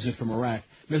orderly exit from Iraq,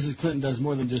 Mrs. Clinton does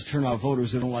more than just turn out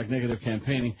voters who don't like negative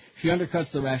campaigning. She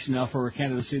undercuts the rationale for her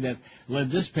candidacy that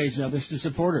led this page and others to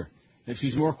support her, that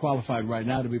she's more qualified right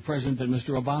now to be president than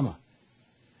Mr. Obama.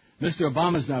 Mr.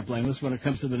 Obama's not blameless when it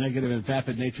comes to the negative and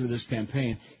vapid nature of this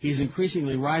campaign. He's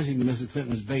increasingly rising to Mrs.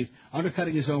 Clinton's bait,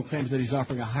 undercutting his own claims that he's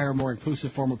offering a higher, more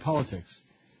inclusive form of politics.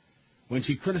 When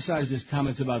she criticized his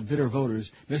comments about bitter voters,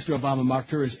 Mr. Obama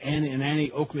mocked her as an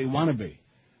Annie Oakley wannabe.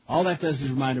 All that does is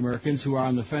remind Americans who are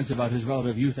on the fence about his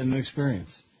relative youth and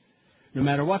inexperience. No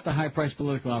matter what the high-priced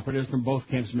political operatives from both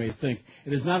camps may think,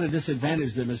 it is not a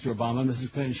disadvantage that Mr. Obama and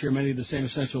Mrs. Clinton share many of the same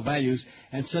essential values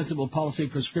and sensible policy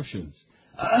prescriptions.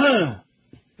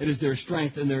 It is their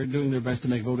strength, and they're doing their best to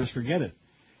make voters forget it.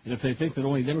 And if they think that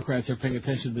only Democrats are paying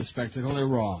attention to this spectacle, they're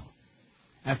wrong.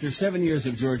 After 7 years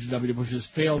of George W. Bush's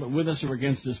failed with us or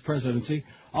against his presidency,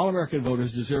 all American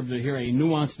voters deserve to hear a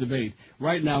nuanced debate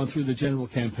right now and through the general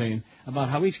campaign about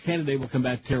how each candidate will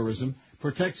combat terrorism,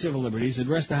 protect civil liberties,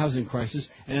 address the housing crisis,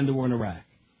 and end the war in Iraq.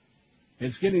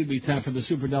 It's getting to be time for the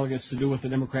superdelegates to do what the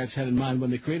Democrats had in mind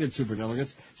when they created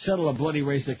superdelegates, settle a bloody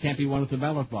race that can't be won at the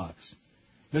ballot box.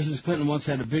 Mrs. Clinton once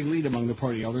had a big lead among the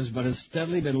party elders, but has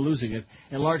steadily been losing it,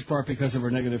 in large part because of her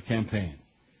negative campaign.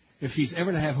 If she's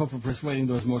ever to have hope of persuading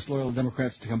those most loyal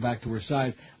Democrats to come back to her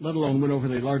side, let alone win over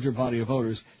the larger body of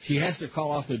voters, she has to call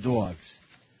off the dogs.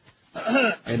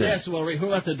 Yes, well, who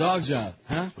let the dogs out?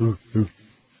 Huh?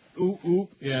 Ooh,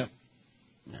 yeah.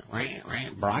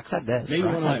 Brock said this. Maybe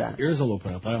one of my ears will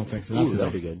open up. I don't think so. Ooh,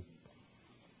 that'll be good.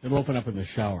 It'll open up in the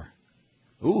shower.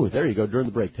 Ooh, there you go. During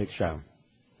the break, take a shower.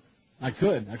 I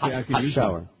could Hot use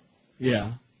shower. One.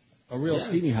 Yeah. A real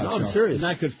steamy hot shower. I'm serious. And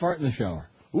I could fart in the shower.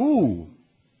 Ooh.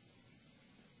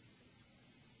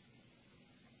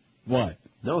 What?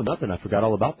 No, nothing. I forgot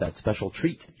all about that special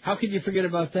treat. How could you forget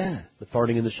about that? The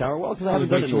farting in the shower? Well, because I haven't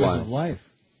done it in a while. Of life.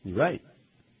 You're right.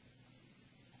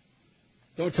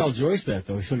 Don't tell Joyce that,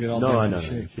 though. She'll get all No, I know.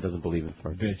 shape. She doesn't believe in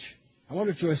farts. Bitch. I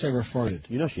wonder if Joyce ever farted.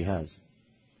 You know she has.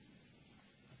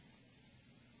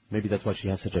 Maybe that's why she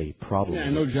has such a problem. Yeah, I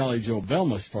know Jolly Joe Bell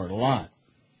must fart a lot.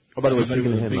 Oh, by the way, speaking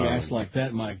speaking of of a him, big ass like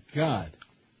that, my God.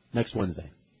 Next Wednesday.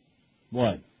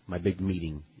 What? My big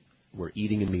meeting. We're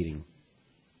eating and meeting.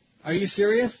 Are you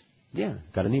serious? Yeah,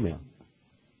 got an email.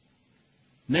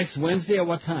 Next Wednesday at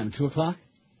what time? 2 o'clock?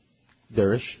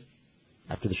 There-ish.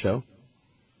 After the show.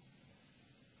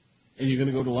 And you're going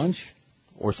to go to lunch?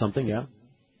 Or something, yeah.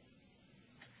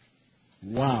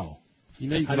 Wow. You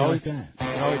know, you can always have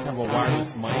a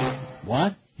wireless mic.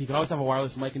 What? You can always have a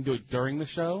wireless mic and do it during the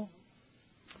show.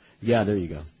 Yeah, there you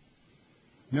go.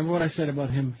 Remember what I said about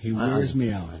him? He wears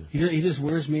me out. He just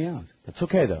wears me out. That's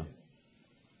okay, though.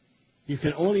 You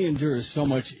can only endure so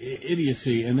much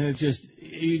idiocy, and then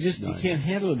you can't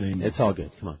handle it anymore. It's all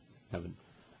good. Come on. Have an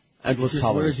endless just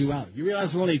tolerance. wears you out. You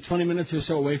realize we're only 20 minutes or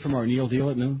so away from our Neil deal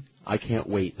at noon? I can't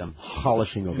wait. I'm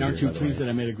polishing over and aren't here. you pleased that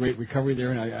I made a great recovery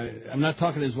there? And I'm not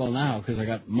talking as well now because I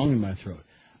got mung in my throat.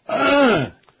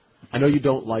 I know you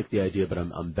don't like the idea, but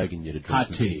I'm begging you to drink hot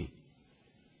some tea.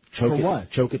 Choke For it, what?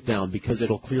 Choke it down because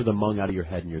it'll clear the mung out of your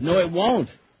head and your No, throat. it won't.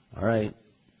 All right.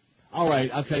 All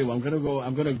right, I'll tell you what.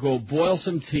 I'm gonna go boil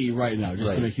some tea right now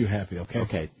just to make you happy. Okay.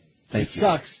 Okay. Thank you. It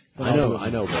sucks. But I know.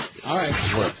 But all right.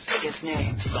 It works. Biggest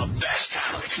names. The best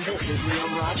talent. This is Neil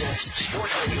Rogers.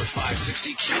 Sports Radio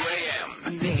 560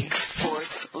 QAM. The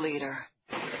sports leader.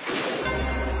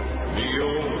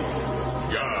 Neil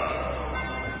God.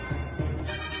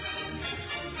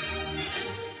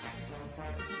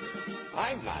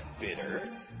 I'm not bitter.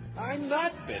 I'm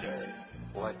not bitter.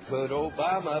 What could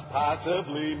Obama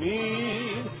possibly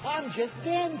mean? I'm just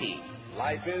dandy.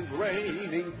 Life is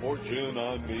raining fortune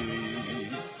on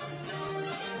me.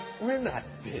 We're not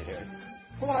bitter.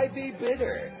 Why be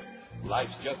bitter?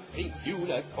 Life's just pink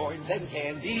unicorns and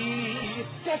candy.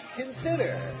 Just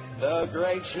consider the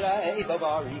great shape of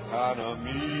our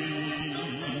economy.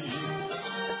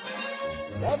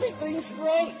 Everything's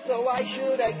great, so why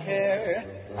should I care?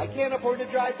 I can't afford to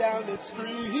drive down the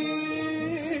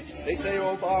street. street. They say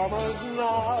Obama's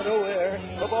not aware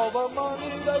of all the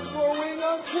money that's growing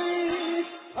on trees.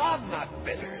 I'm not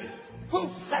bitter. Who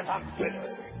says I'm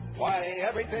bitter? Why,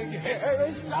 everything here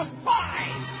is just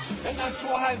fine. And that's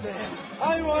why, man,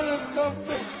 I want to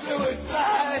commit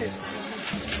suicide.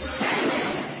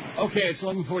 Okay, it's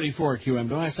 11:44 QM.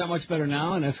 Don't I sound much better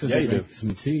now? And that's because I drank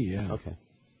some tea, yeah. Okay.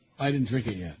 I didn't drink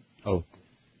it yet. Oh.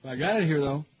 I got it here,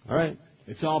 though. All right.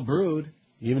 It's all brewed.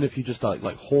 Even if you just like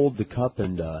hold the cup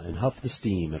and huff the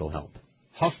steam, it'll help.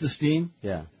 Huff the steam?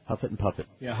 Yeah, huff it and puff it.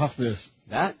 Yeah, huff this.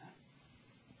 That?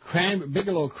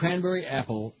 Bigelow cranberry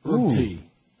apple herb tea.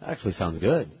 That actually sounds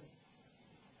good.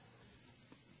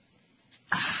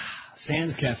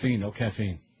 Sans caffeine, no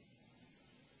caffeine.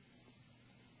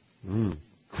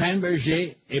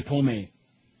 Cranberger et pomme.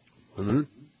 Mm-hmm.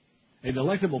 A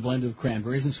delectable blend of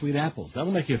cranberries and sweet apples.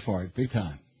 That'll make you fart big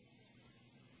time.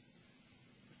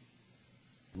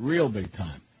 Real big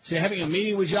time. So you're having a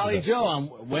meeting with Jolly Joe on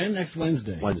when? Next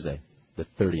Wednesday? Wednesday, the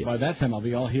 30th. By that time, I'll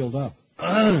be all healed up.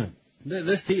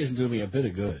 This tea isn't doing me a bit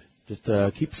of good. Just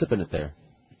keep sipping it there.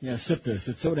 Yeah, sip this.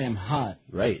 It's so damn hot.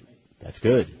 Right. That's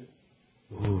good.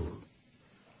 Ooh.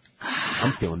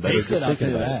 I'm feeling better just good, I'll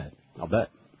thinking tell you about that. it. I'll bet.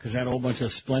 Because that whole bunch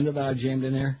of Splenda that I jammed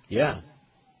in there? Yeah.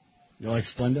 You like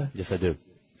Splenda? Yes, I do.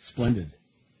 Splendid.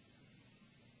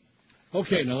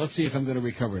 Okay, now let's see if I'm going to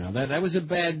recover now. That was a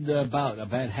bad bout, a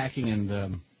bad hacking,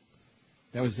 and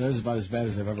that was about as bad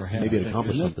as I've ever had. Maybe it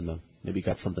accomplished something, though. Maybe it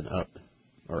got something up.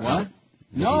 Or what? Out.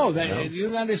 No, Maybe, you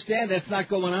don't understand. That's not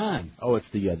going on. Oh, it's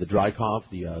the dry cough,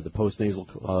 the post-nasal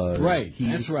right, heat.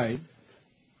 That's right.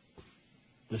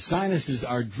 The sinuses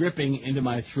are dripping into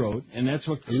my throat, and that's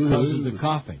what causes the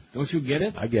coughing. Don't you get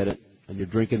it? I get it. And you're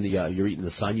drinking you're eating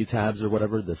the Sinutabs or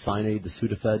whatever, the Sinead, the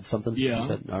Sudafed, something? Yeah. You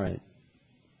said? All right.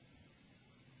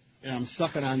 And I'm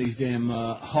sucking on these damn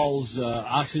Hull's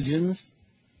oxygens,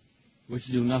 which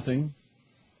do nothing.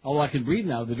 Although I can breathe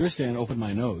now. The Dristan opened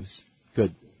my nose.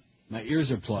 Good. My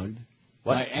ears are plugged.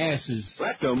 What? My ass is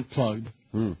plugged.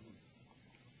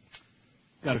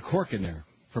 Got a cork in there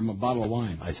from a bottle of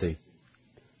wine. I see.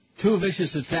 Two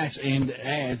vicious attacks aimed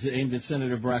at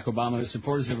Senator Barack Obama and his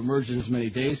supporters have emerged in as many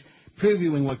days,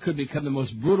 previewing what could become the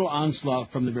most brutal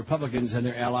onslaught from the Republicans and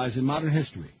their allies in modern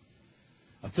history.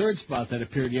 A third spot that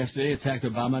appeared yesterday attacked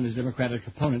Obama and his Democratic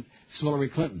opponent, Hillary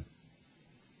Clinton.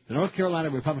 The North Carolina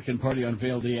Republican Party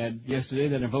unveiled the ad yesterday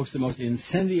that invokes the most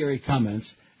incendiary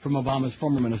comments from Obama's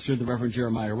former minister, the Reverend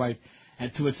Jeremiah Wright,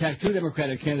 and to attack two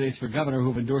Democratic candidates for governor who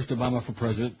have endorsed Obama for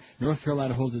president. North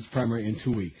Carolina holds its primary in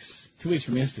 2 weeks. 2 weeks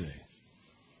from yesterday.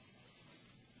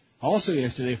 Also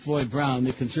yesterday, Floyd Brown,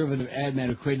 the conservative ad man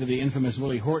who created the infamous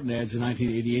Willie Horton ads in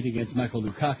 1988 against Michael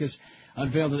Dukakis,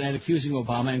 unveiled an ad accusing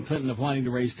Obama and Clinton of wanting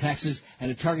to raise taxes,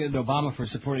 and it targeted Obama for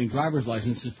supporting driver's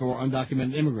licenses for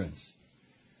undocumented immigrants.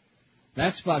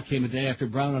 That spot came a day after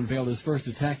Brown unveiled his first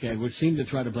attack ad, which seemed to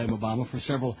try to blame Obama for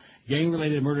several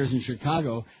gang-related murders in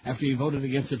Chicago after he voted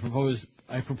against a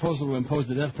proposal to impose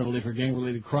the death penalty for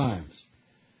gang-related crimes.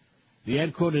 The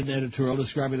ad quoted an editorial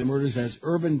describing the murders as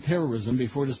urban terrorism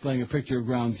before displaying a picture of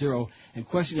Ground Zero and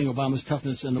questioning Obama's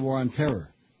toughness in the war on terror.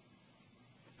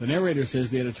 The narrator says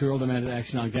the editorial demanded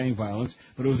action on gang violence,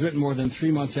 but it was written more than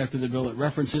 3 months after the bill it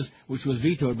references, which was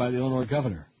vetoed by the Illinois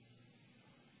governor.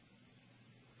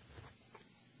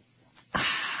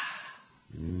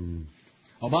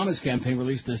 Obama's campaign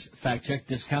released this fact check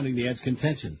discounting the ad's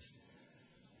contentions.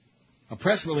 A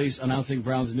press release announcing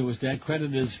Brown's newest ad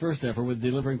credited his first effort with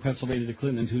delivering Pennsylvania to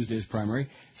Clinton in Tuesday's primary,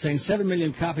 saying 7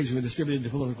 million copies were distributed to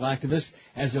political activists.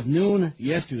 As of noon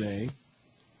yesterday,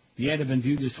 the ad had been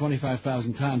viewed just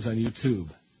 25,000 times on YouTube.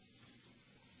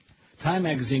 Time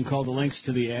magazine called the links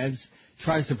to the ads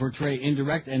tries to portray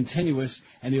indirect and tenuous,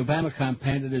 and the Obama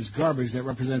campaign as garbage that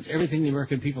represents everything the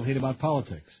American people hate about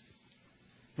politics.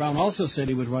 Brown also said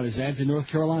he would run his ads in North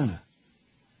Carolina.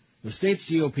 The state's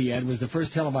GOP ad was the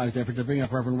first televised effort to bring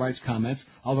up Reverend Wright's comments,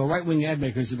 although right-wing ad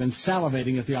makers have been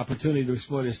salivating at the opportunity to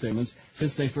exploit his statements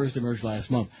since they first emerged last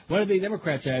month. When are the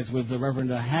Democrats' ads with the Reverend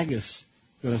Haggis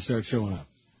going to start showing up?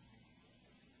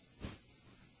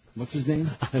 What's his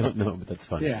name? I don't know, but that's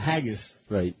funny. Yeah, Haggis.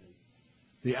 Right.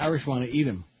 The Irish want to eat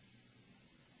him.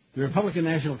 The Republican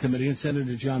National Committee and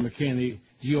Senator John McCain, the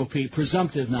GOP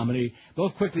presumptive nominee,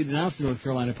 both quickly denounced the North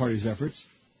Carolina party's efforts.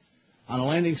 On a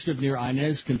landing strip near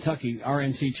Inez, Kentucky,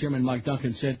 RNC Chairman Mike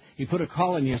Duncan said he put a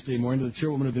call in yesterday morning to the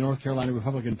chairwoman of the North Carolina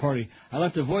Republican Party. I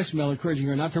left a voicemail encouraging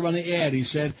her not to run the ad. He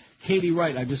said, Katie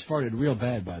Wright, I just farted real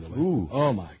bad, by the way. Ooh.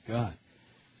 Oh, my God.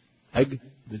 Egg?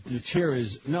 The chair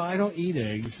is, no, I don't eat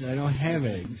eggs. I don't have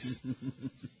eggs.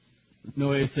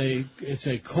 No, it's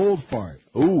a cold fart.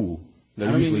 Ooh.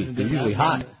 They're usually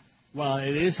hot. Well,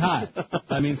 it is hot.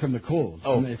 I mean, from the cold.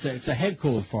 Oh. It's a head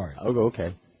cold fart. Oh,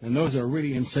 okay. And those are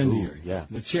really incendiary. Ooh, yeah.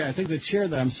 I think the chair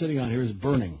that I'm sitting on here is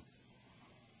burning.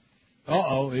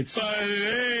 It's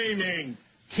flaming.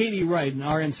 Katie Wright, an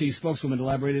RNC spokeswoman,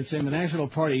 elaborated, saying the National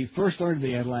Party first learned of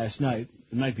the ad the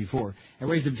night before, and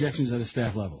raised objections at a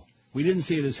staff level. We didn't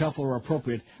see it as helpful or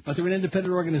appropriate, but they're an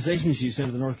independent organization, she said,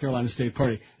 of the North Carolina State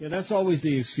Party. Yeah, that's always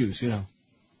the excuse,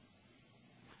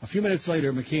 A few minutes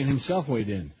later, McCain himself weighed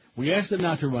in. We asked them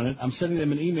not to run it. I'm sending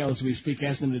them an email as we speak,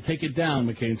 asking them to take it down,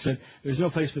 McCain said. There's no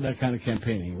place for that kind of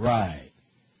campaigning. Right.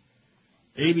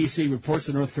 ABC reports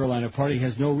the North Carolina Party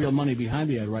has no real money behind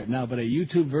the ad right now, but a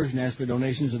YouTube version asked for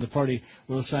donations, and the party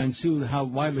will assign Sue how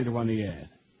widely to run the ad.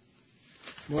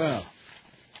 Well,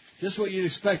 just what you'd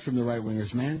expect from the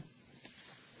right-wingers, man.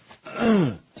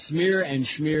 Smear and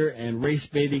schmear and race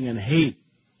baiting and hate.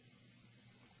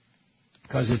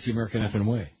 Because it's the American effing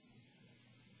way.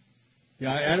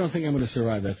 Yeah, I don't think I'm going to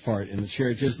survive that fart in the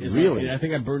chair. Really? I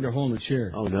think I burned a hole in the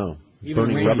chair. Oh, no. Even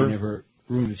Burning Randy rubber? never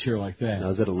ruined a chair like that.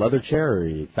 Now, is it a leather chair or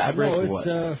fabric? No, or it's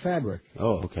what? fabric.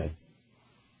 Oh, okay.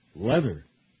 Leather.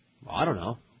 Well, I don't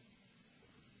know.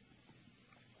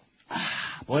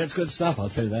 Boy, that's good stuff,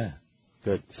 I'll tell you that.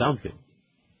 Good. Sounds good.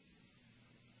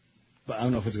 But I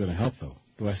don't know if it's going to help, though.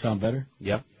 Do I sound better?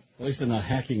 Yep. At least I'm not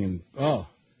hacking and... Oh.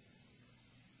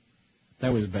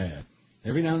 That was bad.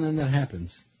 Every now and then that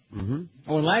happens. Mm-hmm.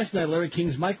 Oh, and last night Larry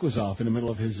King's mic was off in the middle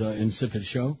of his insipid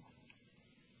show.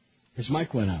 His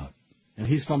mic went out. And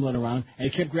he's fumbling around.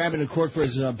 And he kept grabbing the cord for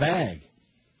his bag.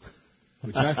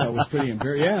 Which I thought was pretty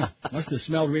embarrassing. Yeah. Must have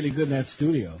smelled really good in that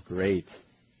studio. Great.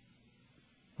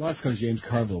 Well, that's because James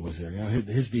Carville was there.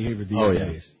 His behavior these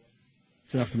days.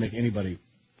 It's enough to make anybody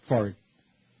fart.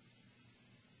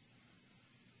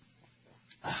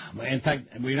 In fact,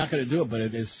 we're not going to do it, but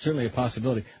it is certainly a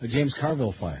possibility. A James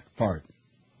Carville fart.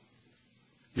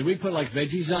 Did we put,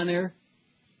 veggies on there?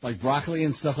 Like broccoli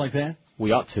and stuff like that?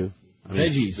 We ought to.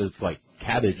 Veggies. It's like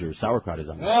cabbage or sauerkraut is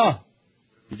on there. Oh!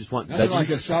 You just want Nothing veggies? like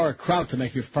a sauerkraut to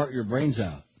make you fart your brains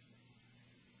out.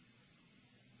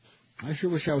 I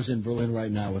sure wish I was in Berlin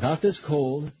right now. Without this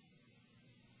cold,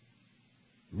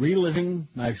 reliving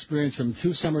my experience from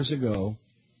 2 summers ago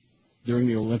during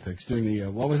the Olympics.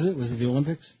 What was it? Was it the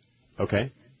Olympics?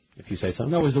 Okay, if you say so.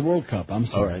 No, it was the World Cup. I'm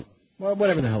sorry. All right. Well,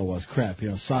 whatever the hell it was. Crap,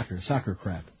 soccer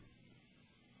crap.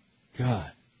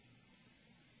 God.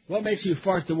 What makes you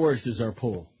fart the worst is our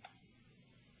poll.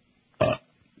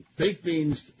 Baked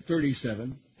beans,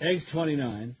 37. Eggs,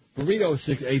 29. Burritos,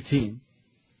 18.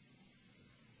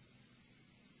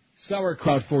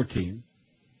 Sauerkraut, 14.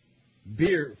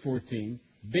 Beer, 14.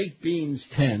 Baked beans,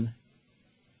 10.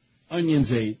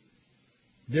 Onions, 8.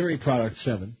 Dairy products,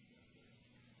 7.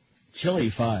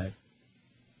 Chili, 5.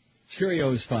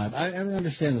 Cheerios, 5. I don't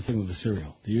understand the thing with the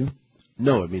cereal. Do you?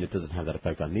 No, it doesn't have that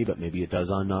effect on me, but maybe it does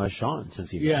on Sean,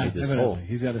 since he made this evidently. poll.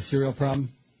 He's got a cereal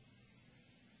problem.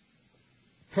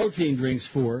 Protein drinks,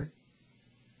 4.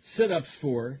 Sit-ups,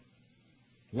 4.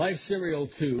 Life cereal,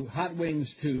 2. Hot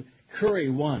wings, 2. Curry,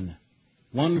 1.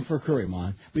 1 for curry,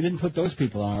 man. We didn't put those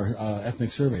people on our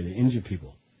ethnic survey, the Indian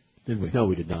people, did we? No,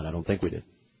 we did not. I don't think we did.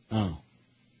 Oh.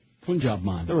 Punjab,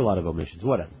 man. There were a lot of omissions.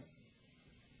 Whatever.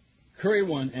 Curry,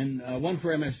 1, and 1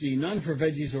 for MSG. None for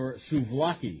veggies or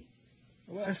souvlaki.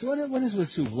 So what is with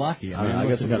souvlaki? I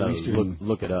guess I got to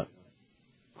look it up.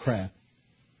 Crap.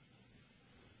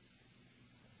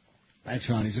 That's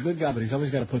Ron. He's a good guy, but he's always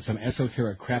got to put some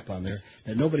esoteric crap on there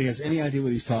that nobody has any idea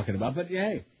what he's talking about. But,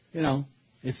 hey,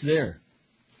 it's there.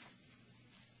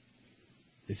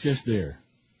 It's just there.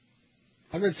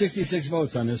 166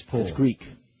 votes on this poll. It's Greek.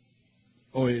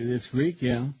 Oh, it's Greek?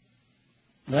 Yeah.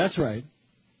 Well, that's right.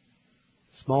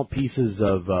 Small pieces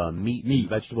of meat,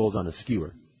 vegetables on a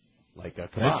skewer. Like a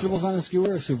kebab. Vegetables on a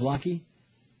skewer, a souvlaki?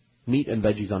 Meat and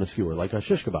veggies on a skewer, like a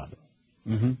shish kebab.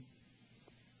 Mm-hmm.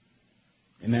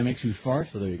 And that makes you fart?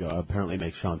 So there you go. Apparently it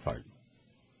makes Sean fart.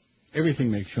 Everything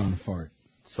makes Sean fart.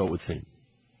 So it would seem.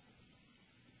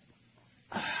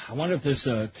 I wonder if this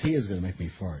tea is going to make me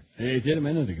fart. It did a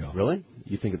minute ago. Really?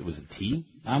 You think it was a tea?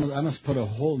 I must put a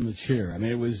hole in the chair.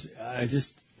 It was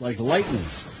just like lightning.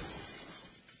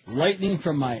 Lightning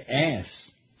from my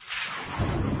ass.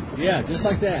 Yeah, just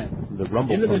like that. The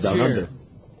rumble into from the down chair. under.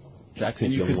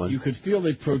 Jackson, you could feel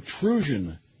the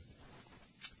protrusion.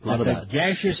 That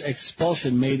gaseous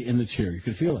expulsion made in the chair. You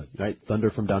could feel it. Right, thunder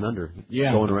from down under.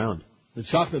 Yeah. Going around. The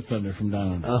chocolate thunder from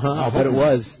down under. Uh-huh, I bet it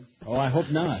was. Oh, I hope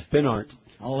not. Spin art.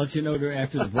 I'll let you know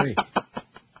after the break.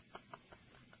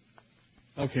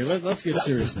 Okay, let's get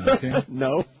serious now, okay?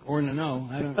 No. Or no,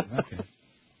 I don't, okay.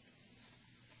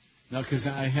 No, because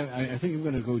I think I'm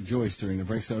going to go Joyce during the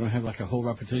break, so I don't have a whole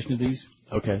repetition of these.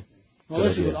 Okay. Well, Good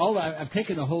listen, idea. I've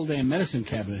taken the whole damn medicine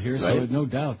cabinet here, so Right. there's no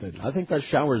doubt that... I think that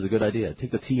shower is a good idea.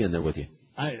 Take the tea in there with you.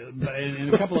 But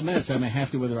in a couple of minutes, I may have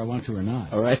to whether I want to or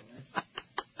not. All right.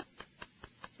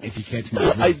 If you catch my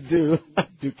drift. I do. I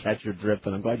do catch your drift,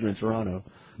 and I'm glad you're in Toronto.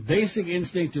 Basic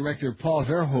Instinct director Paul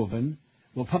Verhoeven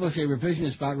will publish a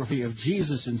revisionist biography of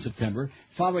Jesus in September,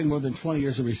 following more than 20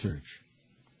 years of research.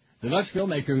 The Dutch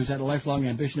filmmaker, who's had a lifelong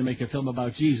ambition to make a film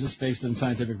about Jesus based on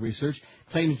scientific research,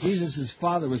 claims Jesus'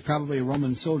 father was probably a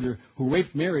Roman soldier who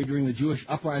raped Mary during the Jewish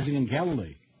uprising in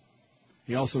Galilee.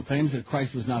 He also claims that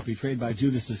Christ was not betrayed by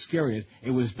Judas Iscariot,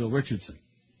 it was Bill Richardson.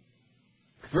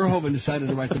 Verhoeven decided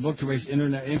to write the book to raise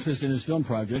internet interest in his film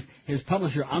project. His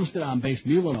publisher, Amsterdam-based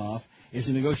Mulanov, is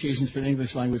in negotiations for an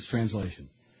English-language translation.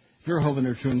 Verhoeven,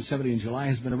 who turned 70 in July,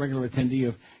 has been a regular attendee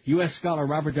of U.S. scholar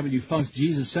Robert W. Funk's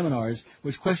Jesus seminars,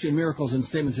 which question miracles and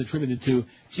statements attributed to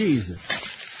Jesus.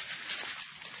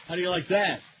 How do you like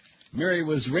that? Mary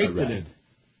was raped in it.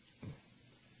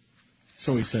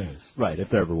 So he says. Right,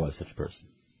 if there ever was such a person.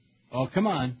 Oh, come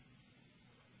on.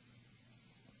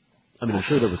 I mean, I'm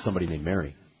sure there was somebody named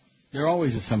Mary. There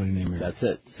always is somebody named Mary. That's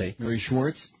it. See? Mary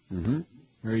Schwartz. Mm-hmm.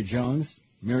 Mary Jones.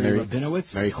 Mary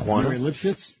Rabinowitz. Mary Juana. Mary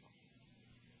Lipschitz.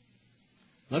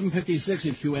 11:56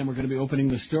 at QM. We're going to be opening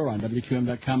the store on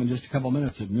WQM.com in just a couple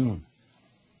minutes at noon.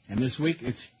 And this week,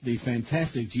 it's the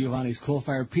fantastic Giovanni's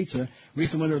Coal-Fired Pizza,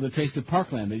 recent winner of the Taste of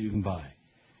Parkland that you can buy.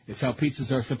 It's how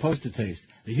pizzas are supposed to taste.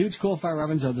 The huge coal-fire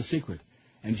ovens are the secret.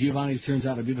 And Giovanni's turns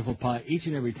out a beautiful pie each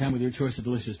and every time with your choice of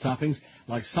delicious toppings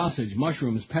like sausage,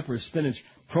 mushrooms, peppers, spinach,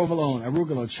 provolone,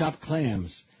 arugula, chopped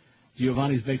clams.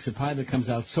 Giovanni's bakes a pie that comes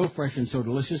out so fresh and so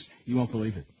delicious, you won't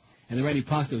believe it. And the ready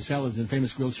pasta, salads, and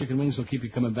famous grilled chicken wings will keep you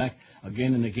coming back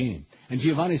again and again. And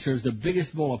Giovanni serves the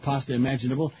biggest bowl of pasta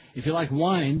imaginable. If you like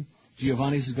wine,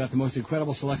 Giovanni's has got the most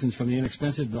incredible selections from the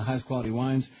inexpensive to the highest quality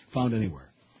wines found anywhere.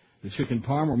 The chicken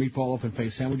parm or meatball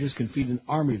open-faced sandwiches can feed an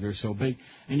army. They're so big.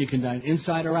 And you can dine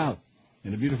inside or out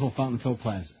in a beautiful fountain-filled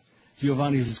plaza.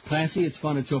 Giovanni's is classy. It's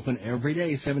fun. It's open every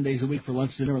day, 7 days a week for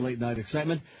lunch, dinner, or late-night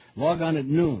excitement. Log on at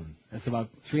noon. That's about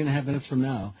 3.5 minutes from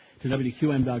now to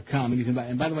WQM.com. And you can buy.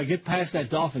 And by the way, get past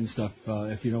that dolphin stuff,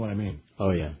 if you know what I mean.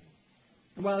 Oh, yeah.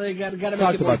 Well, they got to make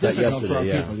Talked it more about that difficult for our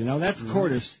yesterday, people. You know, that's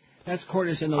Cordis. That's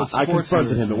Cordis in those I sports.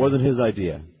 confronted him. It wasn't his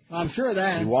idea. I'm sure of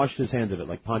that. He washed his hands of it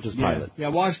like Pontius Pilate. Yeah,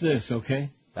 watch this, okay?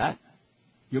 That?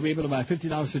 You'll be able to buy a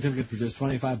 $50 certificate for just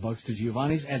 $25 to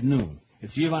Giovanni's at noon.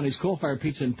 It's Giovanni's Coal-Fired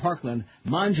Pizza in Parkland.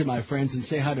 Manja, my friends, and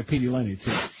say hi to Petey Lenny,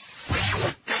 too.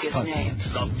 His name.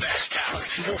 The best talent.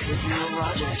 This is Neil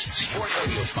Rogers. Sports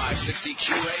Radio 560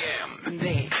 QAM.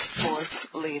 The sports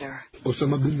leader.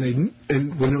 Osama bin Laden,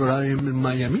 and whenever I am in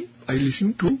Miami, I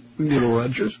listen to Neil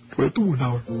Rogers 12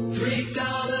 hour.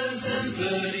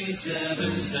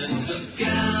 $3.37 a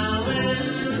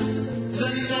gallon. The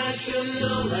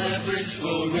national average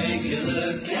for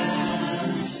regular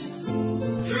gas.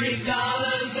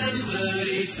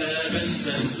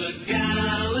 $3.37 a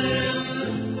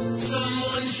gallon.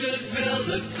 Someone should build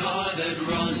a car that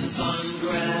runs on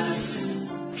grass.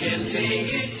 Can't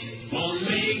take it, won't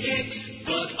make it,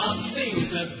 but up seems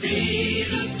to be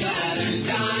the pattern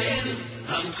dying.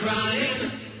 I'm crying,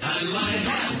 I might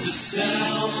have to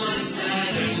sell my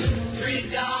Saturn.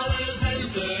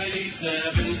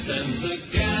 $3.37 a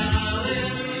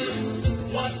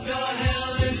gallon. What the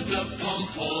hell is the pump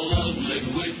full of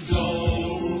liquid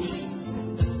gold?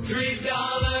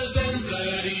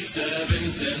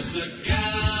 $3.37 a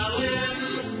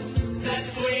gallon.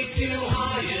 That's way too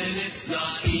high and it's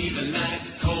not even that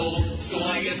cold. So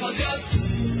I guess I'll just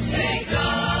take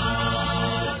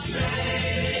the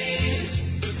train.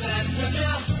 But that's such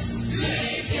a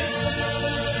major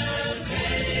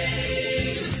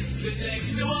pain. Sit next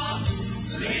to a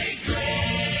big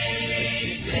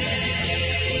Great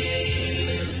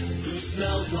Dane who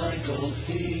smells like old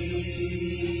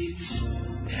feet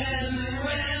and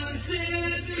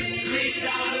rancid meat.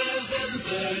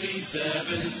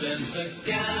 $3.37 a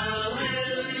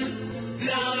gallon.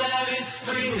 Now that it's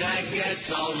spring, I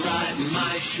guess I'll ride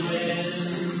my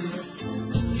Schwinn.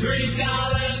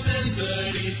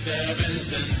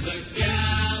 $3.37 a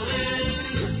gallon.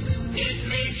 It'd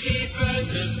be cheaper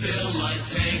to fill my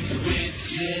tank with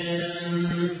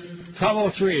gin.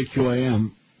 12:03 at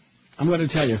QAM. I'm going to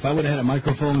tell you, if I would have had a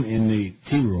microphone in the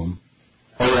tea room,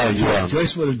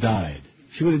 Joyce would have died.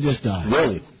 She would have just died.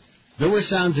 Really? There were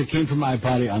sounds that came from my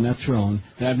body on that throne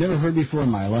that I've never heard before in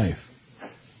my life.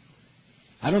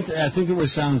 I think there were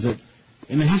sounds that,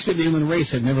 in the history of the human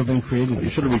race, had never been created before. You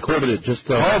should have recorded it just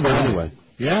anyway.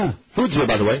 Yeah. Food's here,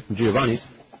 by the way, from Giovanni's.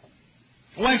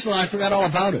 Oh, excellent. I forgot all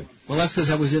about it. Well, that's because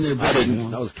I was in there. I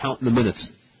didn't. I was counting the minutes.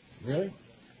 Really?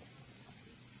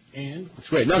 And? It's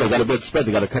great. No, they got a good spread.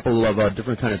 They got a couple of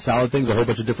different kind of salad things, a whole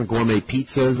bunch of different gourmet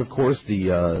pizzas, of course,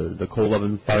 the coal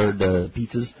oven-fired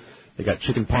pizzas. They got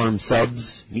chicken parm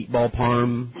subs, meatball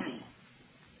parm.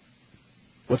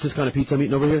 What's this kind of pizza I'm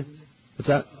eating over here? What's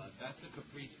that? That's the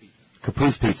Caprese pizza.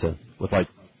 Caprese pizza with, like,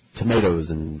 tomatoes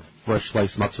and fresh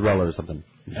sliced mozzarella or something.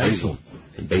 Excellent.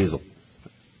 And basil.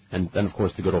 And then, of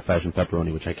course, the good old-fashioned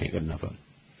pepperoni, which I can't get enough of.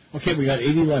 Okay, we got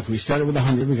 80 left. We started with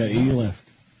 100. We got 80 left.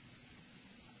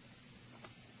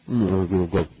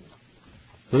 Good.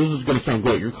 So this is going to sound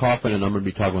great. You're coughing, and I'm going to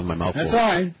be talking with my mouth full. That's all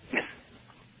right.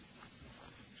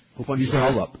 Hope I can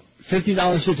hold up.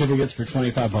 $50 certificates for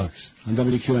 $25 on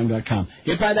WQM.com.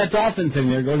 Get by that dolphin thing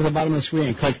there. Go to the bottom of the screen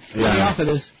and click. Get off of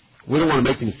this. We don't want to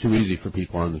make things too easy for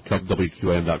people on the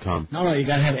WQAM.com. No, you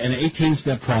got to have an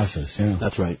 18-step process. Yeah.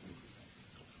 That's right.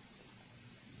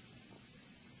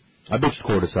 I bitched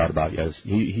Cordis out about it.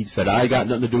 He said, I got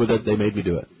nothing to do with it. They made me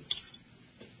do it.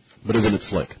 But isn't it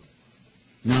slick?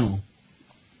 No.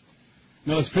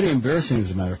 No, it's pretty embarrassing,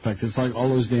 as a matter of fact. It's like all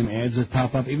those damn ads that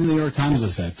pop up. Even the New York Times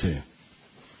does that, too.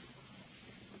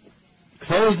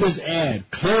 Close this ad.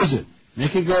 Close it.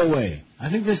 Make it go away.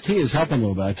 I think this tea is helping a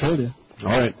little bit. I told you.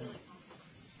 All right.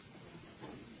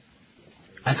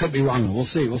 I could be wrong. We'll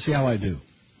see. We'll see how I do.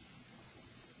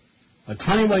 A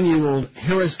 21-year-old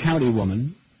Harris County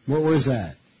woman, where's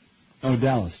that? Oh,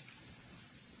 Dallas.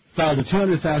 Filed a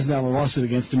 $200,000 lawsuit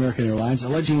against American Airlines,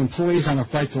 alleging employees on a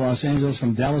flight to Los Angeles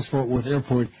from Dallas-Fort Worth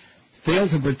Airport failed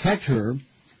to protect her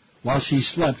while she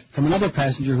slept from another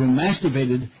passenger who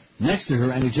masturbated next to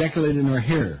her and ejaculated in her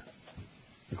hair.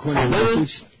 According to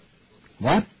lawsuits.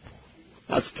 What?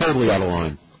 That's totally out of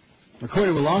line.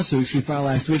 According to a lawsuit she filed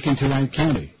last week in Tulane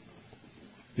County.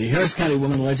 The Harris County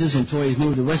woman alleges employees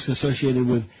knew the risk associated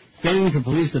with failing to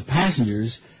police the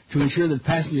passengers to ensure that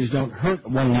passengers don't hurt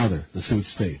one another, the suit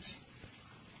states.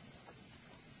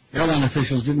 Airline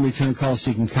officials didn't return calls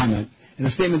seeking comment. In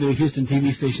a statement to a Houston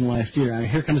TV station last year,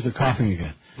 here comes the coughing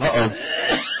again. Uh-oh.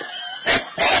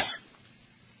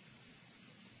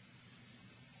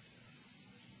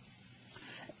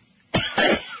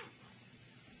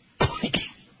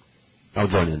 I'll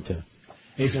join in, too.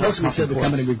 A spokesman said the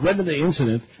company regretted the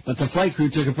incident, but the flight crew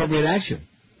took appropriate action.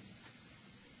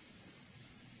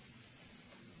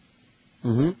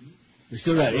 Mm-hmm. We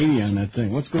still got 80 on that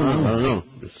thing. What's going on? I don't know.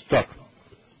 It's stuck.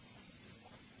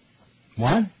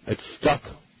 What? It's stuck.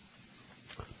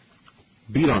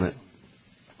 Beat on it.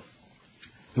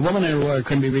 The woman and her lawyer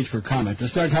couldn't be reached for comment. The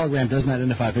Star-Telegram doesn't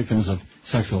identify victims of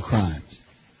sexual crimes.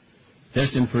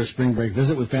 Destined for a spring break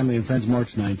visit with family and friends March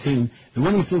 19, the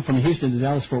woman flew from Houston to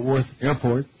Dallas-Fort Worth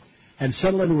Airport, had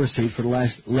settled into her seat for the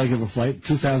last leg of a flight,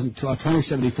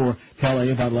 2074 to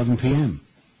L.A. about 11 p.m.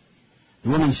 The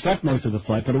woman slept most of the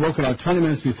flight, but awoke about 20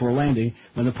 minutes before landing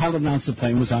when the pilot announced the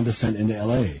plane was on descent into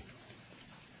L.A.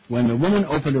 When the woman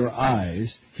opened her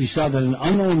eyes, she saw that an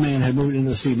unknown man had moved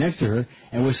into the seat next to her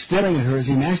and was staring at her as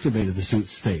he masturbated, the suit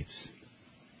states.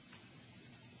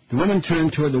 The woman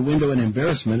turned toward the window in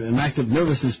embarrassment, and active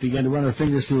nervousness began to run her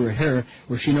fingers through her hair,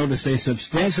 where she noticed a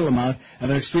substantial amount of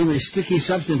an extremely sticky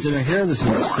substance in her hair, the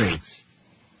suit states.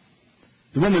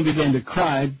 The woman began to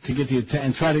cry and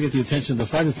try to get the attention of the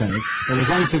flight attendant, but was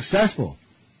unsuccessful.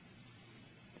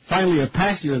 Finally, a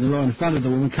passenger in the row in front of the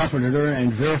woman comforted her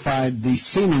and verified the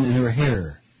semen in her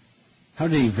hair. How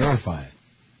did he verify it?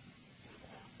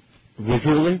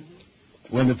 Visually?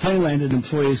 When the plane landed,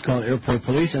 employees called airport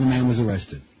police and the man was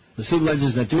arrested. The suit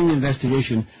alleges that during the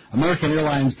investigation, American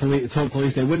Airlines told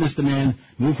police they witnessed the man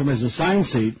move from his assigned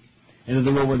seat into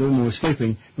the row where the woman was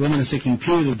sleeping. The woman is seeking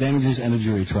punitive damages and a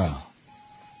jury trial.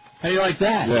 How do you like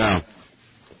that? Yeah.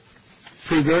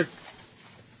 Free dirt?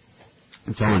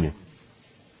 I'm telling you.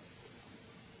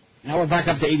 Now we're back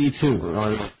up to 82.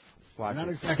 We're not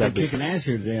exactly kicking ass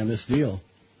here today on this deal.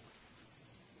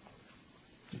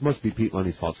 It must be Pete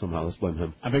Lenny's fault somehow. Let's blame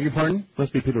him. I beg your pardon?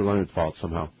 Must be Peter Leonard's fault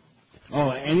somehow. Oh,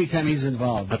 anytime he's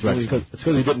involved. That's right. It's because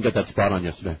he didn't get that spot on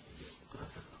yesterday.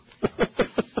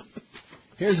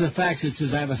 Here's the facts. It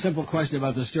says, I have a simple question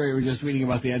about the story we were just reading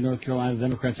about the ad North Carolina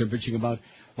Democrats are bitching about.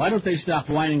 Why don't they stop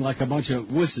whining like a bunch of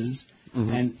wusses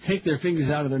and take their fingers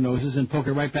out of their noses and poke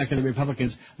it right back at the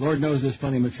Republicans? Lord knows there's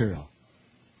plenty of material.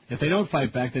 If they don't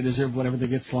fight back, they deserve whatever they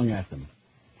get slung at them.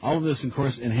 All of this, of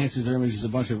course, enhances their image as a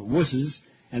bunch of wusses,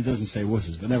 and it doesn't say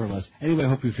wusses, but nevertheless. Anyway, I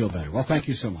hope you feel better. Well, thank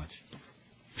you so much.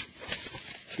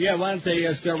 Yeah, why don't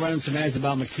they start running some ads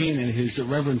about McCain and his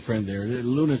reverend friend there, the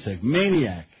lunatic,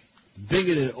 maniac,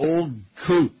 bigoted old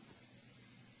coot.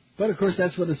 But, of course,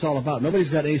 that's what it's all about. Nobody's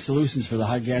got any solutions for the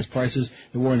high gas prices,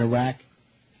 the war in Iraq,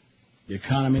 the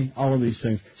economy, all of these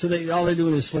things. So all they're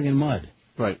doing is slinging mud.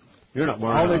 Right. You're not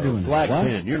All they're wearing doing a flag what?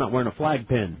 pin. You're not wearing a flag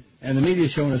pin. And the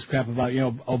media's showing us crap about,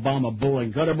 Obama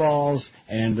bowling gutter balls,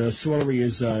 and Hillary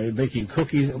is baking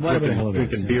cookies, whatever the hell it is.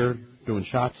 Drinking beer, doing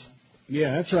shots.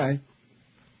 Yeah, that's right.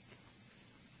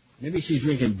 Maybe she's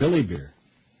drinking Billy beer.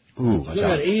 Ooh, She's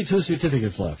got 82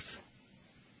 certificates left.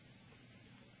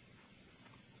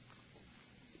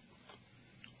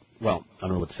 Well, I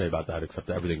don't know what to say about that, except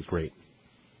that everything's great.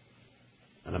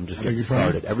 And I'm just I beg getting your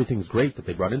pardon? started. Everything's great that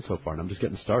they brought in so far, and I'm just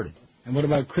getting started. And what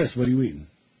about Chris? What are you eating?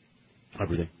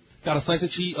 Everything. Got a slice of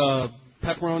cheese,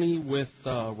 pepperoni with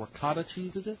ricotta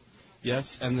cheese, is it?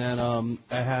 Yes, and then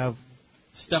I have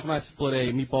Steph and I split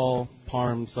a meatball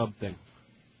parm sub thing.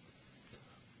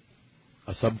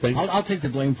 A sub thing? I'll take the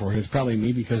blame for it. It's probably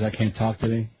me because I can't talk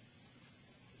today.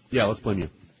 Yeah, let's blame you.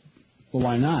 Well,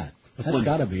 why not? That's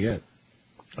got to be it.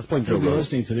 Let's blame Joe You'll be Rogan.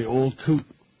 listening to the old coot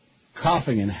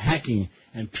coughing and hacking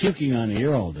and puking on the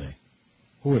air all day.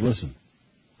 Who would listen?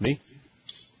 Me?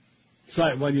 So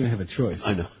why do you have a choice?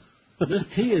 I know. This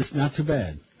tea is not too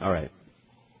bad. All right.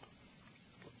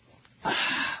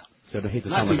 So I hate to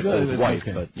Not sound too like good, an old it's wife,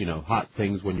 okay. but, hot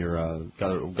things when you're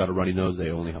got a runny nose, they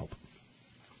only help.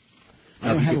 I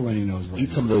don't have a runny nose right Eat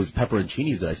now. some of those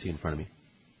pepperoncinis that I see in front of me.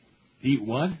 Eat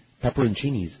what?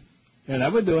 Pepperoncinis. Yeah,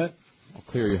 that would do it. I'll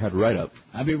clear your head right up.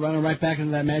 I'd be running right back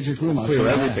into that magic room. I'll Clear tell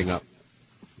you that. everything up.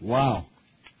 Wow.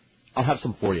 I'll have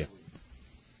some for you.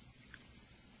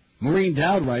 Maureen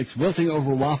Dowd writes, wilting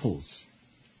over waffles.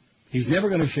 He's never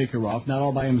going to shake her off, not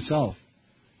all by himself.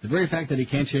 The very fact that he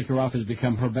can't shake her off has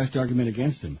become her best argument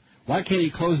against him. Why can't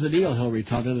he close the deal, Hillary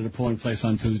taunted at a polling place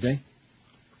on Tuesday.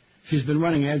 She's been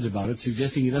running ads about it,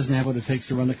 suggesting he doesn't have what it takes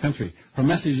to run the country. Her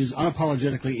message is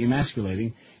unapologetically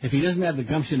emasculating. If he doesn't have the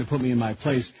gumption to put me in my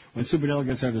place when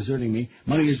superdelegates are deserting me,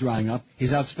 money is drying up, he's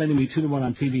outspending me 2-to-1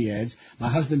 on TV ads, my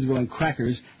husband's going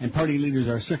crackers, and party leaders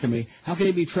are sick of me, how can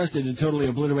he be trusted to totally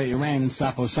obliterate Iran and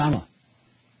stop Osama?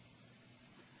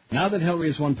 Now that Hillary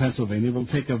has won Pennsylvania, it will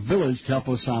take a village to help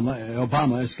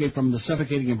Obama escape from the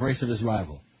suffocating embrace of his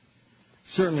rival.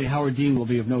 Certainly Howard Dean will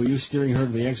be of no use steering her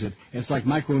to the exit. It's like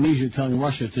Micronesia telling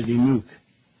Russia to denuke.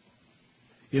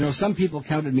 Some people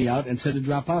counted me out and said to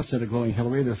drop out, said a glowing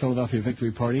Hillary at their Philadelphia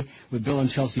victory party with Bill and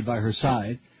Chelsea by her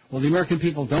side. Well, the American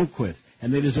people don't quit,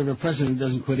 and they deserve a president who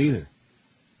doesn't quit either.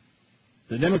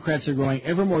 The Democrats are growing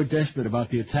ever more desperate about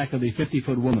the attack of the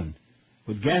 50-foot woman.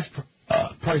 With gas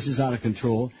prices out of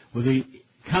control, with the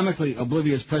comically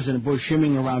oblivious President Bush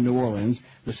shimming around New Orleans,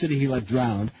 the city he let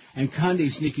drown, and Condi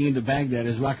sneaking into Baghdad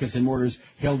as rockets and mortars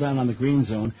hailed down on the green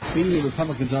zone, beating the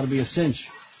Republicans ought to be a cinch.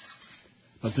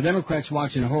 But the Democrats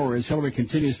watch in horror as Hillary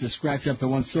continues to scratch up the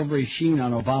once silvery sheen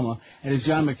on Obama, and as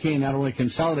John McCain not only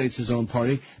consolidates his own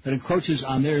party, but encroaches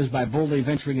on theirs by boldly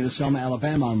venturing into Selma,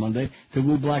 Alabama on Monday to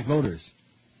woo black voters.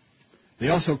 They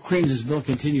also cringe as Bill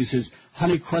continues his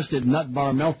honey-crusted nut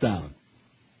bar meltdown.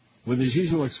 With his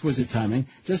usual exquisite timing,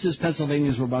 just as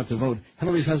Pennsylvanians were about to vote,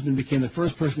 Hillary's husband became the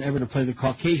first person ever to play the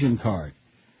Caucasian card.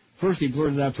 First, he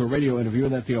blurted out to a radio interviewer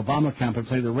that the Obama camp had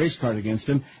played the race card against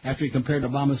him after he compared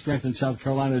Obama's strength in South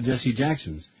Carolina to Jesse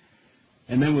Jackson's.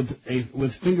 And then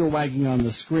with finger wagging on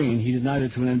the screen, he denied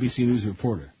it to an NBC News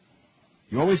reporter.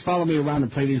 You always follow me around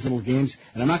and play these little games,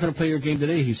 and I'm not going to play your game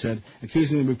today, he said,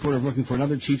 accusing the reporter of looking for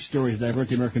another cheap story to divert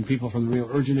the American people from the real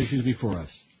urgent issues before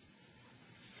us.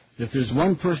 If there's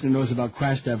one person who knows about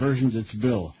crash diversions, it's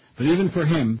Bill. But even for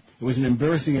him, it was an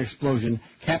embarrassing explosion,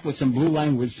 capped with some blue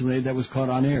language to an aid that was caught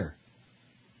on air.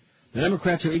 The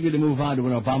Democrats are eager to move on to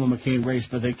an Obama-McCain race,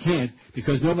 but they can't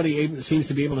because nobody seems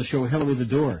to be able to show Hillary the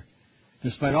door.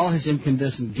 Despite all his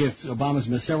incandescent gifts, Obama's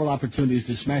missed several opportunities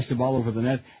to smash the ball over the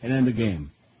net and end the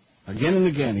game. Again and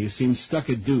again, he seems stuck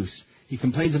at deuce. He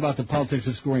complains about the politics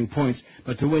of scoring points,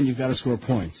 but to win, you've got to score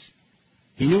points.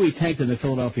 He knew he tanked in the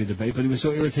Philadelphia debate, but he was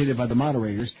so irritated by the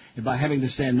moderators and by having to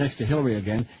stand next to Hillary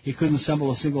again, he couldn't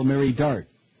stumble a single merry dart.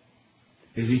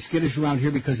 Is he skittish around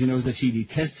here because he knows that she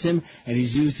detests him and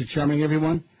he's used to charming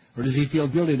everyone? Or does he feel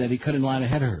guilty that he cut in line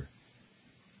ahead of her?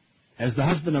 As the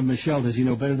husband of Michelle, does he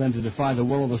know better than to defy the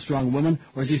will of a strong woman,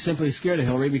 or is he simply scared of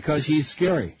Hillary because she's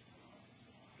scary?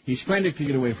 He's frantic to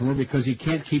get away from her because he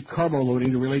can't keep carbo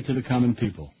loading to relate to the common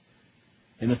people.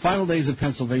 In the final days of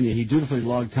Pennsylvania, he dutifully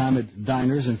logged time at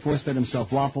diners and force-fed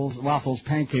himself waffles,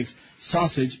 pancakes,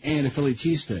 sausage, and a Philly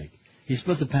cheesesteak. He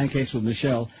split the pancakes with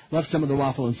Michelle, left some of the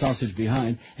waffle and sausage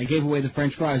behind, and gave away the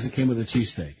French fries that came with the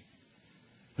cheesesteak.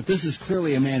 But this is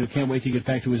clearly a man who can't wait to get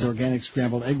back to his organic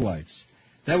scrambled egg whites.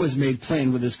 That was made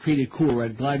plain with his creedy cool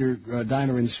at Glider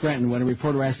Diner in Scranton when a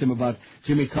reporter asked him about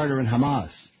Jimmy Carter and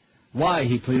Hamas. Why,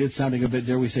 he pleaded, sounding a bit,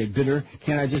 dare we say, bitter,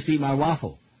 can't I just eat my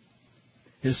waffle?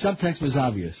 His subtext was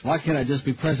obvious. Why can't I just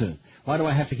be president? Why do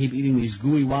I have to keep eating these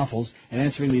gooey waffles and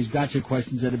answering these gotcha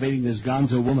questions and debating this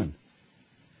gonzo woman?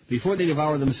 Before they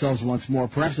devour themselves once more,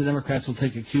 perhaps the Democrats will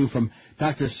take a cue from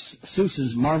Dr.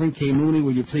 Seuss's Marvin K. Mooney,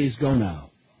 Will You Please Go Now?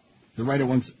 The writer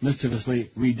once mischievously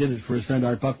redid it for his friend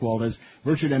Art Buchwald as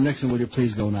Richard M. Nixon, Will You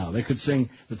Please Go Now? They could sing,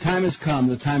 the time has come,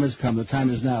 the time has come, the time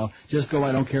is now. Just go,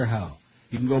 I don't care how.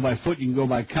 You can go by foot, you can go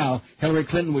by cow. Hillary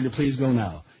Clinton, will you please go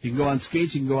now? You can go on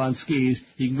skates, you can go on skis.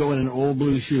 You can go in an old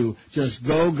blue shoe. Just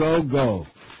go, go, go.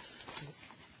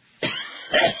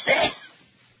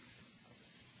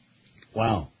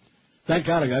 Wow. Thank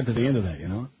God I got to the end of that, you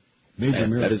know. Major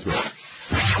miracle. That is right.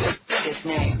 Biggest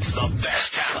names. The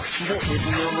best talent. This is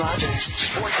Neil Rogers.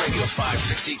 Sports Radio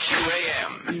 560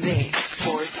 QAM. The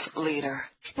sports leader.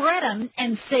 Spread 'em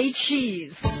and say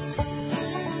cheese.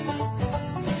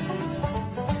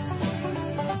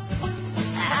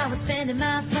 I was spending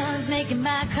my funds making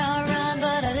my car run,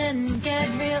 but I didn't get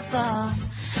real far.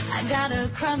 I got a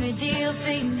crummy deal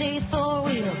feeding these four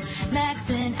wheels,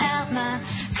 maxing out my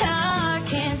car.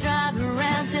 Can't drive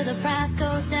around till the price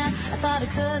goes down. I thought I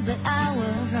could, but I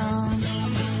was wrong.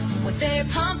 What they're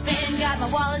pumping got my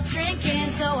wallet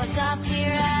drinking, so I stopped here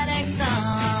at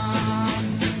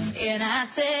Exxon. And I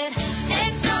said,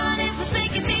 Exxon is what's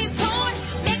making me poor,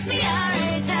 makes me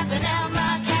irate, tapping out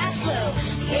my cash flow.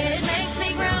 Yeah, it makes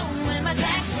me groan when my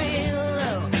tax real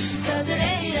low, 'cause it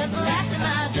ate up the last of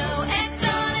my dough.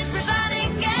 Exxon is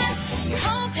providing gas, your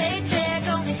home paycheck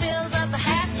only fills up a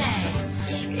half tank.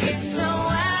 It's so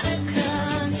out of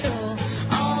control,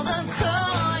 all the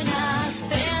coin I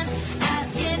spent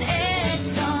asking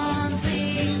Exxon,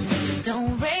 please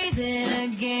don't raise it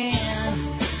again.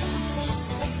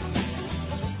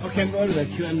 Okay, I'm going to that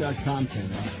QM.com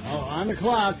channel. Oh, on the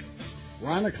clock.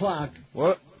 We're on the clock.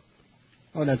 What?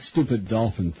 Oh, that stupid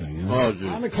dolphin thing. You know? Oh, gee.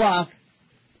 On the clock.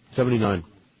 79.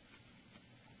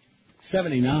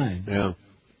 79. Yeah.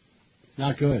 It's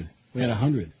not good. We had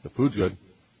 100. The food's good.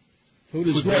 Food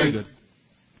is Food's great. very good.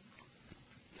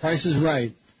 Price is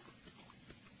right.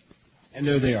 And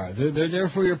there they are. They're there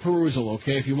for your perusal,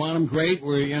 okay? If you want them, great.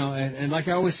 We're, you know, and like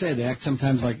I always say, they act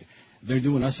sometimes like they're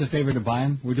doing us a favor to buy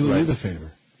them. We're doing you the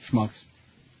favor, schmucks.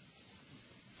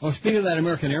 Well, speaking of that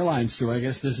American Airlines story, I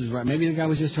guess this is right. Maybe the guy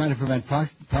was just trying to prevent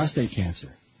prostate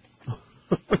cancer.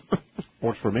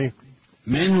 Works for me.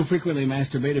 Men who frequently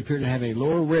masturbate appear to have a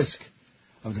lower risk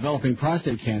of developing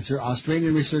prostate cancer,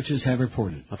 Australian researchers have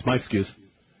reported. That's my excuse.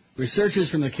 Researchers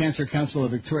from the Cancer Council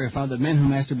of Victoria found that men who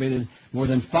masturbated more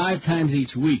than 5 times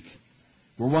each week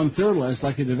were 1/3 less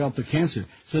likely to develop the cancer.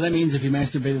 So that means if you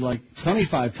masturbated like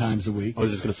 25 times a week, I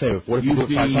was just going to say, what if you do it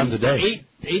 5 times a day?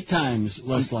 8 times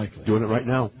less likely. Doing it right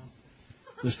now.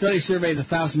 The study surveyed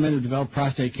 1,000 men who developed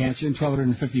prostate cancer and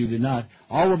 1,250 who did not.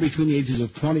 All were between the ages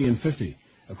of 20 and 50,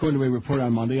 according to a report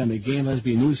on Monday on the gay and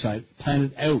lesbian news site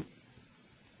Planet Out.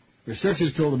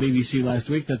 Researchers told the BBC last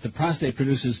week that the prostate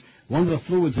produces one of the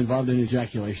fluids involved in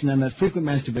ejaculation and that frequent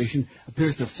masturbation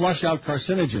appears to flush out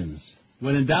carcinogens.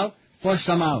 When in doubt, flush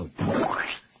some out.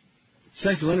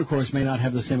 Sexual intercourse may not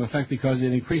have the same effect because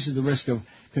it increases the risk of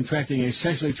contracting a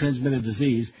sexually transmitted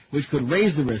disease, which could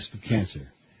raise the risk of cancer.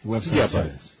 The website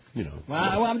says. You know.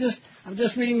 Well, I'm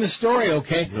just reading the story,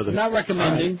 okay? I'm not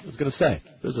recommending. I was going to say,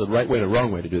 there's a right way and a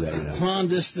wrong way to do that. You know. Well, I'm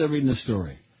just reading the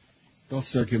story. Don't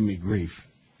start giving me grief.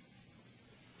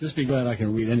 Just be glad I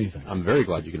can read anything. I'm very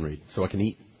glad you can read, so I can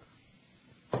eat.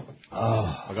 Oh,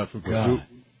 I got some prosciutto. God.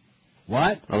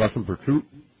 What? I got some prosciutto.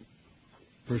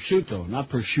 Prosciutto, not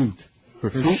prosciutto.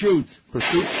 Prosciutto.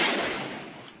 Prosciutto.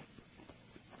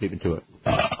 Keep into it.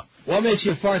 What makes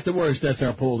you fart the worst? That's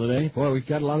our poll today. Boy, we've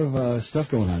got a lot of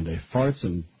stuff going on today. Farts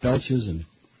and belches and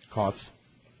coughs.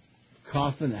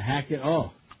 Coughing and hacking.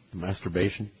 Oh.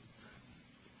 Masturbation.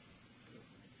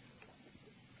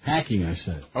 Hacking, I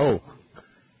said. Oh.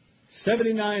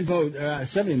 79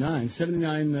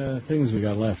 things we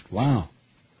got left. Wow.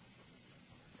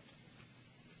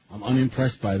 I'm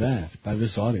unimpressed by that, by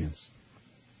this audience.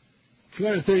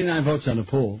 239 votes on the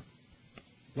poll.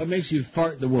 What makes you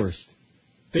fart the worst?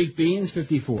 Baked beans,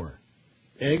 54.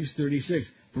 Eggs, 36.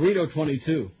 Burrito,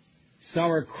 22.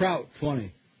 Sauerkraut,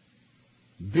 20.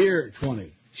 Beer,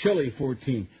 20. Chili,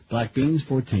 14. Black beans,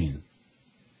 14.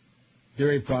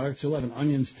 Dairy products, 11.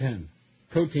 Onions, 10.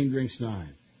 Protein drinks, 9.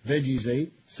 Veggies,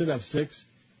 8. Sit-ups, 6.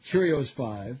 Cheerios,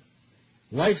 5.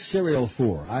 Life cereal,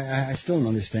 4. I still don't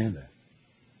understand that.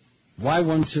 Why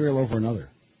one cereal over another?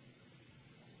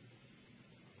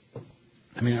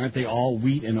 I mean, aren't they all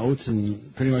wheat and oats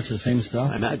and pretty much the same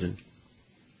stuff? I imagine.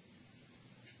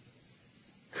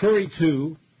 Curry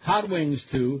 2, Hot Wings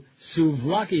 2,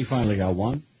 Souvlaki finally got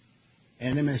 1,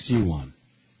 and MSG 1.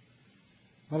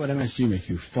 Why would MSG make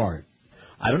you fart?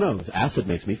 I don't know. Acid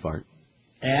makes me fart.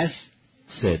 Ass?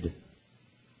 Sid.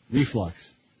 Reflux.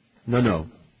 No.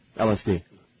 LSD.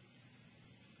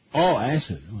 Oh,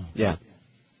 acid. Oh. Yeah.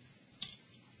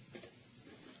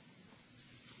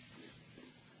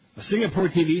 A Singapore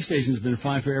TV station has been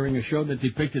fined for airing a show that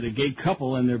depicted a gay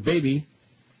couple and their baby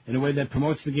in a way that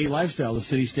promotes the gay lifestyle, the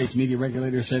city-state's media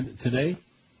regulator said today.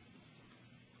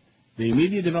 The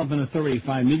Media Development Authority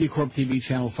fined MediaCorp TV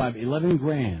Channel 5 $11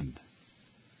 grand.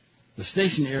 The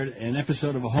station aired an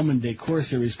episode of a home and decor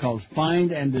series called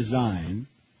Find and Design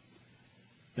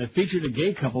that featured a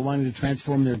gay couple wanting to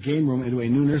transform their game room into a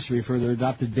new nursery for their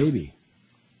adopted baby.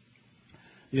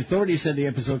 The authority said the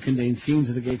episode contained scenes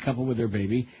of the gay couple with their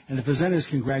baby, and the presenters'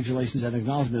 congratulations and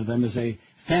acknowledgement of them as a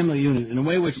family unit in a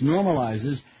way which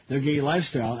normalizes their gay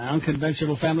lifestyle and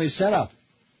unconventional family setup.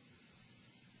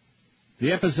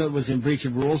 The episode was in breach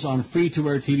of rules on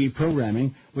free-to-air TV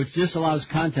programming, which disallows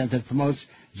content that promotes,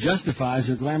 justifies,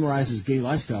 or glamorizes gay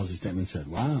lifestyles, the statement said.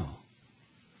 Wow.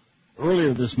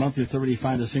 Earlier this month, the authority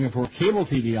fined the Singapore cable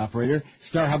TV operator,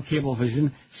 StarHub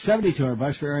Cablevision,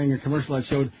 $7,200 for airing a commercial that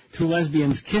showed two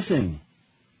lesbians kissing.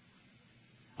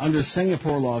 Under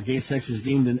Singapore law, gay sex is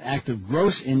deemed an act of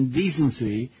gross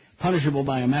indecency, punishable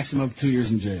by a maximum of 2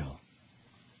 years in jail.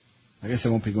 I guess I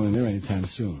won't be going there anytime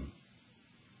soon.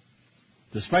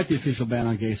 Despite the official ban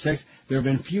on gay sex, there have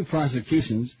been few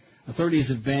prosecutions. Authorities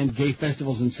have banned gay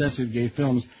festivals and censored gay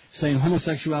films, saying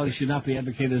homosexuality should not be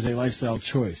advocated as a lifestyle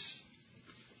choice.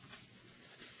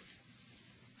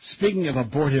 Speaking of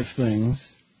abortive things,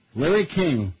 Larry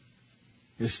King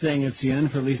is staying at CNN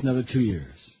for at least another 2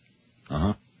 years.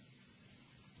 Uh-huh.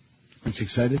 Aren't you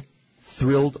excited?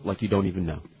 Thrilled like you don't even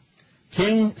know.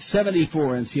 King,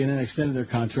 74, and CNN extended their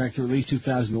contract to at least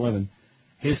 2011.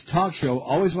 His talk show,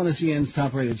 always one of CNN's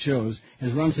top-rated shows,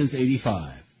 has run since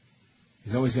 85.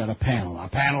 He's always got a panel. A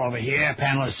panel over here, a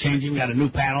panel is changing, we got a new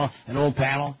panel, an old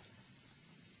panel.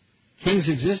 King's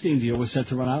existing deal was set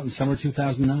to run out in summer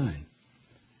 2009.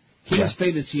 King's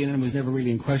fate at CNN was never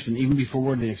really in question, even before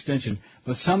word of the extension,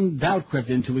 but some doubt crept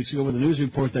in 2 weeks ago with a news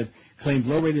report that claimed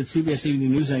low-rated CBS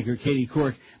Evening News anchor Katie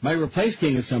Couric might replace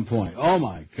King at some point. Oh,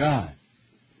 my God.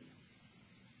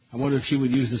 I wonder if she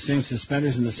would use the same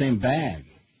suspenders in the same bag.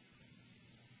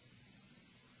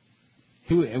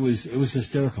 It was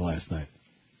hysterical last night.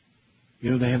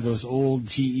 You know, they have those old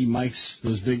GE mics,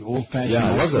 those big old-fashioned mics.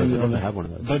 Yeah, I love those. I don't have one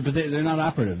of those. But they're not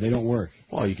operative. They don't work.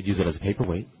 Well, you could use it as a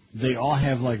paperweight. They all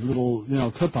have, like, little,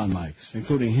 clip-on mics,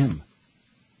 including him.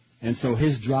 And so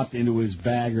his dropped into his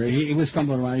bag, or he was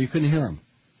fumbling around. You couldn't hear him.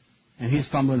 And he's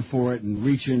fumbling for it and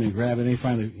reaching and grabbing, and he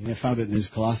finally found it in his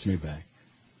colostomy bag.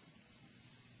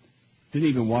 Didn't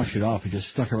even wash it off. He just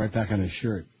stuck it right back on his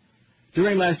shirt.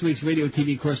 During last week's radio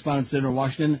TV correspondence dinner in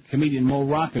Washington, comedian Mo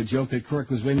Rocca joked that Couric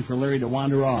was waiting for Larry to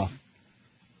wander off.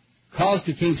 Calls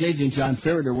to King's agent, John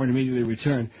Ferreter, weren't immediately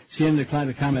returned. CNN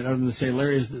declined to comment other than to say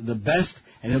Larry is the best,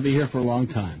 and he'll be here for a long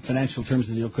time. Financial terms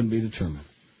of the deal couldn't be determined.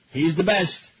 He's the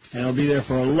best, and he'll be there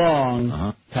for a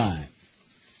long time.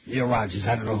 Neil Rogers,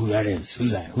 I don't know who that is.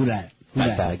 Who's that? Who that?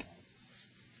 That bag.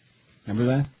 Remember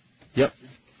that? Yep.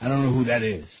 I don't know who that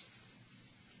is.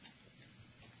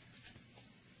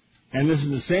 And this is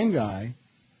the same guy,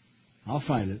 I'll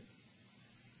find it,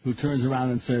 who turns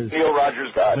around and says, Neil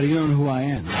Rogers got but you don't know who I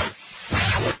am.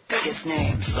 Biggest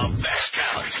names. The best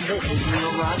talent. This is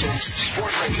Neil Rogers.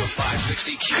 Sports Radio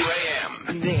 560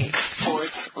 QAM. The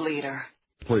sports leader.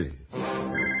 Please.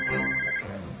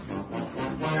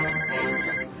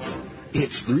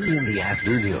 It's 3 in the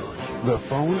afternoon. The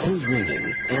phone is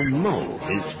ringing, and Mo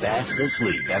is fast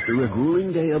asleep after a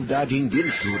grueling day of dodging bin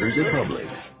scooters at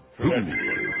Publix. Who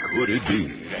could it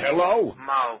be? Hello?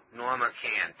 Mo, Norma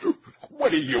Kent. What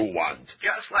do you want?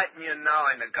 Just letting you know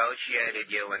I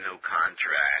negotiated you a new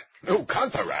contract. No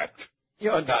contract.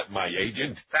 You're not my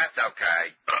agent. That's okay.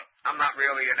 I'm not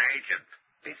really an agent.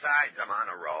 Besides, I'm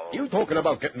on a roll. You talking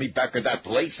about getting me back at that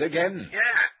place again?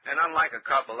 Yeah, and unlike a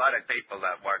couple other people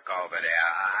that work over there,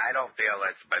 I don't feel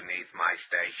it's beneath my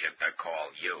station to call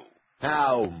you.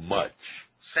 How much?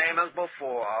 Same as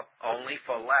before, only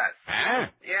for less. Huh?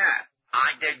 Yeah,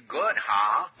 I did good,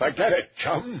 huh? Forget it,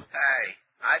 chum. Hey,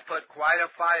 I put quite a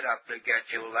fight up to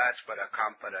get you less for the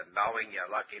comfort of knowing you're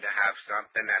lucky to have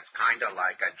something that's kind of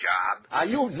like a job. Are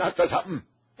you nuts or something?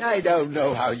 I don't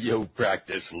know how you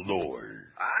practice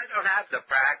lore. I don't have to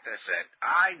practice it.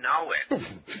 I know it.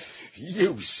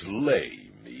 You slay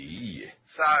me.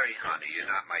 Sorry, honey,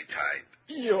 you're not my type.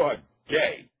 You're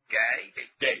gay. Gay?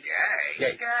 Gay. Gay.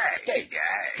 Gay. Gay. Gay. Gay.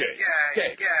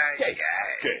 Gay. Gay.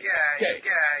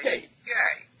 Gay.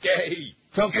 Gay. Gay.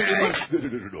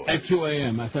 At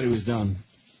QAM, I thought he was done.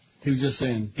 He was just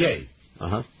saying, gay.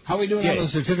 Uh-huh. How are we doing on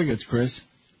those certificates, Chris?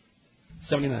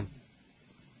 79.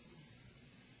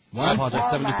 What? I apologize,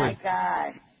 Oh 73. my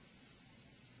God.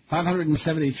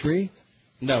 573?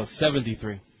 No,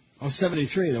 73. Oh,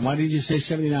 73. Then why did you say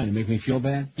 79? To make me feel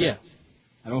bad? Yeah.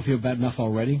 I don't feel bad enough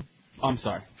already? I'm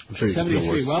sorry. I'm sure you can feel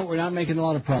 73. worse. Well, we're not making a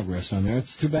lot of progress on there.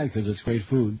 It's too bad because it's great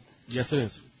food. Yes, it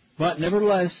is. But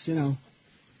nevertheless, you know.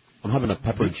 I'm having a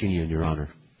pepperoncini in your honor.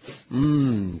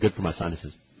 Good for my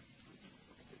sinuses.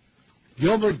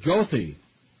 Gilbert Goethe,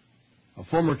 a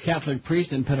former Catholic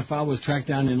priest and pedophile, was tracked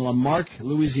down in Lamarck,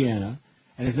 Louisiana,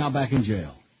 and is now back in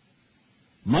jail.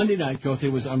 Monday night,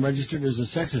 Goethe was unregistered as a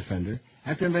sex offender.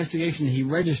 After investigation, he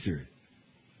registered.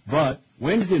 But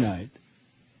Wednesday night,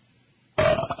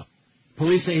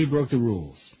 police say he broke the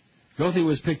rules. Goethe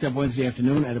was picked up Wednesday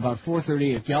afternoon at about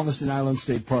 4:30 at Galveston Island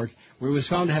State Park, where he was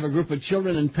found to have a group of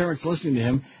children and parents listening to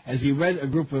him as he read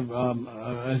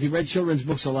children's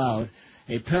books aloud.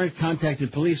 A parent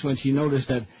contacted police when she noticed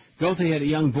that Goethe had a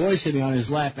young boy sitting on his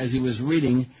lap as he was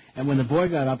reading, and when the boy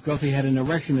got up, Goethe had an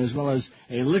erection as well as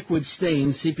a liquid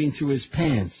stain seeping through his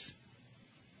pants.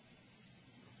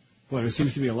 Boy, there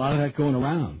seems to be a lot of that going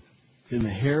around. It's in the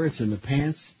hair, it's in the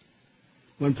pants.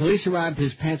 When police arrived,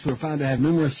 his pants were found to have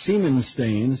numerous semen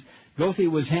stains. Goethe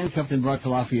was handcuffed and brought to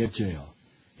Lafayette Jail.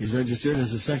 He's registered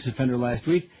as a sex offender last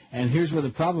week, and here's where the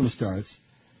problem starts.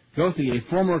 Goethe, a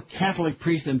former Catholic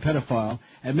priest and pedophile,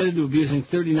 admitted to abusing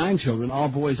 39 children, all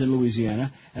boys in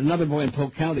Louisiana, and another boy in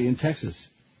Polk County in Texas.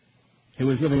 He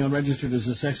was living unregistered as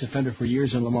a sex offender for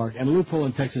years in Lamarck, and a loophole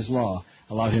in Texas law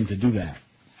allowed him to do that.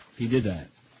 He did that.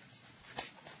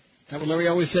 That what Larry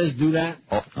always says, do that?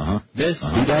 This,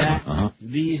 that,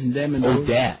 these, and them, and those.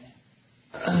 that.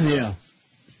 Yeah.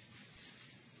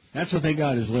 That's what they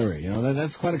got is Larry. You know,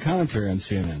 that's quite a commentary on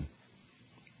CNN.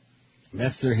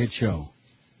 That's their hit show.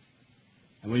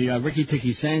 And when you got Ricky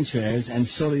Ticky Sanchez and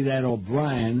Silly Dad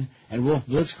O'Brien and Wolf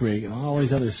Blitzkrieg and all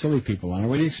these other silly people on it,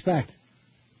 what do you expect?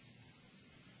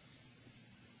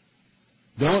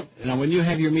 Now, when you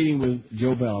have your meeting with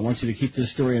Joe Bell, I want you to keep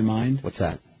this story in mind. What's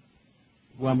that?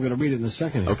 Well, I'm going to read it in a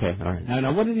second. Okay, all right.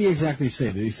 Now, what did he exactly say?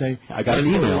 Did he say, I got an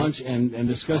go to email. lunch and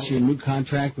discuss your new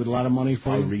contract with a lot of money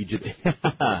for you? I'll read you.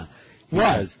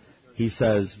 What? He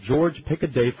says, George, pick a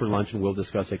day for lunch and we'll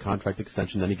discuss a contract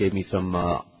extension. Then he gave me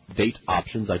some date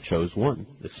options. I chose one,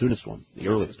 the soonest one, the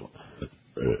earliest one.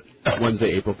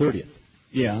 Wednesday, April 30th.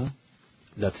 Yeah.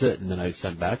 That's it. And then I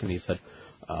sent back and he said,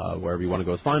 wherever you want to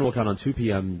go is fine. We'll count on 2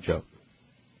 p.m., Joe.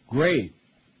 Great.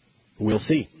 We'll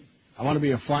see. I want to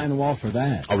be a fly on the wall for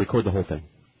that. I'll record the whole thing.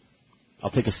 I'll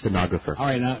take a stenographer. All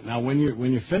right, now when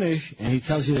you finish and he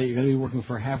tells you that you're going to be working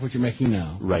for half what you're making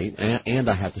now. Right, and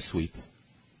I have to sweep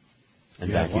and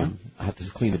You got vacuum. I have to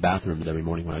clean the bathrooms every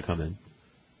morning when I come in.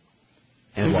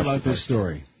 And Think wash about the this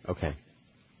story. Okay.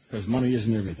 Because money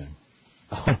isn't everything.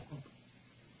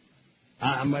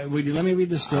 Let me read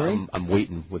the story. I'm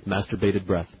waiting with masturbated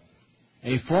breath.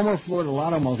 A former Florida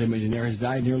Lotto multimillionaire has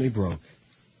died nearly broke.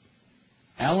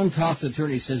 Alan Toth's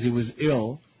attorney says he was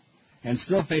ill and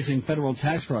still facing federal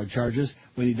tax fraud charges.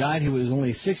 When he died, he was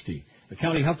only 60. The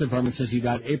county health department says he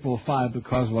died April 5, but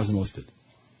cause wasn't listed.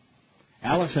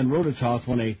 Alex and Rhoda Toth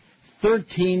won a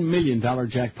 $13 million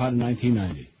jackpot in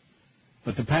 1990.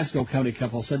 But the Pasco County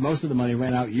couple said most of the money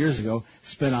ran out years ago,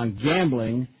 spent on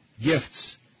gambling,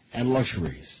 gifts, and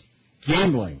luxuries.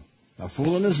 Gambling. A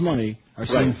fool and his money are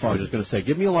seen I was just going to say,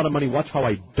 give me a lot of money. Watch how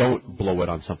I don't blow it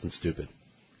on something stupid.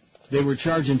 They were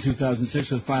charged in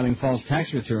 2006 with filing false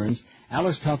tax returns.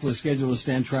 Alex Toth was scheduled to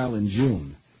stand trial in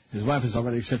June. His wife has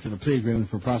already accepted a plea agreement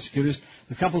for prosecutors.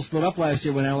 The couple split up last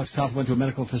year when Alex Toth went to a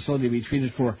medical facility to be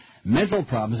treated for mental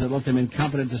problems that left him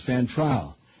incompetent to stand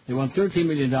trial. They won $13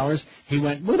 million. He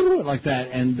went like that,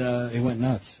 and he went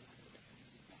nuts.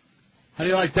 How do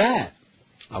you like that?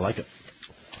 I like it.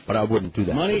 But I wouldn't do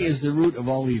that. Money is the root of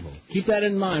all evil. Keep that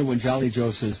in mind when Jolly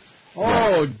Joe says,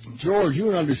 oh, George, you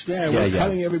don't understand. We're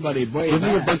cutting everybody way Give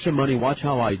me a back. bunch of money. Watch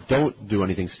how I don't do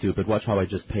anything stupid. Watch how I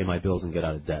just pay my bills and get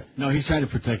out of debt. No, he's trying to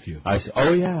protect you. I see.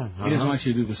 Oh, yeah. He doesn't want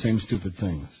you to do the same stupid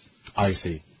things. I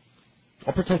see.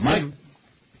 I'll protect Mike, him.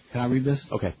 can I read this?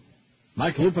 Okay.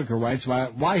 Mike Lupica writes,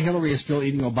 why Hillary is still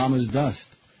eating Obama's dust.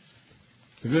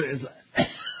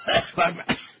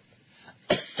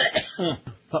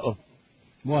 Uh-oh.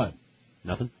 What?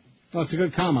 Nothing? No, it's a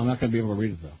good comment. I'm not going to be able to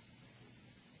read it, though.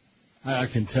 I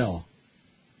can tell.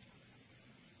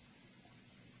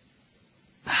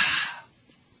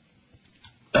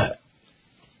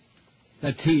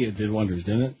 That tea, it did wonders,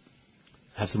 didn't it?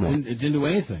 Have some more. It didn't do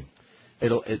anything.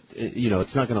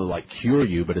 It's not going to, cure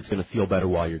you, but it's going to feel better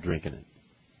while you're drinking it.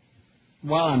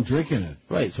 While I'm drinking it.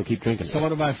 Right, so keep drinking it. So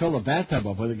what if I fill the bathtub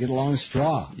up with it, get a long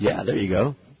straw? Yeah, there you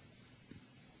go.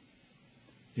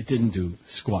 It didn't do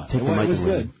squat. Take It the mic was away.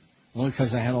 good. Only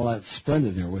because I had all that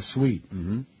Splendid there. It was sweet.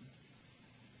 Mm-hmm.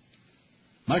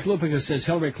 Mike Lupica says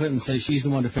Hillary Clinton says she's the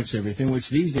one to fix everything, which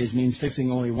these days means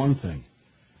fixing only one thing,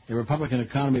 a Republican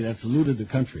economy that's looted the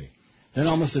country. Then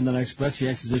almost in the next breath, she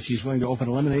acts as if she's willing to open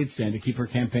a lemonade stand to keep her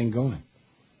campaign going.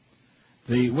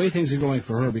 The way things are going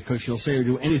for her, because she'll say or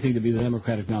do anything to be the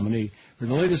Democratic nominee, for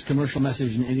the latest commercial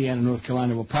message in Indiana and North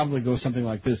Carolina will probably go something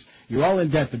like this: you're all in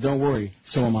debt, but don't worry,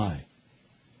 so am I.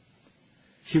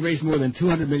 She raised more than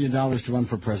 $200 million to run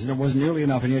for president. It wasn't nearly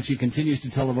enough, and yet she continues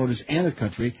to tell the voters and the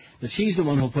country that she's the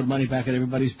one who'll put money back in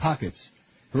everybody's pockets.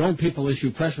 Her own people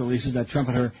issue press releases that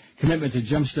trumpet her commitment to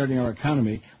jump-starting our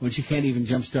economy when she can't even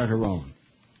jump-start her own.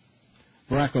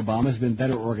 Barack Obama has been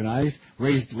better organized,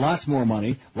 raised lots more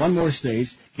money, won more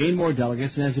states, gained more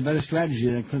delegates, and has a better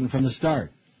strategy than Clinton from the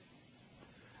start.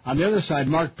 On the other side,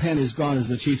 Mark Penn is gone as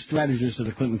the chief strategist of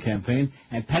the Clinton campaign,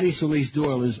 and Patty Solis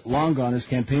Doyle is long gone as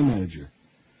campaign manager.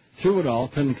 Through it all,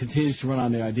 Clinton continues to run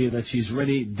on the idea that she's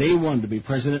ready day one to be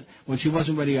president when she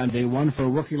wasn't ready on day one for a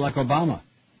rookie like Obama.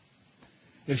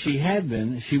 If she had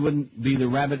been, she wouldn't be in the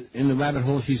rabbit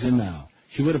hole she's in now.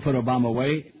 She would have put Obama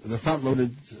away, the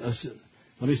front-loaded...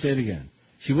 let me say it again.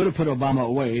 She would have put Obama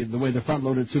away the way the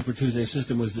front-loaded Super Tuesday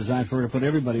system was designed for her to put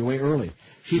everybody away early.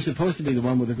 She's supposed to be the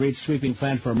one with a great sweeping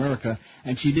plan for America,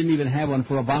 and she didn't even have one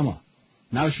for Obama.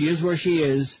 Now she is where she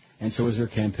is, and so is her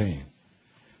campaign.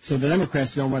 So the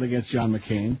Democrats don't run against John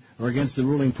McCain or against the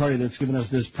ruling party that's given us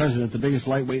this president, the biggest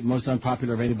lightweight and most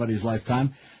unpopular of anybody's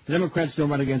lifetime. The Democrats don't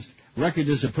run against record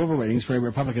disapproval ratings for a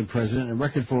Republican president and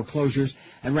record foreclosures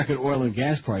and record oil and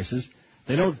gas prices.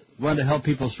 They don't run to help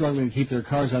people struggling to keep their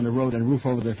cars on the road and roof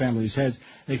over their families' heads.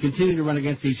 They continue to run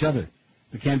against each other.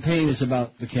 The campaign is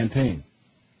about the campaign.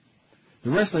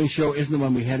 The wrestling show isn't the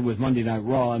one we had with Monday Night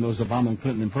Raw and those Obama and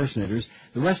Clinton impersonators.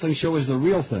 The wrestling show is the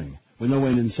real thing, with no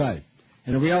end in sight.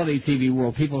 In a reality TV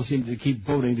world, people seem to keep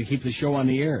voting to keep the show on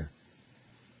the air.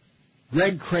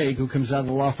 Greg Craig, who comes out of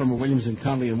the law firm of Williams &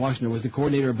 Connolly in Washington, was the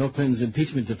coordinator of Bill Clinton's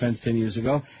impeachment defense 10 years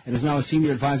ago and is now a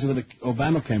senior advisor with the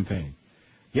Obama campaign.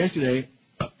 Yesterday,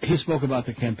 he spoke about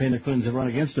the campaign the Clintons have run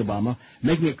against Obama,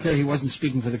 making it clear he wasn't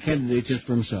speaking for the candidate, just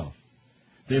for himself.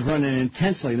 They've run an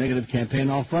intensely negative campaign on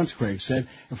all fronts, Craig said,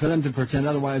 and for them to pretend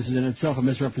otherwise is in itself a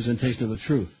misrepresentation of the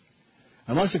truth.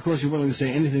 Unless, of course, you're willing to say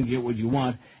anything to get what you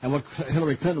want, and what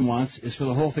Hillary Clinton wants is for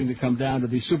the whole thing to come down to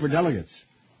these superdelegates.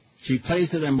 She plays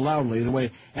to them loudly the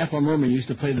way Ethel Merman used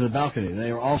to play to the balcony. They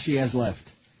are all she has left.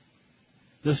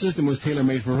 The system was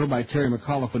tailor-made for her by Terry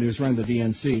McAuliffe when he was running the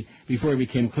DNC before he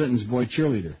became Clinton's boy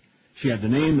cheerleader. She had the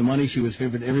name, the money, she was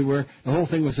favored everywhere. The whole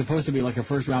thing was supposed to be like a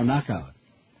first-round knockout.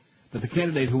 But the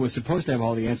candidate who was supposed to have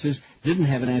all the answers didn't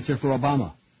have an answer for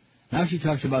Obama. Now she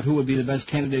talks about who would be the best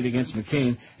candidate against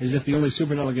McCain, as if the only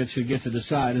superdelegates should get to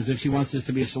decide, as if she wants this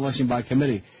to be a selection by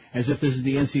committee, as if this is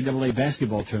the NCAA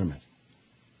basketball tournament.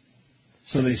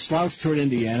 So they slouch toward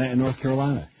Indiana and North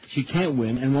Carolina. She can't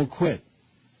win and won't quit.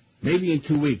 Maybe in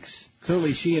 2 weeks.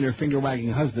 Clearly she and her finger-wagging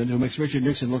husband, who makes Richard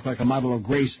Nixon look like a model of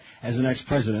grace as an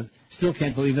ex-president, still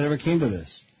can't believe it ever came to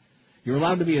this. You're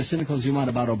allowed to be as cynical as you want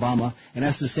about Obama and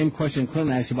ask the same question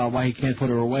Clinton asked about why he can't put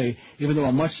her away, even though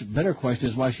a much better question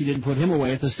is why she didn't put him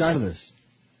away at the start of this.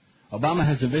 Obama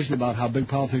has a vision about how big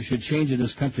politics should change in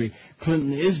this country.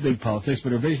 Clinton is big politics,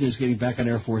 but her vision is getting back on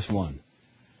Air Force One.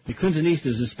 The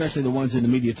Clintonistas, especially the ones in the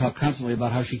media, talk constantly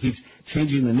about how she keeps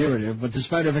changing the narrative, but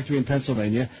despite her victory in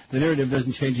Pennsylvania, the narrative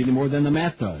doesn't change any more than the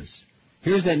math does.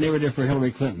 Here's that narrative for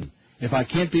Hillary Clinton. If I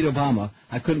can't beat Obama,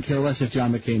 I couldn't care less if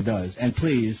John McCain does. And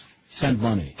please, send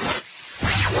money.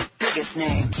 Biggest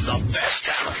names. The best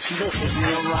talent. This is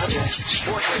Neil Rogers.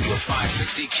 Sports Radio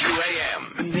 560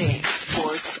 QAM. The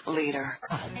sports leader.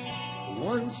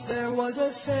 Once there was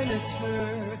a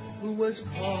senator who was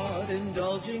caught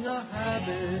indulging a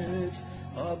habit,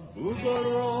 a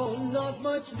boogeroo, not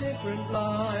much different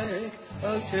like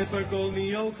a typical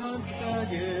neocon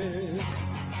faggot.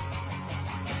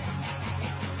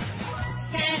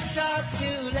 Hands up to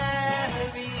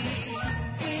Larry,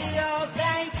 we all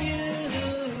thank you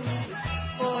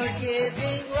for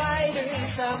giving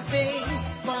writers something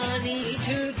funny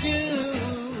to do.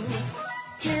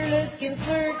 You're looking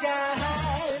for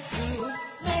guys who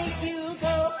make you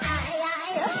go, aye,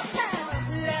 aye,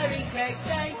 Larry Craig,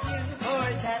 thank you for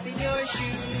tapping your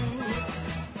shoe.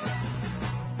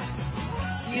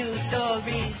 News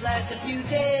stories last a few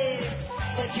days,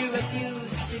 but you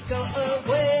refuse to go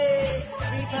away.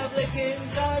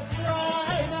 Republicans are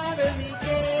primarily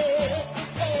dead.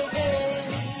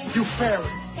 You fairy.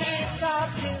 Hands off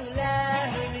to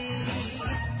Larry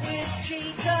with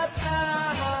treats up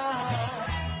high.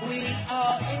 We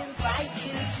all invite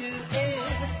you to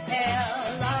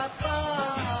inhale our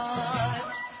fun.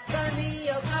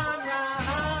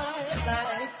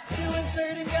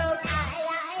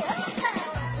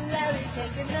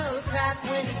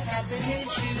 in his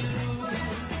shoes.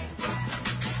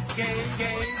 Gay,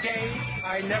 gay, gay,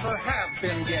 I never have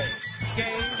been gay.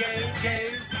 Gay, gay,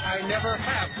 gay, I never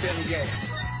have been gay.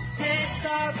 Hats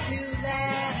off to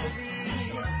Larry,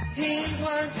 he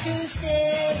wants to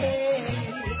stay,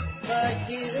 but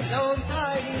his own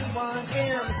party wants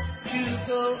him to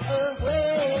go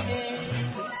away.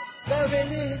 The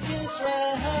religious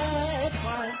right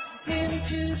wants him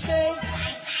to say,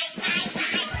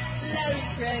 Larry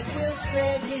Craig will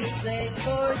spread his legs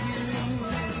for you.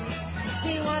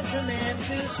 He wants a man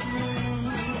to screw,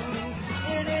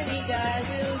 and any guy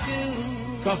will do.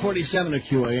 12:47 at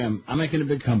QAM. I'm making a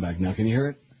big comeback now. Can you hear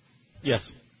it? Yes.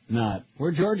 Not.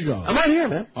 Where'd George go? I'm right here,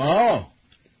 man. Oh.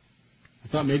 I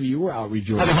thought maybe you were out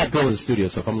rejoicing. I have a hot girl in the studio,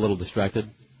 so if I'm a little distracted,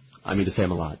 I mean to say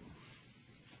I'm a lot.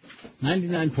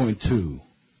 99.2.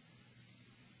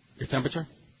 Your temperature?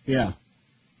 Yeah.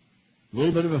 A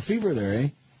little bit of a fever there, eh?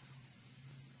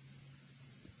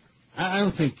 I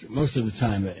don't think most of the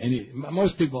time that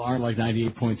most people aren't like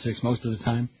 98.6 most of the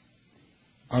time.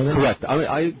 Are they? Correct.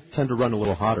 I tend to run a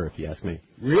little hotter, if you ask me.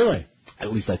 Really?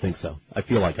 At least I think so. I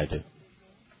feel like I do.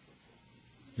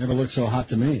 Never looked so hot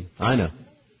to me. I know.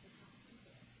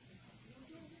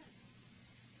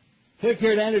 Click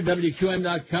here at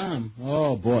WQM.com.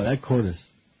 Oh, boy, that Cordes.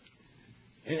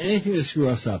 Anything to screw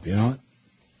us up, you know what?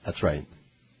 That's right.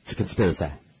 It's a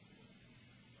conspiracy.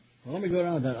 Well, let me go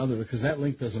down to that other, because that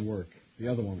link doesn't work. The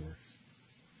other one works.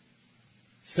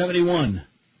 71.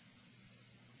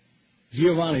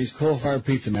 Giovanni's coal-fired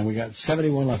pizza, man. We got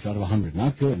 71 left out of 100.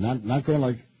 Not good. Not going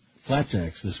like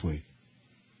flapjacks this week.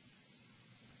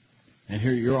 And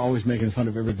here you're always making fun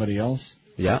of everybody else.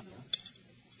 Yeah.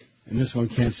 And this one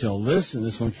can't sell this, and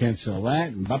this one can't sell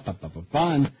that, and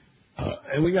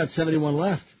and we got 71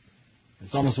 left.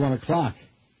 It's almost 1 o'clock.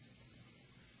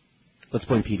 Let's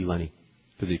blame Petey Lenny,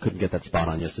 because he couldn't get that spot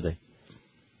on yesterday.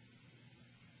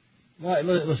 Well,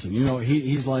 listen, you know,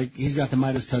 he's got the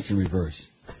Midas touch in reverse.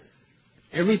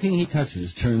 Everything he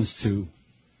touches turns to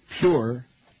pure,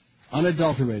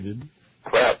 unadulterated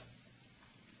crap.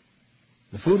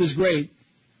 The food is great,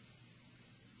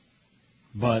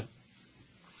 but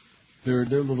they're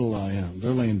little,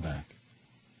 they're laying back.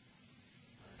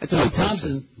 It's a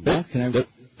Thompson. What?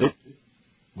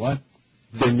 What?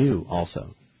 They're new,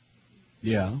 also.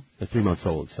 Yeah. They're 3 months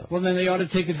old, so. Well, then they ought to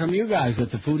take it from you guys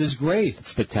that the food is great. It's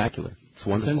spectacular. It's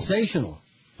wonderful. Sensational.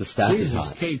 The staff Jesus, is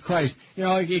hot. Kate Christ. You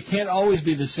know, it can't always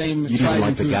be the same You tried didn't like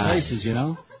and the true guy. places, you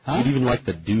know? Huh? You even like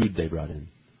the dude they brought in.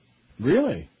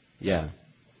 Really? Yeah.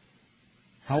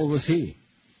 How old was he?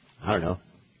 I don't know.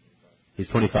 He's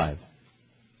 25.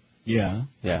 Yeah.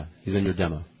 Yeah, he's in your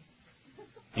demo.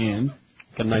 And?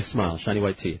 Got a nice smile, shiny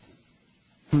white teeth.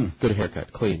 Good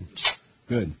haircut, clean.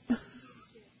 Good.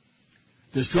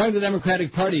 Destroying the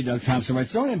Democratic Party, Doug Thompson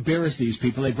writes. Don't embarrass these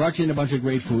people. They brought you in a bunch of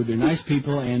great food. They're nice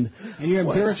people, and you're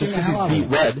embarrassing Just the hell out because of he's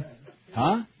them. beat red.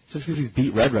 Huh? Just because he's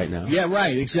beat red right now. Yeah,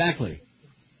 right, exactly.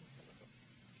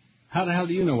 How the hell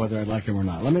do you know whether I'd like him or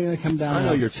not? Let me come down I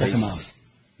know and your check him out. tastes.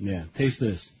 Yeah, taste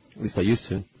this. At least I used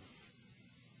to.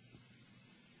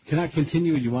 Can I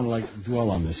continue? You want to, like, dwell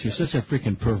on this? You're such a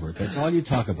freaking pervert. That's all you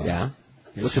talk about. Yeah?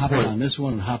 You're What's your hopping point? on this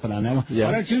one and hopping on that one. Yeah.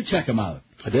 Why don't you check him out?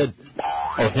 I did.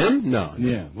 Oh, him? No.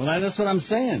 Yeah, well, that's what I'm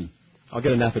saying. I'll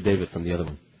get an affidavit from the other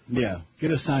one. Yeah,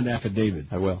 get a signed affidavit.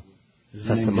 I will. Is his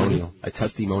name Testimonial. A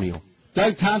testimonial.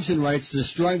 Doug Thompson writes,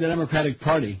 destroying the Democratic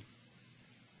Party.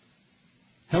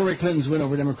 Hillary Clinton's win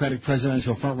over Democratic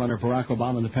presidential frontrunner Barack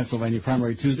Obama in the Pennsylvania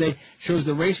primary Tuesday shows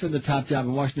the race for the top job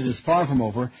in Washington is far from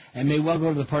over and may well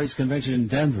go to the party's convention in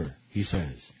Denver, he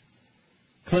says.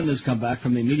 Clinton has come back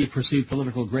from the immediate perceived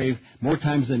political grave more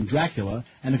times than Dracula,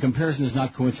 and the comparison is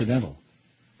not coincidental.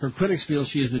 Her critics feel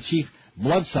she is the chief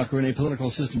bloodsucker in a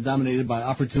political system dominated by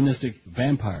opportunistic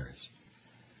vampires.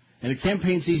 In a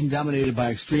campaign season dominated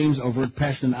by extremes, overt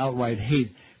passion, and outright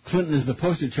hate, Clinton is the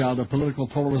poster child of political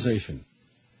polarization.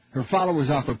 Her followers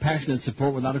offer passionate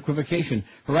support without equivocation.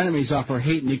 Her enemies offer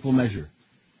hate in equal measure.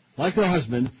 Like her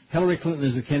husband, Hillary Clinton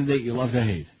is a candidate you love to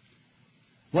hate.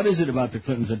 What is it about the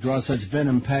Clintons that draws such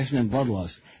venom, passion, and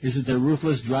bloodlust? Is it their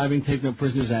ruthless, driving,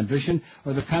 take-no-prisoners ambition,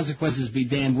 or the consequences be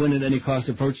damned, win at any cost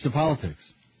approach to politics?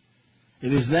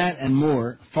 It is that and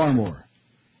more, far more.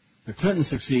 The Clintons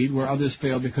succeed where others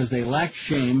fail because they lack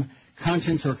shame,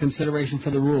 conscience, or consideration for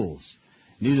the rules.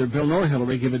 Neither Bill nor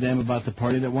Hillary give a damn about the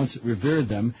party that once revered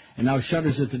them and now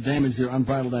shudders at the damage their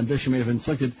unbridled ambition may have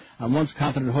inflicted on once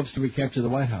confident hopes to recapture the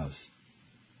White House.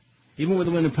 Even with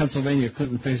a win in Pennsylvania,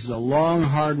 Clinton faces a long,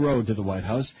 hard road to the White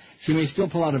House. She may still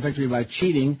pull out a victory by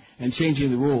cheating and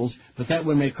changing the rules, but that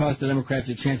win may cost the Democrats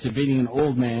a chance of beating an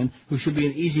old man who should be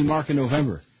an easy mark in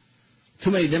November.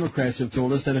 Too many Democrats have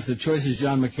told us that if the choice is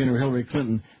John McCain or Hillary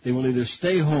Clinton, they will either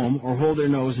stay home or hold their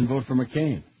nose and vote for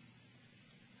McCain.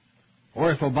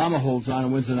 Or if Obama holds on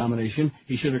and wins the nomination,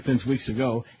 he should have clinched weeks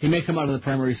ago, he may come out of the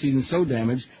primary season so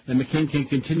damaged that McCain can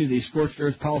continue the scorched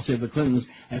earth policy of the Clintons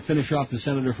and finish off the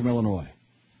senator from Illinois.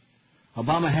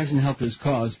 Obama hasn't helped his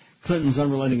cause. Clinton's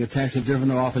unrelenting attacks have driven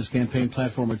him off his campaign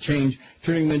platform of change,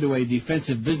 turning him into a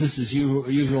defensive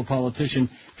business-as-usual politician,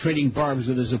 trading barbs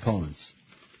with his opponents.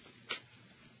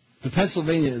 An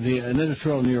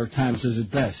editorial in the New York Times says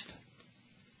it best.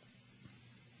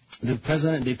 The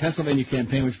Pennsylvania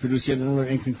campaign, which produced yet another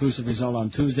inconclusive result on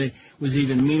Tuesday, was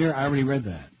even meaner. I already read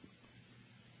that.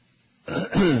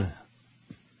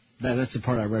 That's the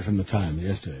part I read from the Times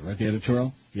yesterday, right? The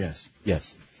editorial? Yes.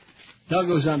 Yes. Doug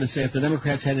goes on to say if the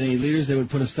Democrats had any leaders, they would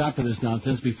put a stop to this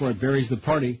nonsense before it buries the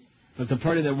party. But the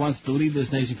party that wants to lead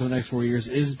this nation for the next 4 years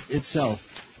is itself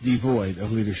devoid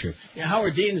of leadership. Yeah,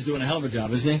 Howard Dean's doing a hell of a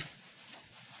job, isn't he?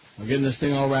 I'm getting this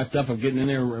thing all wrapped up. I'm getting in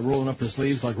there, rolling up his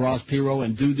sleeves like Ross Perot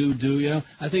and do, you know.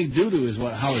 I think do is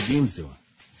what Howard Dean's doing.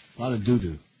 A lot of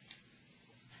do.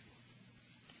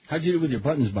 How'd you do with your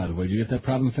buttons, by the way? Did you get that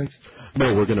problem fixed?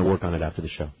 No, we're going to work on it after the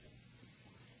show.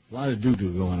 A lot of do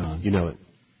going on. You know it.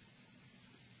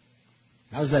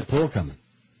 How's that poll coming?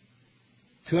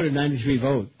 293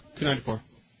 vote. 294.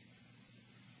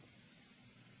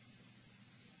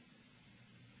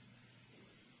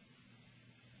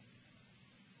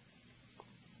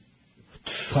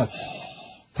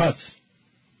 Putz.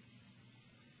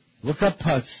 Look up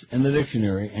putz in the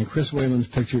dictionary, and Chris Whalen's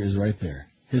picture is right there.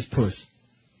 His puss.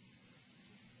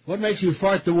 What makes you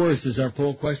fart the worst is our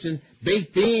poll question.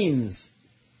 Baked beans,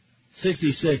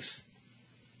 66.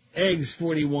 Eggs,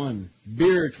 41.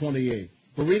 Beer, 28.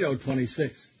 Burrito,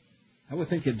 26. I would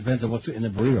think it depends on what's in the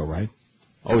burrito, right?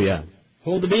 Oh, yeah.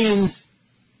 Hold the beans.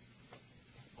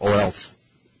 Or else.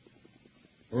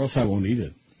 Or else I won't eat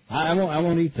it. I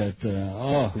won't eat that,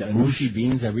 that mushy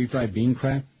beans, that refried bean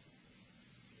crap.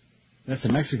 That's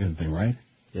a Mexican thing, right?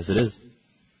 Yes, it is.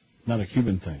 Not a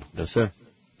Cuban thing. No, sir.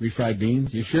 Refried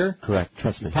beans, you sure? Correct.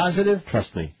 Trust me. Positive?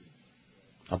 Trust me.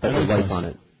 I'll bet my life on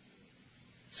it.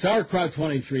 Sauerkraut,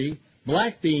 23.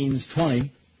 Black beans,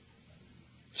 20.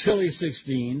 Chili,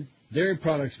 16. Dairy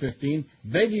products, 15.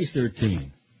 Veggies,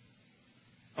 13.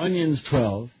 Onions,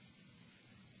 12.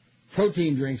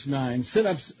 Protein drinks, 9.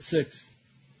 Sit-ups, 6.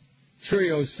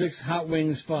 Cheerios, 6. Hot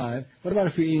wings, 5. What about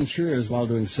if you're eating Cheerios while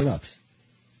doing sit-ups?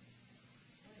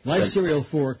 Light cereal,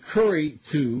 4. Curry,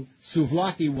 2.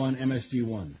 Souvlaki, 1. MSG,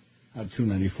 1. Out of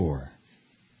 294.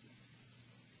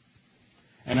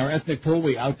 And our ethnic poll,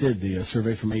 we outdid the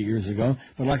survey from 8 years ago.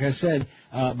 But like I said,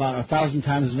 about 1,000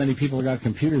 times as many people have got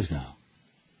computers now.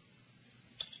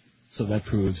 So that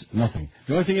proves nothing.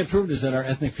 The only thing it proved is that our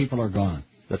ethnic people are gone.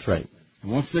 That's right.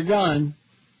 And once they're gone,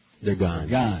 they're gone.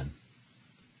 Gone.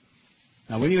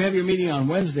 Now, when you have your meeting on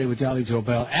Wednesday with Jolly Joe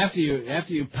Bell, after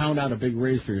you pound out a big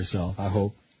raise for yourself, I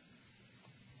hope,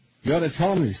 you ought to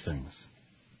tell him these things.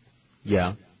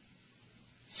 Yeah.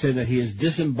 Say that he has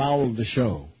disemboweled the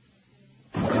show.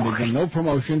 And they've done no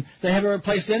promotion. They haven't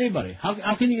replaced anybody.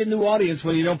 How can you get a new audience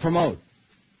when you don't promote?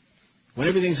 When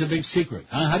everything's a big secret?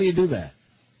 How do you do that?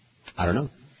 I don't know.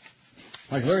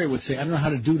 Like Larry would say, I don't know how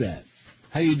to do that.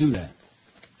 How do you do that?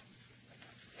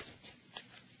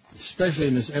 Especially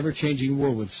in this ever-changing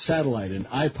world with satellite and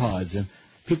iPods and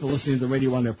people listening to the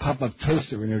radio on their pop-up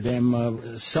toaster and their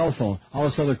damn cell phone, all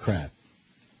this other crap.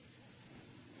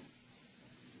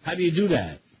 How do you do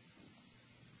that?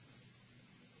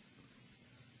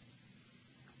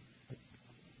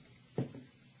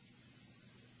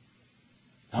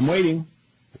 I'm waiting.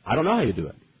 I don't know how you do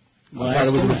it. Well,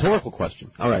 that was a rhetorical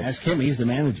question. All right. Ask him. He's the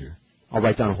manager. I'll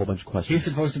write down a whole bunch of questions.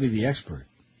 He's supposed to be the expert.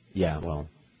 Yeah, well.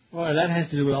 Well, that has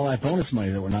to do with all that bonus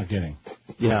money that we're not getting.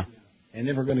 Yeah. And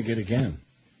never going to get again.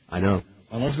 I know.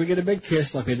 Unless we get a big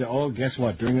kiss like we did. Oh, guess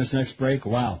what? During this next break,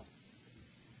 wow.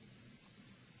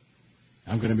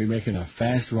 I'm going to be making a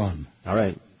fast run. All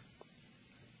right.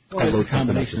 Well, it's a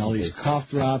combination. All these cough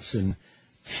drops and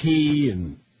tea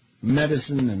and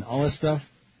medicine and all that stuff.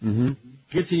 Mm-hmm.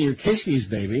 Gets in your kishkis,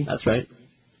 baby. That's right.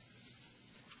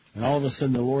 And all of a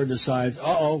sudden the Lord decides,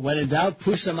 when in doubt,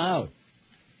 push them out.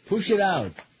 Push it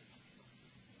out.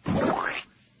 How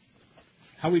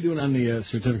are we doing on the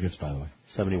certificates, by the way?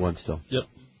 71 still. Yep.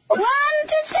 1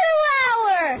 to 2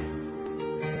 hour.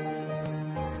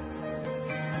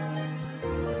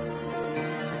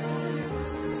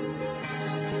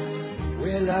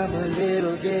 Well, I'm a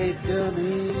little gay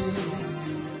dummy,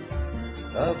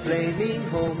 a flaming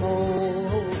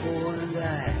homo, and I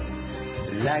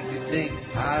like to think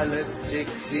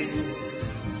politics is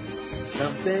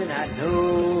something I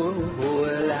know.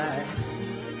 Well, I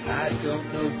I don't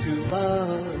know too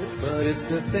much, but it's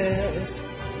the best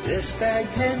this bag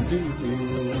can do.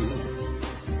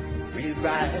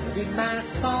 Rewriting my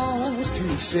songs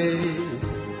to say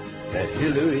that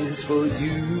Hillary's for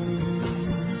you.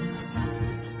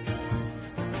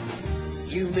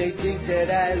 You may think that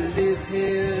I live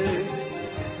here,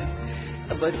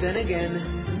 but then again,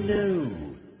 no.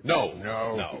 No.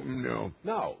 No. No.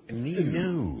 No.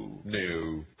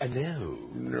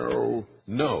 No.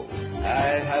 No.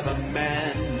 I have a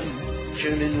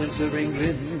mansion in Windsor,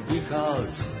 England,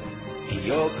 because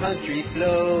your country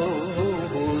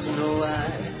flows. No,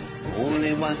 I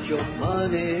only want your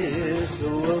money, so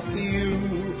a few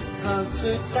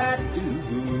concerts I do.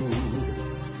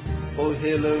 Oh,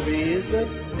 Hillary is the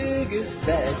biggest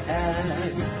bad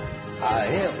I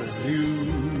ever knew.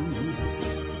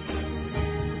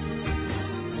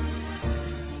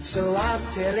 So I'm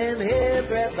telling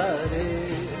everybody,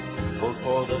 vote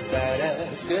for the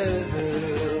badass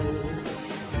girl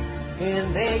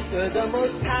and make her the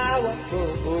most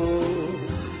powerful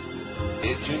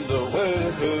bitch in the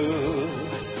world.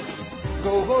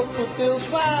 Go vote for Bill's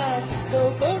wife,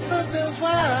 go vote for Bill's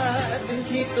wife, and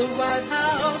keep the White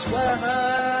House white.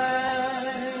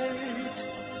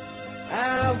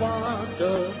 I want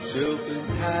a silken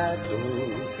title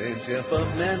and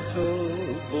temperamental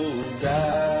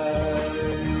bullseye.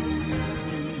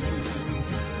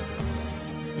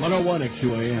 101 at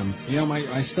QAM. You know,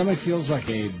 my stomach feels like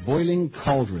a boiling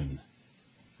cauldron.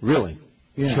 Really?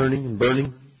 Yeah. Churning and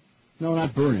burning? No,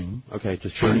 not burning. Okay,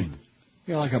 just churning.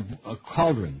 You know, like a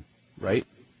cauldron. Right.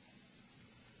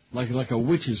 Like a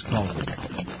witch's cauldron.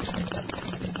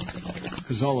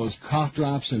 Because all those cough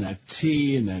drops and that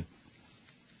tea and that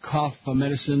cough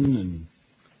medicine and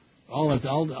all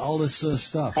this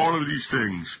stuff. All of these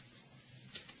things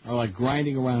are like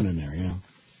grinding around in there, you know.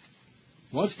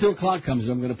 Once 2 o'clock comes,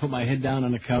 I'm going to put my head down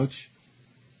on the couch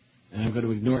and I'm going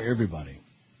to ignore everybody.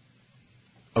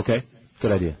 Okay,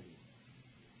 good idea.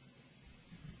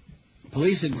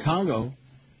 Police in Congo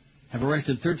have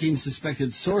arrested 13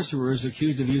 suspected sorcerers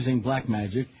accused of using black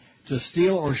magic to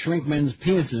steal or shrink men's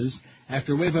penises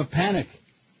after a wave of panic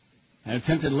and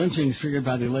attempted lynchings triggered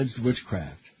by the alleged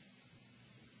witchcraft.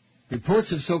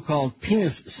 Reports of so-called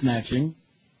penis snatching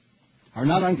are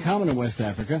not uncommon in West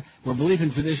Africa, where belief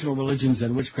in traditional religions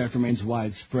and witchcraft remains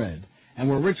widespread, and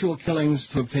where ritual killings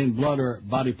to obtain blood or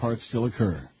body parts still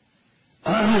occur.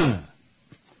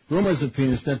 Rumors of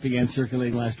penis theft began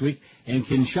circulating last week in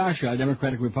Kinshasa,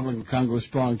 Democratic Republic of Congo's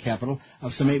sprawling capital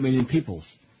of some 8 million peoples.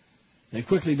 They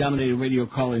quickly dominated radio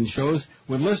call-in shows,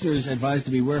 with listeners advised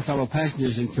to beware fellow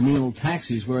passengers in communal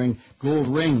taxis wearing gold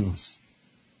rings.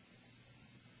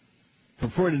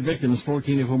 Purported victims,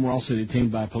 14 of whom were also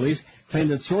detained by police,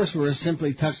 claimed that sorcerers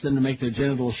simply touched them to make their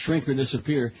genitals shrink or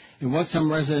disappear in what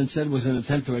some residents said was an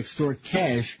attempt to extort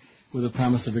cash with the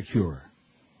promise of a cure.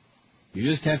 You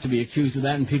just have to be accused of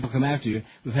that and people come after you.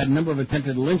 We've had a number of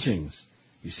attempted lynchings.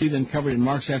 You see them covered in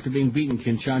marks after being beaten,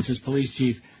 Kinshasa's police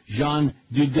chief Jean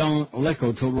Dudon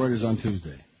Leko told Reuters on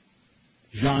Tuesday.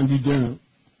 Jean Dudon.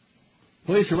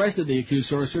 Police arrested the accused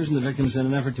sorcerers and the victims in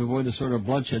an effort to avoid the sort of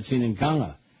bloodshed seen in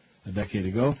Ghana a decade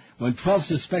ago, when 12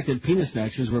 suspected penis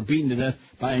snatchers were beaten to death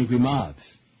by angry mobs.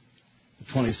 The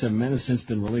 27 men have since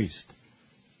been released.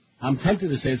 I'm tempted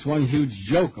to say it's one huge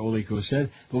joke, Oliko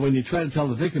said, but when you try to tell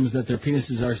the victims that their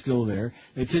penises are still there,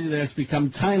 they tell you that it's become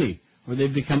tiny, or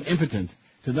they've become impotent.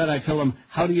 To that I tell them,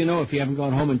 how do you know if you haven't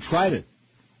gone home and tried it?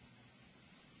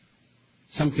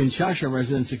 Some Kinshasa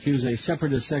residents accuse a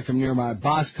separatist sect from nearby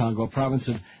Bas, Congo province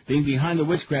of being behind the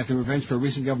witchcraft in revenge for a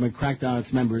recent government crackdown on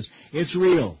its members. It's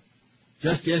real.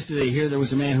 Just yesterday here there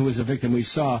was a man who was a victim. We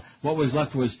saw what was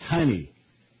left was tiny,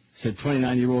 said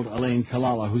 29-year-old Elaine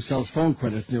Kalala, who sells phone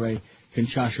credits near a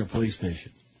Kinshasa police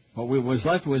station. What was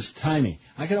left was tiny.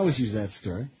 I can always use that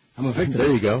story. I'm a victim.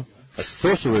 There you go. A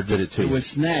sorcerer did it to you. It was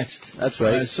snatched. That's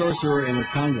right. By a sorcerer in the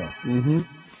Congo. Mm-hmm.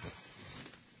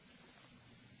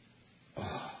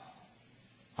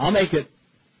 I'll make it.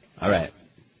 All right.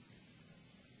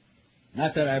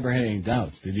 Not that I ever had any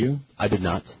doubts, did you? I did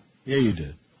not. Yeah, you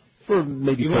did. For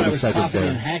maybe 30 seconds there.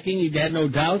 And hacking, you had no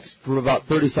doubts? For about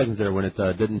 30 seconds there when it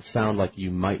didn't sound like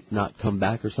you might not come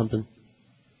back or something.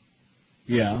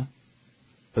 Yeah.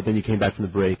 But then you came back from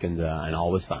the break and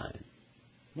all was fine.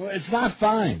 Well, it's not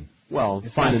fine. Well,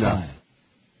 it's fine not enough. Fine.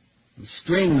 I'm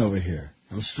straining over here.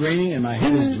 I'm straining and my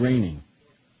head is draining.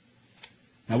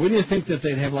 Now, wouldn't you think that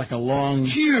they'd have like a long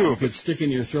you could stick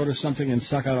in your throat or something and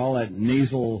suck out all that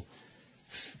nasal,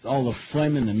 all the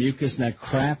phlegm and the mucus and that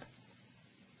crap?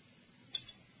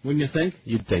 Wouldn't you think?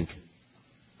 You'd think.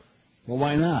 Well,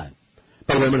 why not?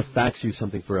 By the way, I'm going to fax you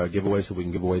something for a giveaway so we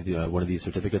can give away one of these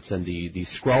certificates. And the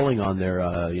scrawling on there,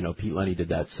 Pete Lenny did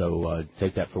that, so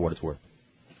take that for what it's worth.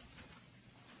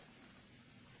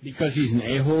 Because he's an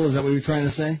a-hole, is that what you're trying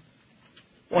to say?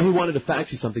 Well, he wanted to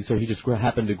fax you something, so he just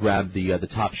happened to grab the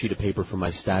top sheet of paper from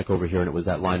my stack over here, and it was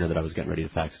that liner that I was getting ready to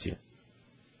fax to you.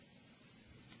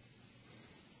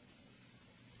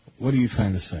 What are you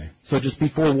trying to say? So just be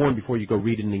forewarned before you go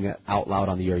reading it out loud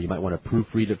on the air. You might want to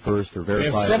proofread it first or verify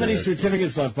it. We have 70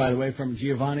 certificates left, by the way, from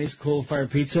Giovanni's Coal Fire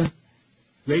Pizza.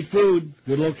 Great food,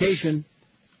 good location.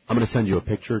 I'm going to send you a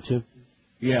picture or two.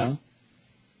 Yeah.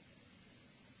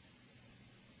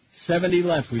 70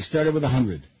 left. We started with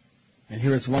 100. And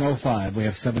here it's 105. We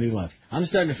have 70 left. I'm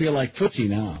starting to feel like Tootsie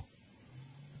now.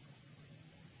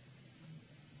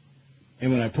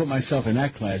 And when I put myself in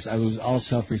that class, I lose all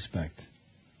self-respect.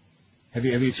 Have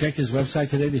you checked his website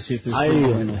today to see if there's... I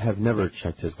have never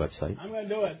checked his website. I'm going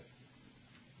to do it.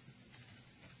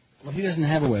 Well, he doesn't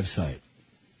have a website.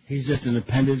 He's just an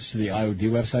appendage to the IOD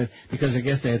website because I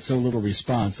guess they had so little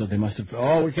response that they must have...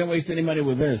 Oh, we can't waste any money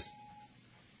with this.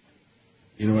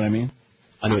 You know what I mean?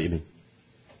 I know what you mean.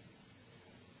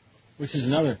 Which is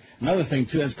another thing,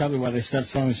 too. That's probably why they stopped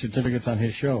selling certificates on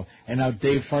his show. And now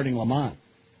Dave Farting Lamont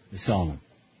is selling them.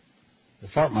 The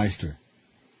Fartmeister.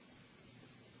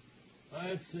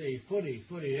 Let's see. Footy.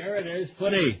 There it is.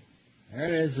 Footy. There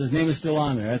it is. His name is still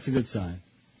on there. That's a good sign.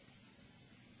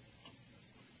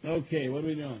 Okay, what are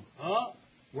we doing?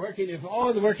 Working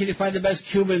to find the best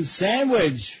Cuban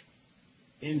sandwich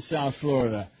in South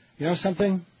Florida. You know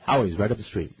something? Howie's right up the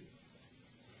street.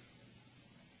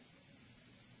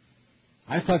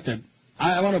 I thought that...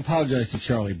 I want to apologize to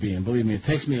Charlie B. And believe me, it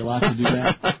takes me a lot to do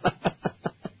that.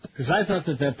 Because I thought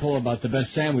that poll about the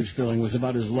best sandwich filling was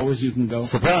about as low as you can go.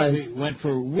 Surprise. We went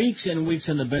for weeks and weeks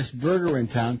on the best burger in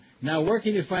town. Now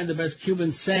working to find the best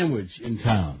Cuban sandwich in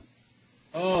town.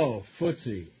 Oh,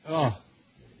 footsie. Oh.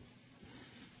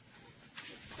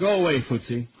 Go away,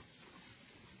 footsie.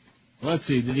 Let's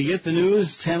see. Did he get the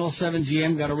news? Channel 7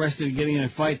 GM got arrested getting in a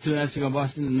fight 2 nights ago in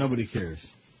Boston, and nobody cares.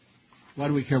 Why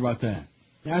do we care about that?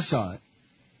 Yeah, I saw it.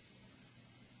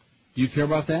 Do you care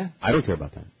about that? I don't care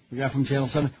about that. We got from Channel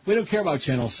 7. We don't care about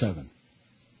Channel 7.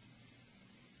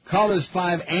 Callers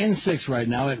 5 and 6 right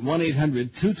now at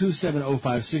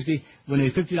 1-800-227-0560. Win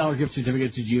a $50 gift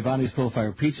certificate to Giovanni's Coal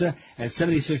Fire Pizza at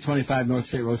 7625 North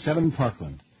State Road 7,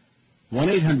 Parkland.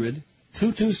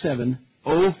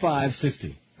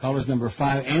 1-800-227-0560. Callers number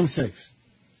 5 and 6.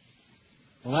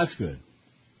 Well, that's good.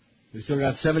 We still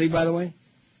got 70, by the way?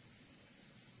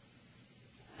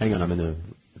 Hang on, I'm in a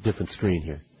different screen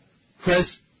here.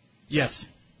 Chris? Yes.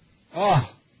 Oh.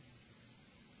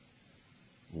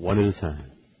 One at a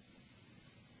time.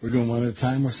 We're doing one at a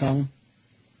time or something?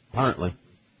 Apparently.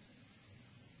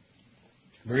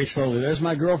 Very slowly. There's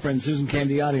my girlfriend, Susan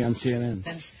Candiotti, on CNN.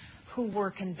 Who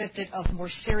were convicted of more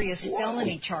serious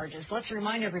felony charges. Let's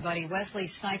remind everybody, Wesley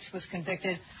Snipes was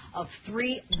convicted of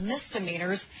 3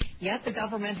 misdemeanors, yet the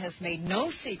government has made no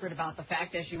secret about the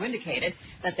fact, as you indicated,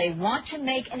 that they want to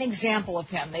make an example of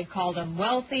him. They've called him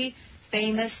wealthy,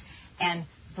 famous, and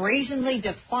brazenly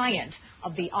defiant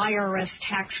of the IRS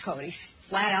tax code. He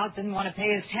flat out didn't want to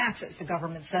pay his taxes, the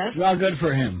government says. Well, good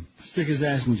for him. Stick his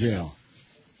ass in jail.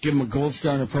 Give him a gold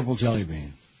star and a purple jelly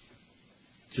bean.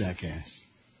 Jackass.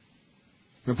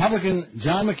 Republican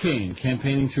John McCain,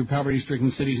 campaigning through poverty-stricken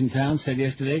cities and towns, said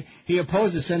yesterday he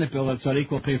opposed a Senate bill that sought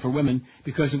equal pay for women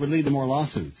because it would lead to more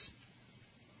lawsuits.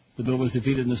 The bill was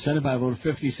defeated in the Senate by a vote of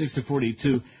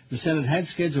 56-42. The Senate had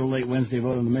scheduled a late Wednesday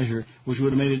vote on the measure, which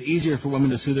would have made it easier for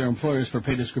women to sue their employers for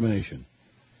pay discrimination.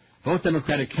 Both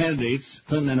Democratic candidates,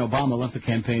 Clinton and Obama, left the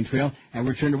campaign trail and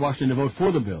returned to Washington to vote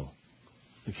for the bill.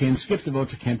 McCain skipped the vote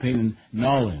to campaign in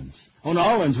Nolens. Oh,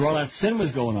 Nolens, where all that sin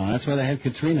was going on. That's where they had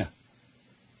Katrina.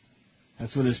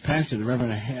 That's what his pastor, the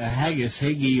Reverend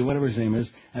Hagee, whatever his name is,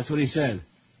 that's what he said.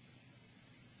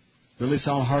 Billy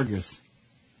Saul Hargis.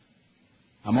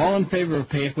 I'm all in favor of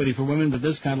pay equity for women, but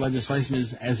this kind of legislation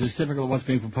is typical of what's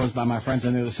being proposed by my friends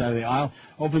on the other side of the aisle.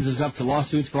 Opens us up to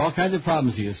lawsuits for all kinds of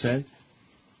problems, he has said.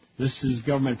 This is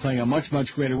government playing a much,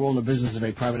 much greater role in the business of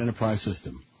a private enterprise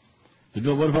system. The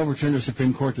bill would have overturned a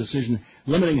Supreme Court decision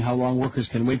limiting how long workers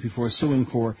can wait before suing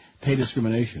for pay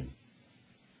discrimination.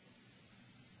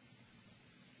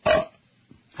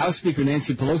 House Speaker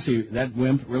Nancy Pelosi, that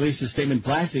wimp, released a statement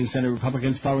blasting Senate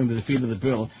Republicans following the defeat of the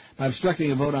bill. By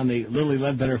obstructing a vote on the Lilly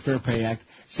Ledbetter Fair Pay Act,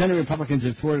 Senate Republicans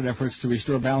have thwarted efforts to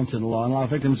restore balance in the law and allow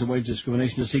victims of wage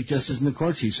discrimination to seek justice in the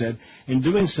courts, she said. In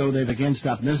doing so, they've again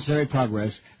stopped necessary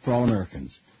progress for all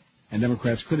Americans. And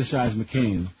Democrats criticized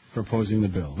McCain for opposing the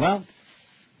bill. Well,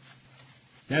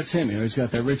 That's him. You know, he's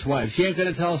got that rich wife. She ain't going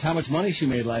to tell us how much money she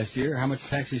made last year, how much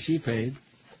taxes she paid.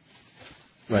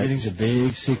 Right. Everything's a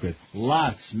big secret.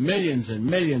 Lots, millions and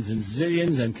millions and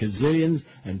zillions and gazillions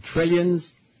and trillions.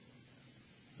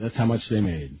 That's how much they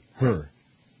made. Her.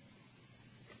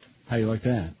 How you like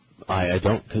that? I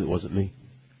don't, because it wasn't me.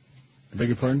 I beg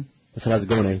your pardon? I said, how's it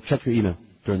going, Dave? Check your email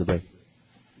during the break.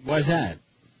 Why's that?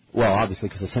 Well, obviously,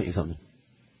 because I sent you something.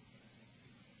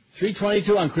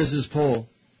 322 on Chris's poll,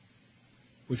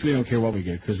 which we don't care what we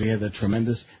get, because we had that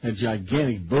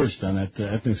gigantic burst on that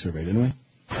ethnic survey, didn't we?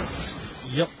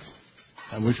 Yep.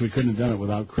 I wish we couldn't have done it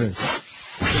without Chris.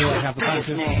 His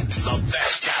name's the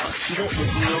best talent. This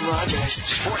is Neil Rogers.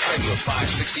 Sports Radio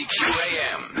 560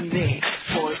 QAM. The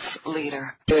sports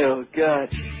leader. Ew, good.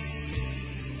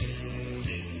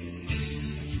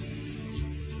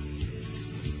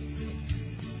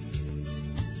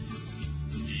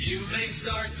 You may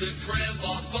start to cramp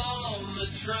up on the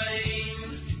train.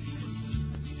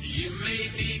 You may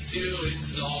need to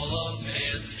install a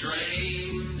pants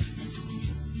drain.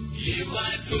 You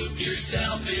might poop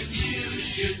yourself if you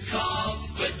should cough,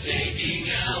 but taking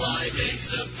Ally makes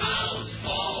the pounds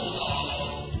fall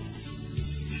off.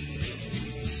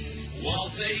 While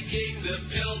taking the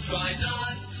pill, try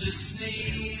not to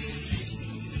sneeze.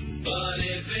 But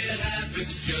if it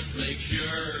happens, just make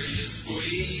sure you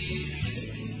squeeze.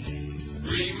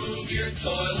 Remove your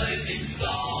toilet,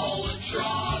 install a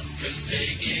trough, 'cause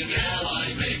taking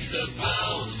Ally makes the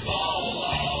pounds fall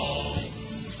off.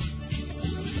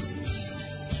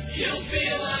 You'll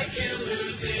feel like you're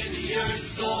losing your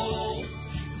soul,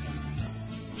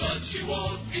 but you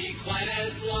won't be quite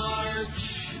as large.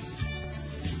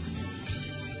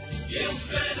 You'll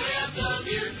spend half of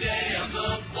your day on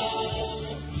the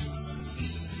bowl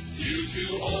due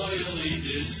to oily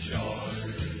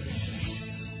discharge.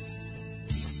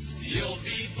 You'll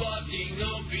be bucking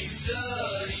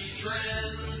obesity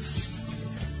trends.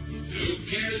 Who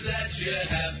cares that you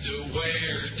have to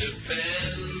wear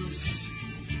Depends?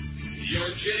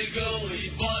 Your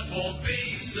jiggly butt won't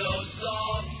be so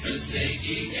soft, 'cause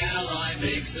taking Ally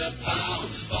makes the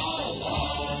pounds fall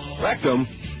off. Rectum.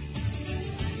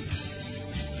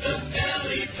 The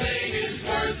belly pain is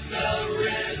worth the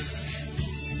risk.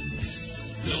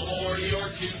 No more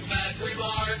you're too fat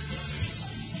remarks.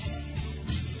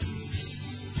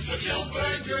 But you'll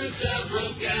burn through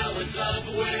several gallons of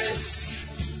whisk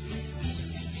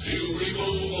to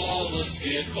remove all the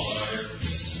skid marks.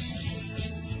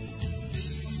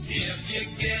 If you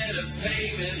get a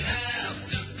payment have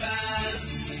to pass,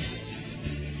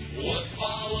 what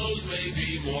follows may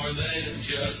be more than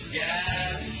just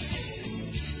gas.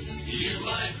 You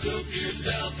might poop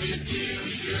yourself if you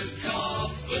should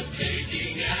cough, but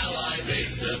taking Ally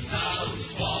makes the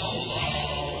pounds fall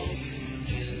off.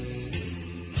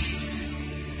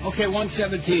 Okay,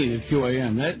 117 at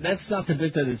QAM. That's not the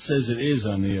bit that it says it is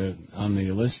on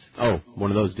the list. Oh, one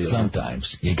of those deals.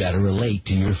 Sometimes you gotta relate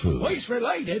to your food. Waste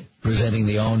related. Presenting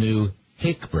the all-new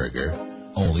Hick Burger,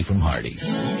 only from Hardee's.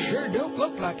 You sure don't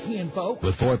look like hen folk.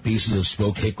 With 4 pieces of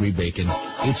smoked hickory bacon,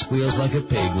 it squeals like a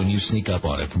pig when you sneak up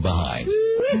on it from behind.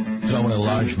 Throw in a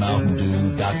large Mountain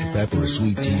Dew, Dr. Pepper, a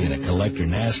sweet tea, and a collector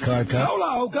NASCAR cup. Go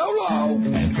low, go low.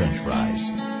 And French fries.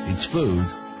 It's food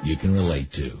you can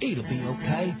relate to. It'll be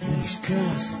okay, these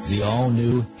cousins. The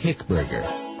all-new Hick Burger,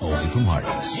 only from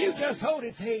Hardee's. You just hold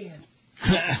its hand.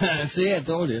 See, I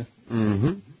told you.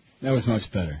 Mm-hmm. That was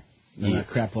much better than that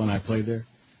crap one I played there.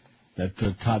 That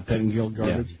Todd Pettingill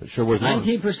garbage. Yeah, it sure was.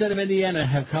 19% of Indiana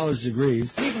have college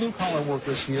degrees. Many blue-collar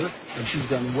workers here, and she's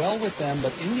done well with them,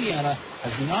 but Indiana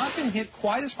has not been hit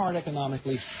quite as hard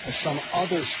economically as some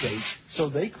other states, so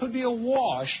they could be a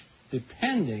wash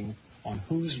depending on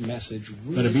whose message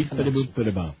really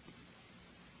connects.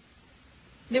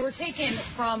 They were taken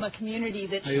from a community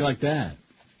that... How do you like that?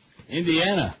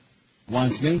 Indiana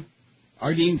wants me.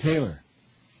 Ardeen Taylor.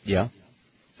 Yeah.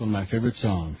 It's one of my favorite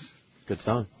songs. Good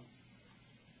song.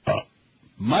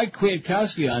 Mike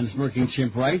Kwiatkowski on Smirking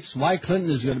Chimp writes, why Clinton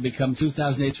is going to become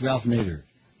 2008's Ralph Nader.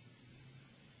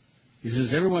 He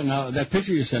says, everyone, now, that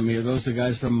picture you sent me, are those the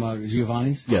guys from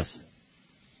Giovanni's? Yes.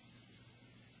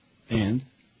 And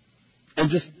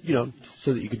just,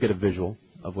 so that you could get a visual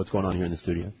of what's going on here in the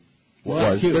studio. Well,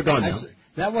 that's cute. They're gone now.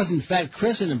 That wasn't Fat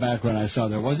Chris in the background I saw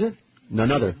there, was it?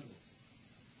 None other.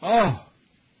 Oh.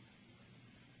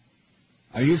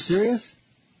 Are you serious?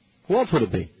 Who else would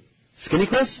it be? Skinny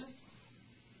Chris?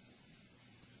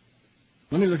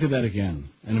 Let me look at that again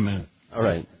in a minute. All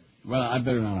right. Well, I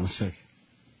better not. I'm sick.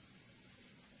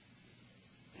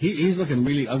 He's looking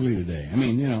really ugly today. I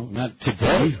mean, not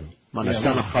today.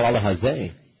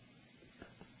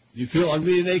 You feel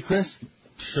ugly today, Chris?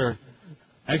 Sure.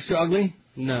 Extra ugly?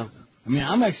 No. I mean,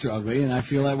 I'm extra ugly, and I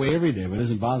feel that way every day, but it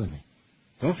doesn't bother me.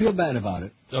 Don't feel bad about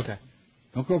it. Okay.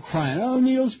 Don't go crying. Oh,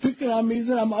 Neil's picking on me,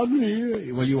 said I'm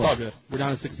ugly. Well, you It's are. all good. We're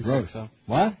down to 66. Gross. So.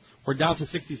 What? We're down to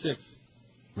 66.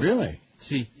 Really?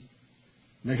 See.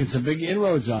 Making some big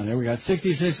inroads on there. We got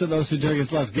 66 of those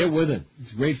certificates left. Get with it.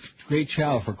 It's great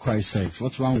chow, for Christ's sakes.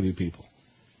 What's wrong with you people?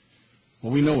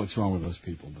 Well, we know what's wrong with those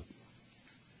people, but...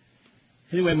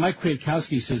 Anyway, Mike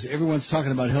Kwiatkowski says everyone's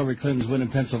talking about Hillary Clinton's win in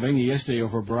Pennsylvania yesterday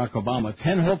over Barack Obama.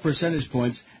 10 whole percentage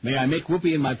points. May I make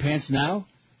whoopee in my pants now?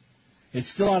 It's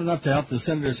still not enough to help the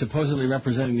senator supposedly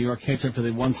representing New York catch up to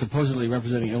the one supposedly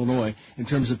representing Illinois in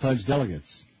terms of pledged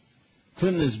delegates.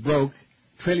 Clinton is broke,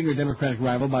 trailing her Democratic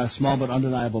rival by a small but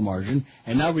undeniable margin,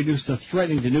 and now reduced to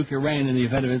threatening to nuke Iran in the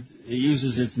event it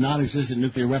uses its non-existent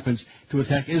nuclear weapons to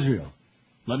attack Israel.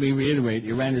 Let me reiterate,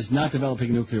 Iran is not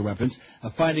developing nuclear weapons, a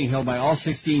finding held by all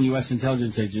 16 U.S.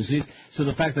 intelligence agencies, so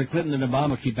the fact that Clinton and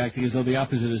Obama keep acting as though the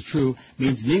opposite is true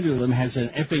means neither of them has an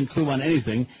effing clue on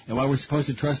anything, and why we're supposed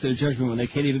to trust their judgment when they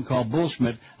can't even call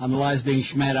bullshit on the lies being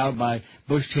schmat out by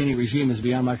Bush-Cheney regime is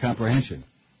beyond my comprehension.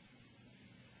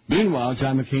 Meanwhile,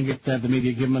 John McCain gets to have the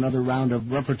media give him another round of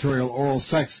repertorial oral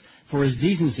sex for his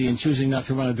decency in choosing not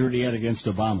to run a dirty ad against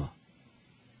Obama.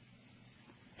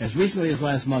 As recently as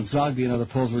last month, Zogby and other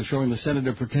polls were showing the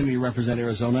senator pretending to represent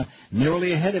Arizona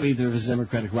narrowly ahead of either of his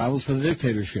Democratic rivals for the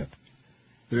dictatorship.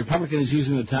 The Republican is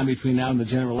using the time between now and the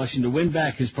general election to win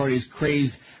back his party's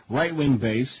crazed right-wing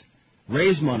base,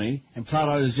 raise money, and plot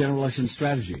out his general election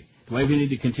strategy. Do I even need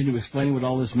to continue explaining what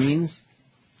all this means?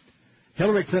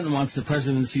 Hillary Clinton wants the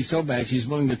presidency so bad she's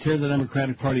willing to tear the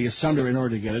Democratic Party asunder in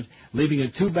order to get it, leaving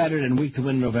it too battered and weak to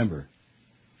win in November.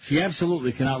 She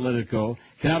absolutely cannot let it go,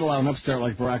 cannot allow an upstart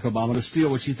like Barack Obama to steal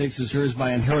what she thinks is hers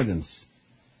by inheritance.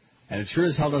 And it sure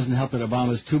as hell doesn't help that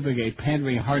Obama is too big a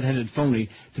pandering, hard-headed phony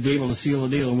to be able to seal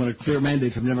the deal and win a clear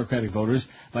mandate from Democratic voters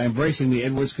by embracing the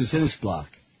Edwards-Kucinich bloc.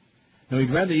 Now, he'd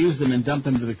rather use them and dump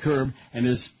them to the curb, and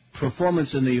his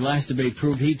performance in the last debate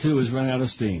proved he, too, is running out of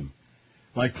steam.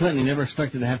 Like Clinton, he never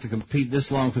expected to have to compete this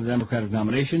long for the Democratic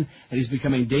nomination, and he's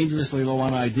becoming dangerously low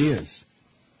on ideas.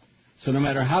 So no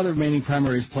matter how the remaining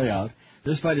primaries play out,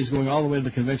 this fight is going all the way to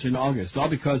the convention in August, all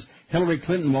because Hillary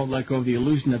Clinton won't let go of the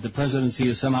illusion that the presidency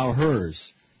is somehow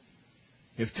hers.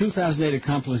 If 2008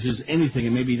 accomplishes anything, it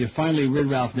may be to finally rid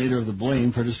Ralph Nader of the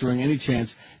blame for destroying any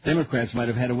chance Democrats might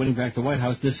have had of winning back the White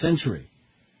House this century.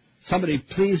 Somebody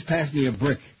please pass me a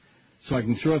brick so I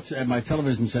can throw it at my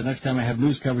television set next time I have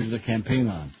news coverage of the campaign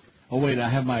on. Oh, wait,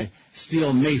 I have my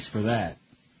steel mace for that.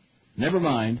 Never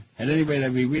mind. At any rate,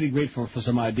 I'd be really grateful for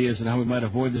some ideas on how we might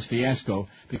avoid this fiasco,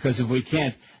 because if we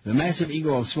can't, the massive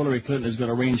ego of Hillary Clinton is going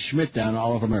to rain Schmidt down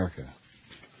all of America.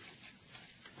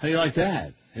 How do you like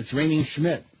that? It's raining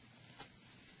Schmidt.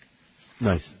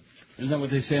 Nice. Isn't that what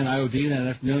they say on IOD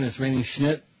that afternoon? It's raining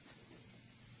Schmidt?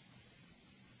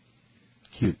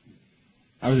 Cute.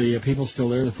 Are the people still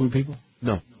there, the food people?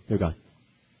 No, they're gone.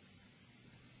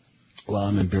 Well,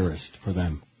 I'm embarrassed for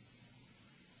them.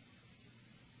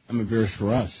 I'm embarrassed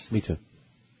for us. Me too.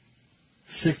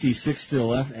 66 still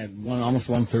left at almost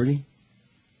 1:30.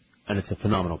 And it's a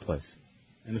phenomenal place.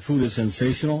 And the food is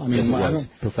sensational. I mean, yes,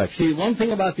 perfection. See, one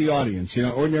thing about the audience,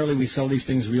 ordinarily we sell these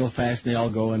things real fast and they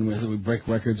all go and we break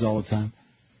records all the time.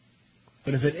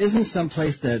 But if it isn't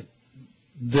someplace that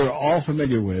they're all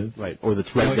familiar with. Right, or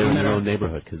that's right there in their own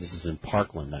neighborhood, because this is in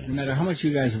Parkland. No matter how much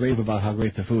you guys rave about how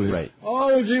great the food is. Right.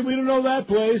 Oh, gee, we don't know that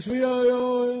place.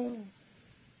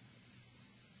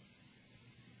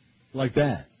 Like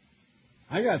that.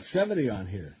 I got 70 on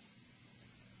here.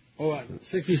 Oh,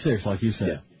 66, like you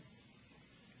said.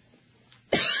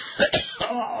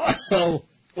 Yeah.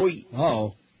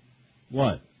 Oh.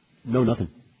 What? No, nothing.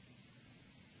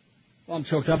 Well, I'm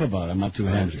choked up about it. I'm not too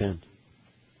happy. I understand.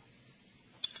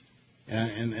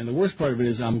 And the worst part of it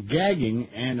is I'm gagging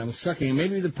and I'm sucking.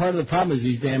 Maybe the part of the problem is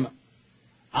these damn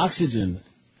oxygen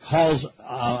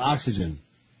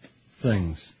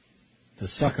things to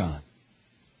suck on.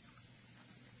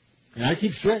 And I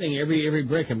keep threatening every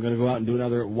break I'm going to go out and do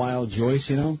another Wild Joyce,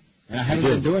 and I haven't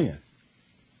been doing it.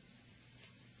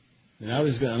 And I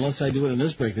was going, unless I do it in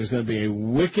this break, there's going to be a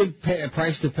wicked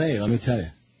price to pay. Let me tell you.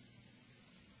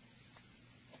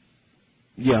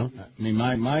 Yeah. I mean,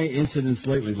 my incidents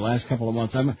lately, the last couple of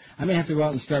months, I may have to go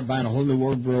out and start buying a whole new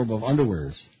wardrobe of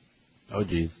underwears. Oh,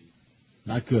 geez.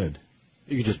 Not good.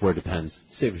 You can just wear Depends.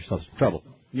 Save yourself some trouble.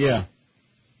 Yeah.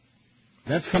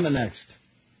 That's coming next.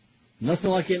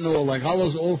 Nothing like getting old, like all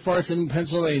those old farts in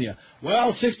Pennsylvania.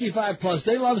 Well, 65 plus,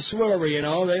 they love Swillery,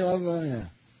 They love, yeah.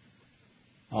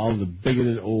 All the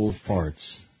bigoted old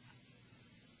farts.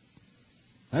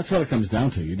 That's what it comes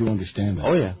down to. You do understand that.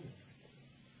 Oh, yeah.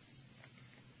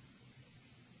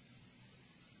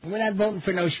 We're not voting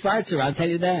for no Schwarzer, I'll tell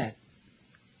you that.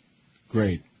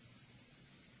 Great.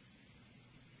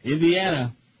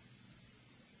 Indiana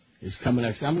is coming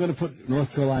next. I'm going to put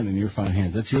North Carolina in your fine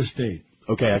hands. That's your state.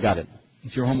 Okay, I got it.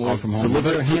 It's your home away from home. You Deliver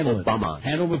better it handle to it. Obama.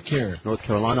 Handle with care. North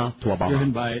Carolina to Obama.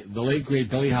 Driven by the late, great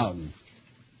Billy Houghton.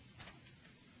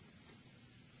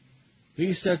 We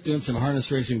can start doing some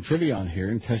harness racing trivia on here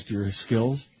and test your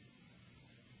skills.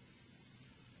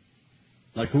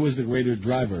 Like, who was the greater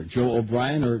driver, Joe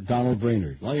O'Brien or Donald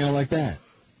Brainerd? Well, you know, like that.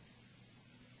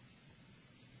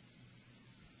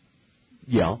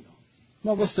 Yeah.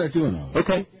 Well, we'll start doing those.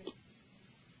 Okay.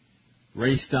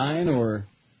 Ray Stein or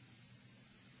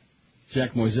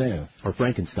Jack Moiseyev? Or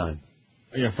Frankenstein.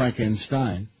 Oh, yeah,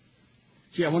 Frankenstein.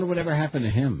 Gee, I wonder whatever happened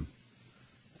to him.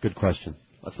 Good question.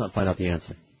 Let's not find out the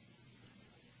answer.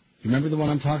 You remember the one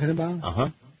I'm talking about? Uh-huh.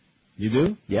 You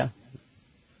do? Yeah.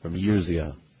 From years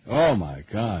ago. Oh, my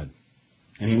God.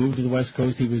 And he moved to the West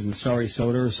Coast. He was in Sorry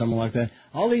Soda or something like that.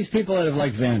 All these people that have,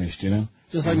 like, vanished, you know?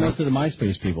 Just like most of the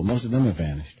MySpace people. Most of them have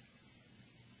vanished.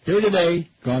 Here today,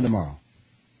 gone tomorrow.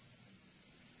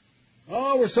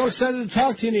 Oh, we're so excited to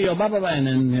talk to you, Neil. Blah, blah, blah. And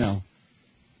then, you know,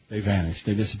 they vanish.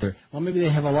 They disappear. Well, maybe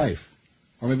they have a life.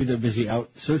 Or maybe they're busy out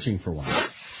searching for one.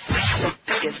 The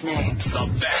biggest names. The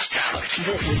best talent.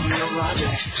 This is Neil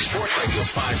Rogers. Sports Radio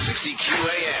 560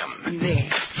 QAM.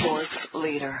 The sports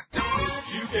leader.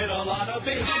 You get a lot of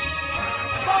big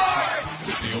sports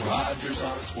with Neil Rogers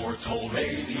on Sports Whole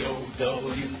Radio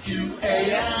WQAM.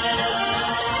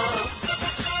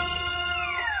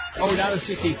 Oh, we're down to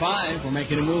 65. We're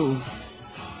making a move.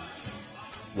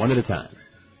 One at a time.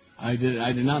 I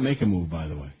did not make a move, by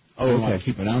the way. Oh, I don't okay. want to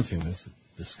keep announcing this.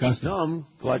 It's disgusting. No, I'm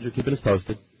glad you're keeping us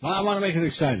posted. Well, I want to make it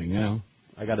exciting, you know.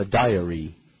 I got a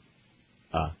diary.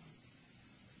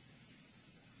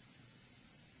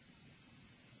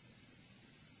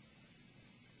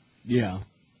 Yeah.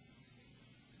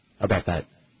 About that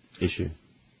issue.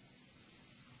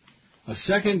 A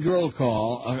second girl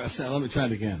call. Let me try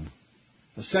it again.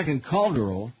 A second call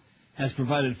girl has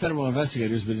provided federal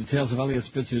investigators with details of Elliot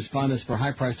Spitzer's fondness for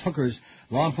high-priced hookers,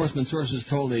 law enforcement sources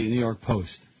told the New York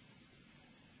Post.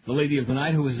 The lady of the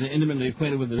night, who is intimately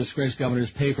acquainted with the disgraced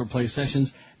governor's pay-for-play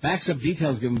sessions, backs up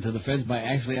details given to the feds by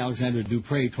Ashley Alexander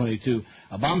Dupre, 22,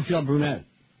 a bombshell brunette,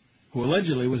 who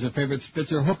allegedly was a favorite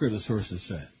Spitzer hooker, the sources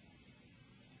said.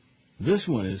 This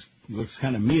one looks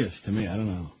kind of Mia's to me. I don't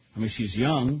know. I mean, she's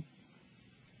young.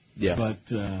 Yeah. But,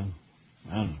 I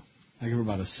don't know. I give her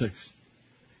about a 6.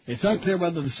 It's unclear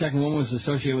whether the second one was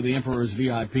associated with the Emperor's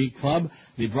VIP club,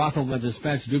 the brothel that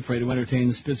dispatched Dupre to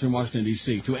entertain Spitzer in Washington,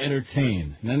 D.C. To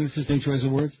entertain. Isn't that an interesting choice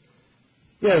of words?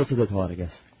 Yeah, that's what they call it, I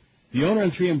guess. The owner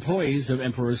and 3 employees of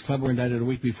Emperor's Club were indicted a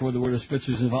week before the word of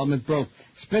Spitzer's involvement broke.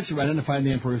 Spitzer identified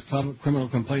the Emperor's Club criminal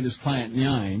complaint as Client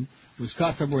 9, who was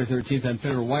caught February 13th on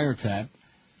federal wiretap,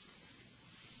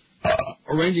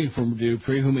 arranging for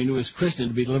Dupree, whom he knew as Christian,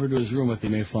 to be delivered to his room at the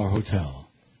Mayflower Hotel.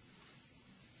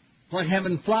 Like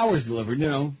having flowers delivered, you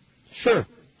know. Sure.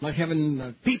 Like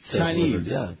having pizza Chinese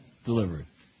delivered.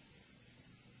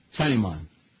 Chinese-man.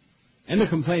 In the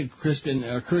complaint, Kirsten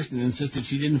insisted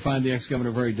she didn't find the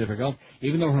ex-governor very difficult,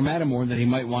 even though her madam warned that he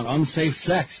might want unsafe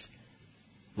sex.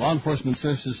 Law enforcement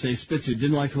sources say Spitzer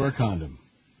didn't like to wear a condom.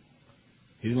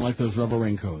 He didn't like those rubber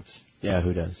raincoats. Yeah,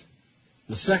 who does?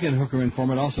 The second hooker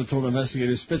informant also told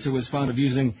investigators Spitzer was fond of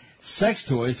using sex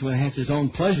toys to enhance his own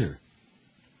pleasure.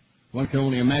 One can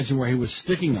only imagine where he was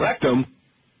sticking them. Rectum.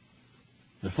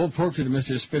 The full portrait of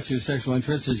Mr. Spitzer's sexual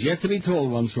interest is yet to be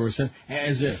told, one source said.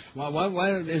 As if.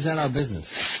 Why is that our business?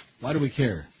 Why do we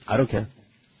care? I don't care.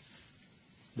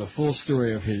 The full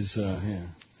story of his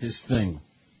thing.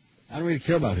 I don't really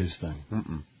care about his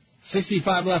thing.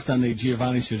 65 left on the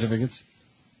Giovanni certificates.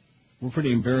 We're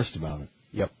pretty embarrassed about it.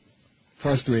 Yep.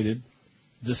 Frustrated,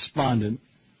 despondent,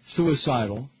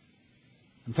 suicidal.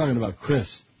 I'm talking about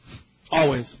Chris.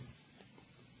 Always.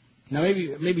 Now, maybe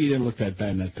you didn't look that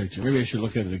bad in that picture. Maybe I should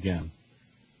look at it again.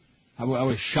 I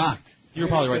was shocked. You were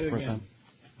probably right the first time.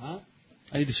 Huh?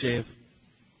 I need to shave.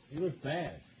 You look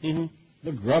bad. Mm-hmm.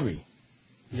 Look grubby.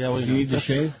 Yeah, well, Do you need to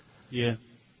shave? Yeah.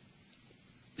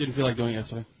 Didn't feel like doing it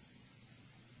yesterday.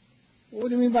 What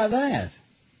do you mean by that?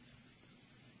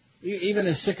 Even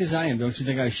as sick as I am, don't you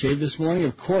think I shaved this morning?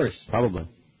 Of course. Probably.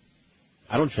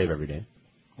 I don't shave every day.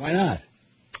 Why not?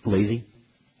 Lazy.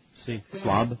 See.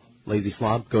 Slob. Lazy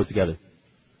slob. Goes together.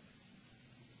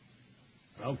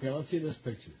 Okay, let's see this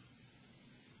picture.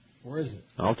 Where is it?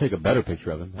 I'll take a better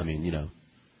picture of him. I mean, you know,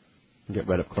 get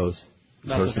right up close.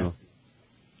 That's personal. okay.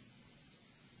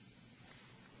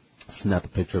 Snap a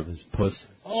picture of his puss.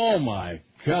 Oh, my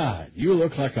God. You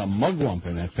look like a mugwump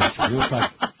in that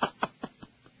picture.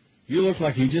 You look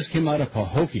like you just came out of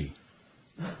Pahokee.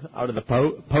 Out of the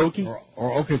Pokey?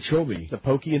 Or Okeechobee. The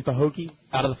Pokey and Pahokee?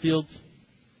 Out of the fields?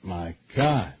 My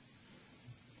God.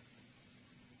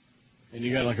 And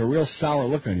you got like a real sour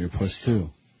look on your puss,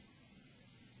 too.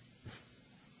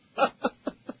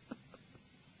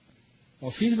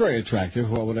 Well, she's very attractive,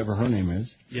 well, whatever her name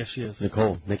is. Yes, she is.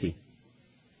 Nikki.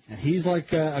 And he's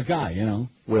like a guy, you know.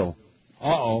 Will.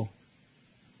 Uh-oh.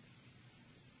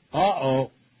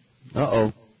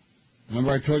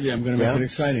 Remember I told you I'm going to make it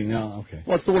exciting? No, okay.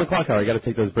 Well, it's the 1 o'clock hour. I got to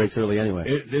take those breaks early anyway.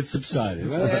 It subsided.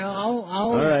 Well, I'll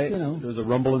all right. You know. There was a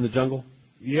rumble in the jungle?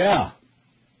 Yeah.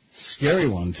 Scary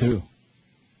one, too.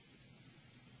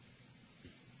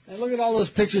 And look at all those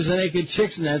pictures of naked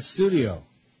chicks in that studio.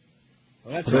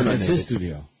 Well, that's right. That's his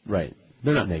studio. Right.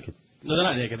 They're not naked. No, they're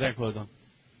not naked. They have clothes on.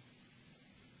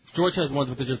 George has ones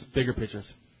with just bigger pictures.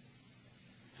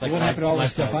 Like what happened to all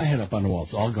that stuff I had up on the wall?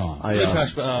 It's all gone.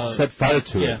 I set fire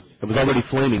to it. It was already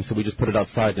flaming, so we just put it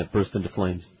outside and it burst into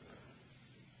flames.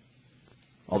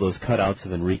 All those cutouts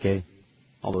of Enrique,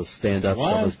 all those stand-ups,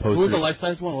 all those posters. Who was the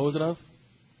life-size one? What was it of?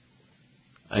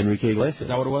 Enrique Iglesias. Is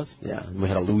that what it was? Yeah, and we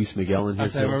had a Luis Miguel in here,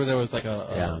 I remember there was like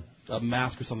a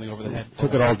mask or something over the head.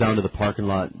 Took it all down to the parking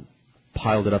lot,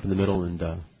 piled it up in the middle, and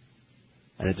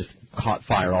it just caught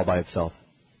fire all by itself.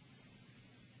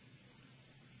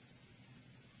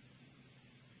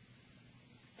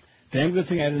 Damn good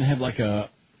thing I didn't have like a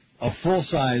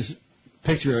full-size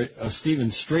picture of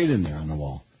Steven Strait in there on the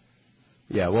wall.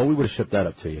 Yeah, well, we would have shipped that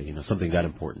up to you, something that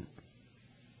important.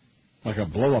 Like a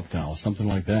blow-up doll, something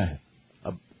like that.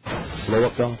 A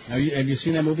blow-up doll? Have you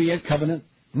seen that movie yet, Covenant?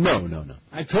 No.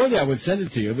 I told you I would send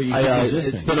it to you, but you keep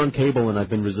resisting. It's been on cable, and I've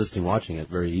been resisting watching it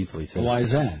very easily, too. Well, why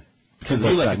is that? Because you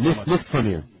like it so much. From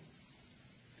here.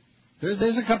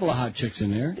 There's a couple of hot chicks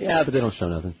in there. Yeah, but they don't show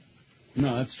nothing.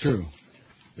 No, that's true.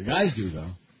 The guys do,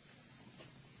 though.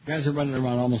 Guys are running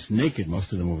around almost naked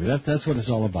most of the movie. That's what it's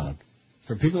all about.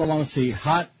 For people that want to see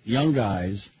hot, young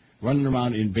guys running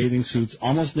around in bathing suits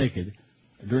almost naked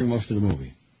during most of the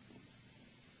movie.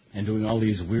 And doing all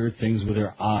these weird things with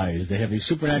their eyes. They have these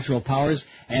supernatural powers,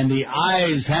 and the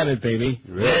eyes have it, baby.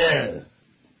 Yeah.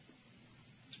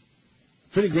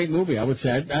 Pretty great movie, I would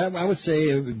say. I would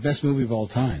say best movie of all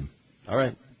time. All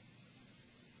right.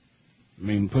 I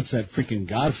mean, puts that freaking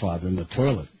Godfather in the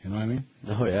toilet. You know what I mean?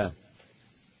 Oh, yeah.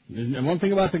 And one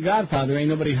thing about the Godfather, ain't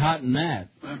nobody hot in that.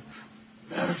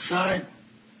 That aside,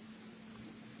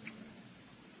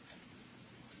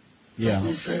 yeah.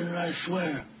 Let me say that I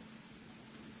swear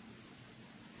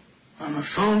on the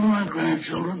soul of my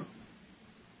grandchildren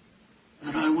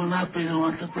that I will not be the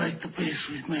one to break the peace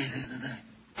we've made here today.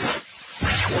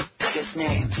 The biggest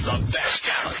names. The best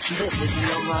talent. This is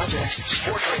Neil Rogers.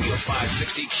 Sports Radio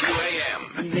 560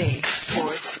 QAM. The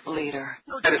sports leader.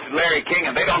 This is Larry King,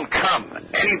 and they don't come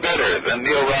any better than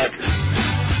Neil Rogers.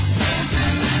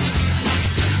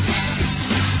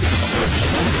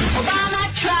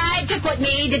 Obama tried to put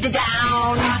me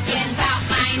down, talking about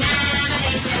my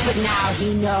nomination. But now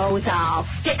he knows I'll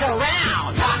stick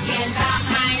around, talking about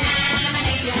my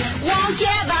nomination. Won't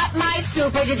give up my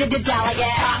super delegate,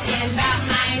 talking about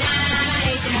my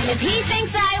nomination. And if he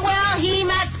thinks I will, he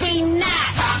must be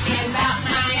not, talking about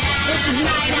my nomination. This is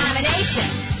my nomination.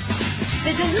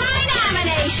 This is my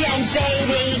nomination,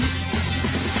 baby.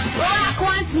 Rock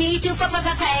wants me to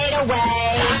fade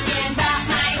away, talking about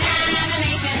my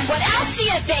nomination. What else do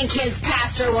you think his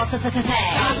pastor will say?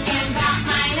 Talking about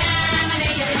my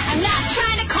nomination. I'm not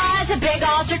trying to cause a big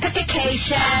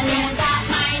altercation. Talking about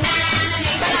my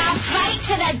nomination. But I'll fight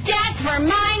to the death for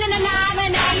mine and the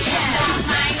nomination.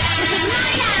 This is my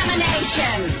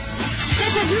nomination.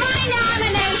 This is my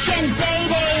nomination,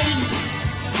 baby.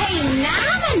 Hey,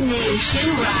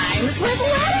 nomination rhymes with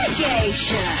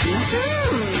litigation.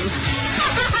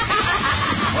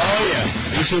 Oh,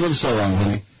 yeah. You should live so long,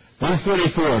 honey.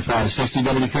 144, 560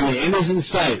 WKRM. End is in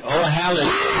sight. Oh,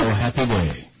 happy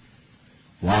day.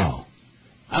 Wow.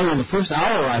 I don't know, the first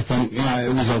hour, I think, it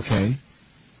was okay.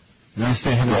 And I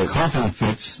started having coughing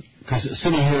fits, because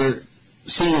sitting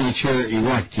in the chair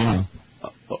erect,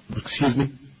 Excuse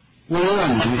me? Well,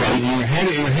 your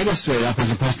head is straight up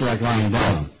as opposed to like lying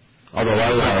down. Although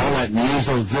all that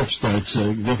nasal drip starts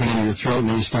dripping into your throat, and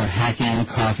then you start hacking and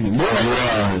coughing.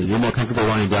 You're more comfortable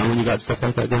lying down when you got stuff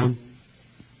like that down?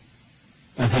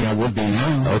 I think I would be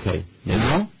now. Okay. You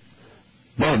know?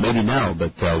 Well, maybe now,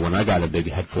 but when I got a big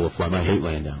head full of phlegm, I hate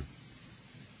laying down.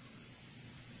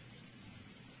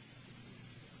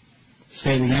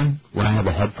 Say it again? When I have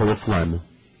a head full of phlegm,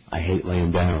 I hate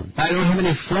laying down. I don't have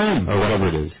any phlegm. Or whatever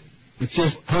it is. It's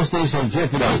just post-nasal drip.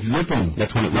 It's dripping.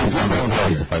 That's when it runs down my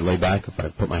nose. If I lay back, if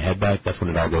I put my head back, that's when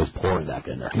it all goes pouring back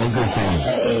in there. No good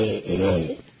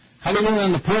thing. How do you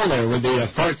on the pool there with the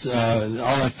farts,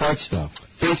 all that fart stuff?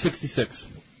 366.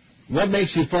 What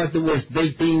makes you fart the worst?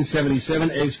 Baked beans,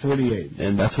 77, eggs, 48.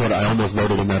 And that's what I almost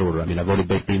voted in that order. I mean, I voted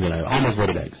baked beans and I almost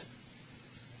voted eggs.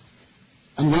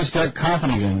 I'm going to start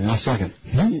coughing again in a second.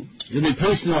 You'll be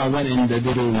pleased to know I went in and did a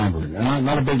little number.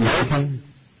 Not a big number.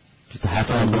 Just a half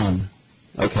on one.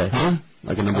 Okay. Huh?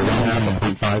 Like a number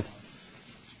 1.5?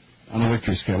 On a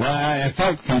Richter scale. Well, I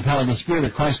felt compelled, the Spirit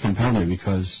of Christ compelled me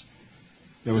because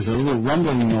there was a little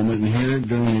rumbling moment in here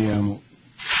during the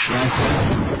last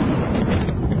segment.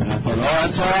 And I thought,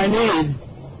 that's all I need.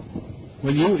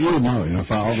 Well, you would know,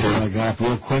 if all of a sudden I got up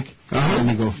real quick, and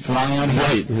they go flying out of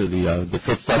here. Right, the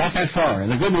footsteps. Not that far.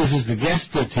 And the good news is the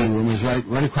guest tea room is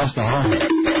right across the hall.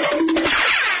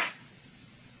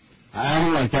 I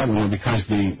don't like that one because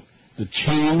the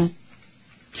chain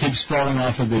keeps falling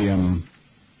off of the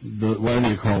what do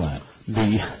you call that?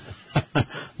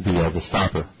 The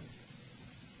stopper.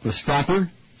 The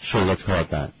stopper? Sure, let's call it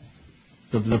that.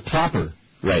 The plopper.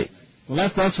 Right. Well,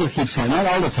 that's what keeps saying. Not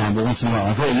all the time, but once in a while.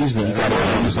 I've already used it.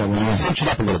 Cinch it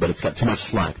up a little bit. It's got too much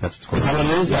slack. That's what's going on. Is that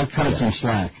what it is? I've cut it some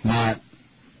slack. Not.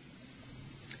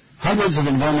 Hundreds of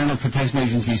environmental protection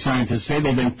agency scientists say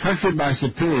they've been pressured by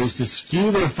superiors to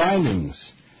skew their findings.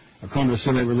 According to a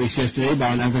survey released yesterday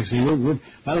by an advocacy group.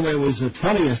 By the way, it was 20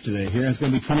 yesterday here. It's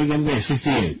going to be 20 again today,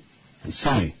 68. And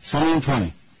sunny. Sunny and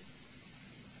 20.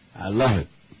 I love it.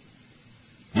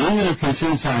 The Union of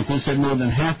Concerned Scientists said more than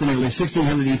half the nearly 1,600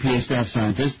 EPA staff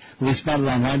scientists who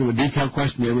responded online to a detailed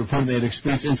questionnaire reported they had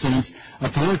experienced incidents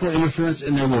of political interference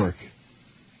in their work.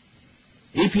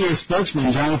 EPA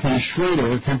spokesman Jonathan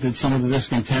Schrader attempted some of the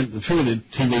discontent attributed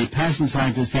to the passion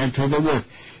scientists had toward their work.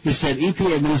 He said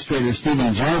EPA Administrator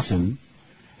Stephen Johnson,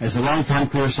 as a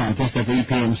longtime career scientist at the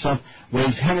EPA himself,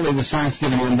 weighs heavily the science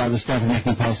given him by the staff in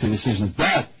making policy decisions.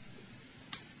 But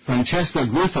Francesca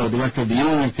Gruffo, director of the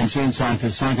Union of Concerned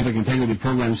Scientists Scientific Integrity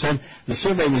Program, said the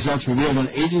survey results revealed an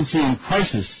agency in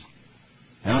crisis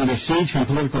and under siege from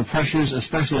political pressures,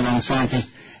 especially among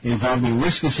scientists involved in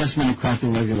risk assessment and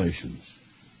crafting regulations.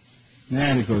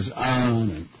 And it goes on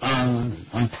and on and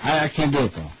on. I can't do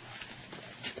it, though.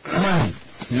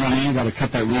 You know what I mean? You've got to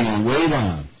cut that reading way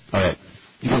down. All right.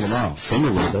 You go along. Sing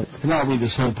a little bit. Come on, I'll read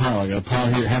this whole pile. I got a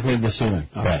pile here halfway to the ceiling.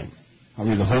 All right. I'll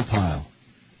read the whole pile.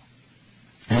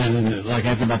 And then, like,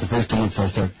 after about the first 2 months, I'll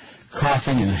start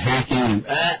coughing and hacking and...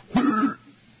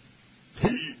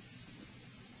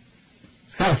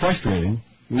 It's kind of frustrating.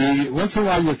 Once in a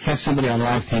while, you'll catch somebody on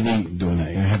live TV doing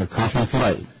that. You have a coughing fit.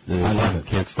 Right. I love it.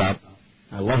 Can't stop.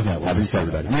 I love that. Happens to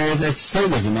everybody. I mean, it's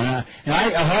sadism. And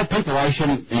of all people, I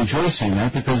shouldn't enjoy seeing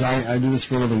that because I do this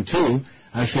for a living, too.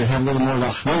 I should have a little more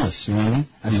rachmanis, you know what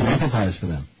I mean? I should empathize for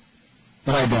them.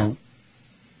 But I don't.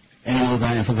 And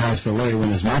I empathized for Larry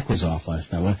when his mic was off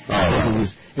last night.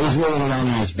 It was rolling around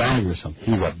in his bag or something.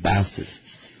 He's a bastard.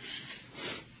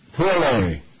 Poor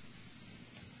Larry.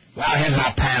 Well, here's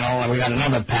our panel, and we got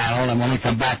another panel, and when we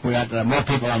come back, we got more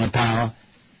people on the panel.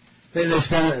 This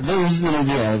is the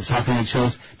review of talking head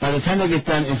shows. By the time they get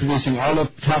done introducing all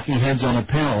the talking heads on the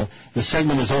panel, the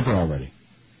segment is over already.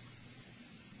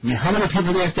 I mean, how many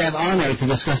people do you have to have on there to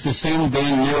discuss the same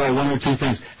dang near one or two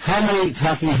things? How many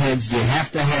talking heads do you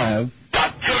have to have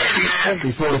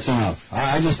before it's enough?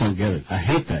 I just don't get it. I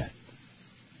hate that.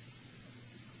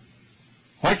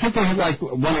 Why can't they have like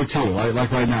one or two,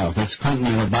 like right now? If it's Clinton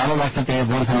in a bottle, why can't they have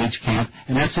one from each camp?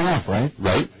 And that's enough, right?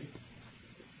 Right.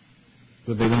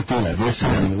 But they don't do that. Once in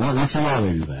a while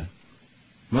they do that.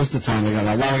 Most of the time they go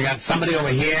like, well, we got somebody over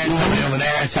here, somebody over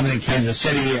there, somebody in Kansas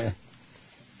City.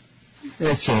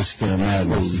 It's just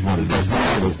madness is what it is.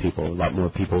 Those people, a lot more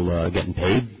people getting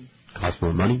paid, cost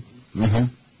more money. Mm-hmm.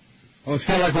 Well, it's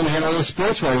kind of like when they had all those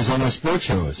sports writers on those sports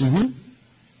shows. Mm-hmm.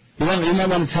 You might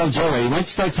want to tell Joey, you might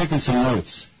start taking some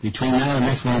notes. Between now and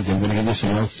next Wednesday, I'm going to give you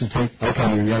some notes to take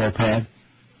on your yellow pad.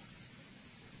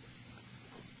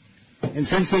 And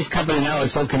since this company now is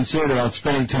so concerned about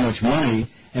spending too much money,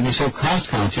 and they're so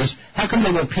cost-conscious, how come they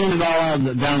were peeing it all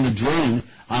down the drain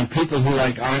on people who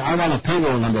aren't on the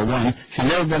payroll number 1, should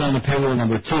never been on the payroll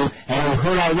number 2, and who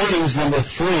hurt our ratings number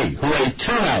 3, who are a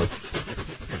turnout?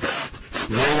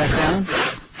 You write that down?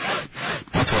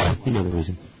 That's right. You know the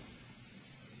reason.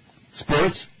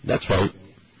 Sports? That's right.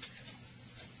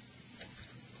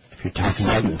 If you're talking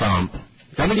about bump.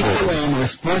 WQAM, where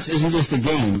sports isn't just a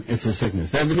game, it's a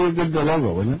sickness. That would be a good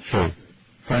logo, wouldn't it? Sure.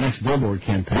 For our next billboard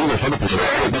campaign.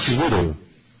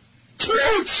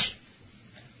 Sports!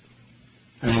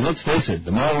 I mean, let's face it,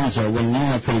 the Marlins are winning. They're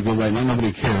not pretty good right now.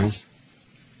 Nobody cares.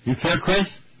 You care, Chris?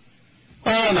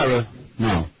 Oh, not really.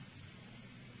 No.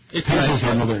 It's Panthers nice.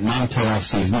 had another non-playoff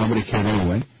season. Nobody cared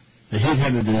anyway. The Heat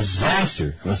had a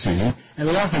disaster of a season, and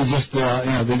the Dolphins just,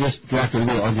 they just drafted a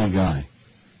little ugly guy.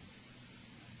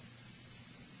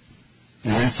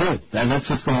 And that's it. That's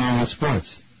what's going on with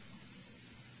sports.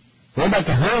 What about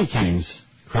the Hurricanes,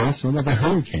 Chris? What about the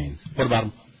Hurricanes? What about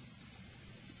them?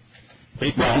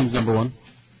 Baseball team's number one.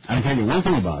 I can tell you one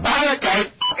thing about it.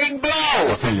 Hurricane fucking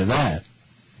blow! I'll tell you that.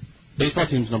 Baseball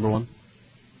team's number one.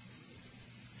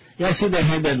 Yeah, I see they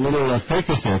had that little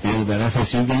fracas there at the end of that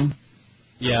FSU game.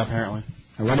 Yeah, apparently.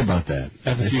 I read about that.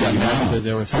 FSU got got mama. because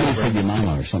they were Somebody said celebrating. your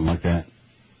mama or something like that.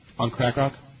 On crack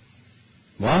rock?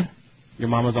 What? Your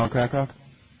mama's on crack rock?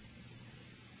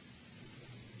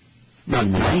 No,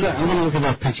 no. I'm going to look at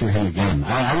that picture of him again.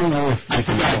 I don't know if... I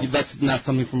forgot. That's not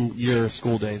something from your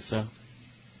school days, so...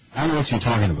 I don't know what you're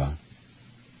talking about.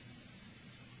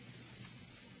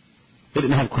 They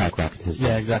didn't have crack rock in his day.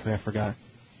 Yeah, exactly. I forgot.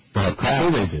 They had cracks.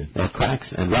 Oh, they did. They had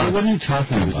cracks and rocks. What are you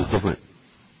talking It was about? just different.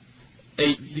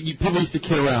 People used to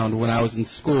kid around when I was in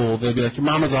school. They'd be like, your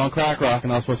mama's on crack rock,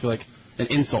 and I was supposed to be like, an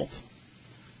insult.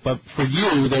 But for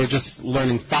you, they were just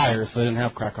learning fire, so they didn't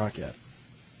have crack rock yet.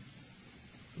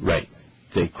 Right.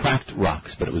 They cracked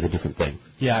rocks, but it was a different thing.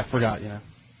 Yeah, I forgot, yeah.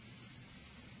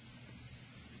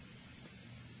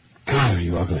 God, are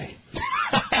you ugly.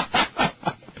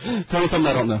 Tell me something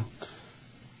I don't know.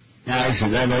 Yeah,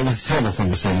 actually, that was a terrible thing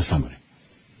to say to somebody.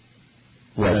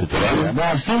 Well,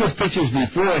 I've seen his pictures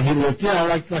before, and he looked,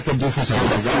 like a doofus.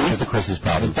 That's the Chris's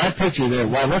problem. But that picture there,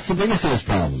 wow, that's the biggest of his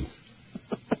problems.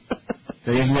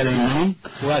 That he hasn't got any money?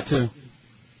 Well, that too.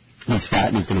 He's fat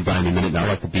and he's going to die in a minute now,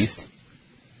 like the beast.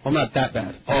 Well, not that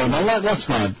bad. Oh, no, let's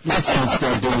not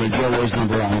start doing the Joe Rose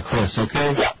number on Chris,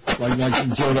 okay? Like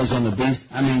Joe does on the Beast.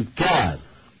 I mean, God.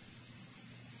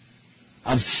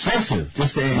 Obsessive.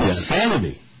 Just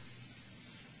insanity.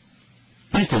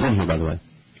 Beast is in here, by the way.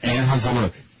 And how's he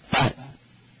look? Fat.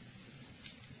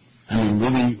 I mean,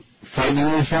 really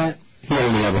frighteningly fat? He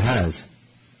only ever has.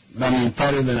 I mean,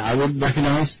 fatter than I would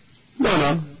recognize?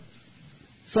 No.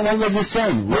 So what was his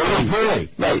son? Roly-poly.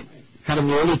 Right. Kind of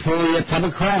roly-poly type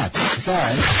of crap. It's all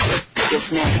right.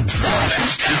 This name.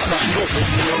 This is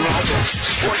Neil Rogers.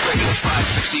 Sports Radio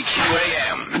 560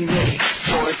 QAM. The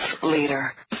sports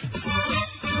leader.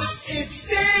 It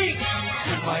stinks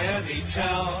in Miami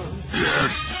town.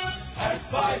 Yes. At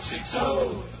 560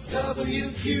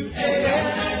 WQAM.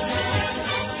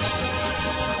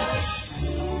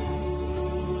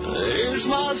 Here's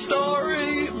my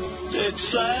story.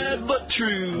 It's sad but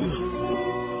true.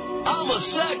 I'm a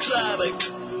sex addict,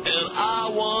 and I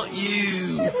want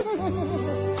you.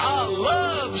 I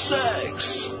love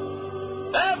sex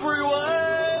every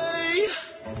way.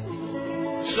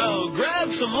 So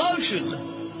grab some lotion.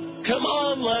 Come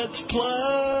on, let's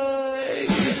play.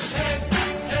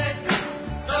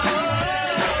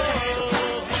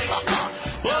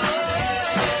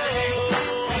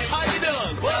 How you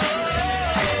doing? Whoa.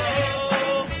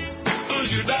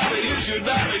 Who's your daddy? Who's your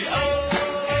daddy?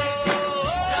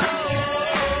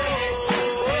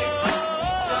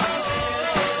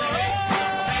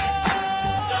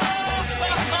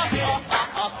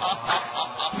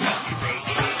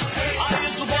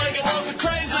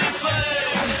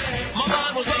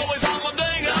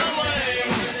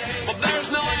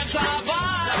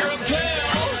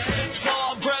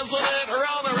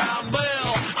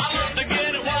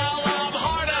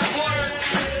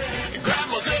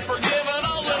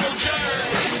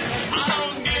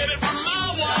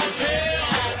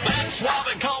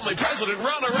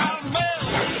 Run around Bill.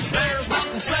 There's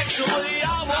nothing sexually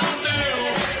I won't do.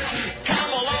 Come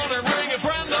along and bring a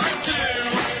friend or two.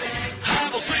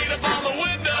 Have a seat up on the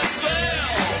windowsill.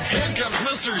 Here comes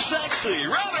Mr. Sexy.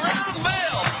 Run around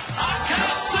Bill. I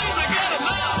can't seem to get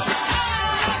enough.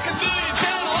 I can do your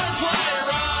channel and play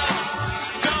right.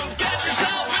 Don't get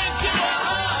yourself into a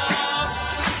huff.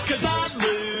 'Cause I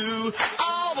do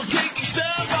all the kinky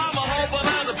stuff. I'm a hoping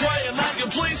and a praying that you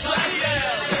please say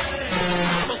yes.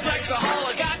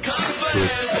 Sexaholic, I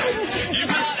confess.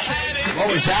 You've not had it. What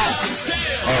was that?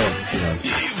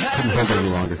 Couldn't hold it any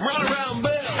longer. Run around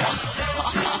Bill.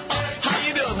 How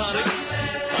you doing, honey?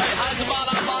 Hey, how's about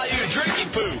I buy you a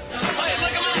drinking poo? Hey,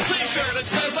 look at my t-shirt. It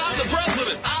says I'm the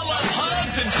president. I love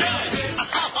hugs and jokes.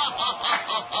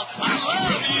 I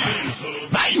love you.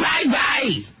 Bye, bye,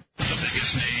 bye. The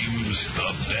biggest names, the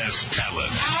best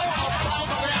talent.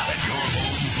 And your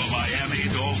home for Miami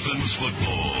Dolphins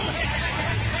football.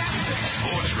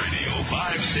 Sports Radio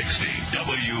 560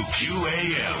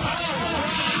 WQAM.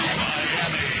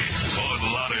 Miami, Fort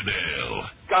Lauderdale.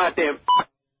 Goddamn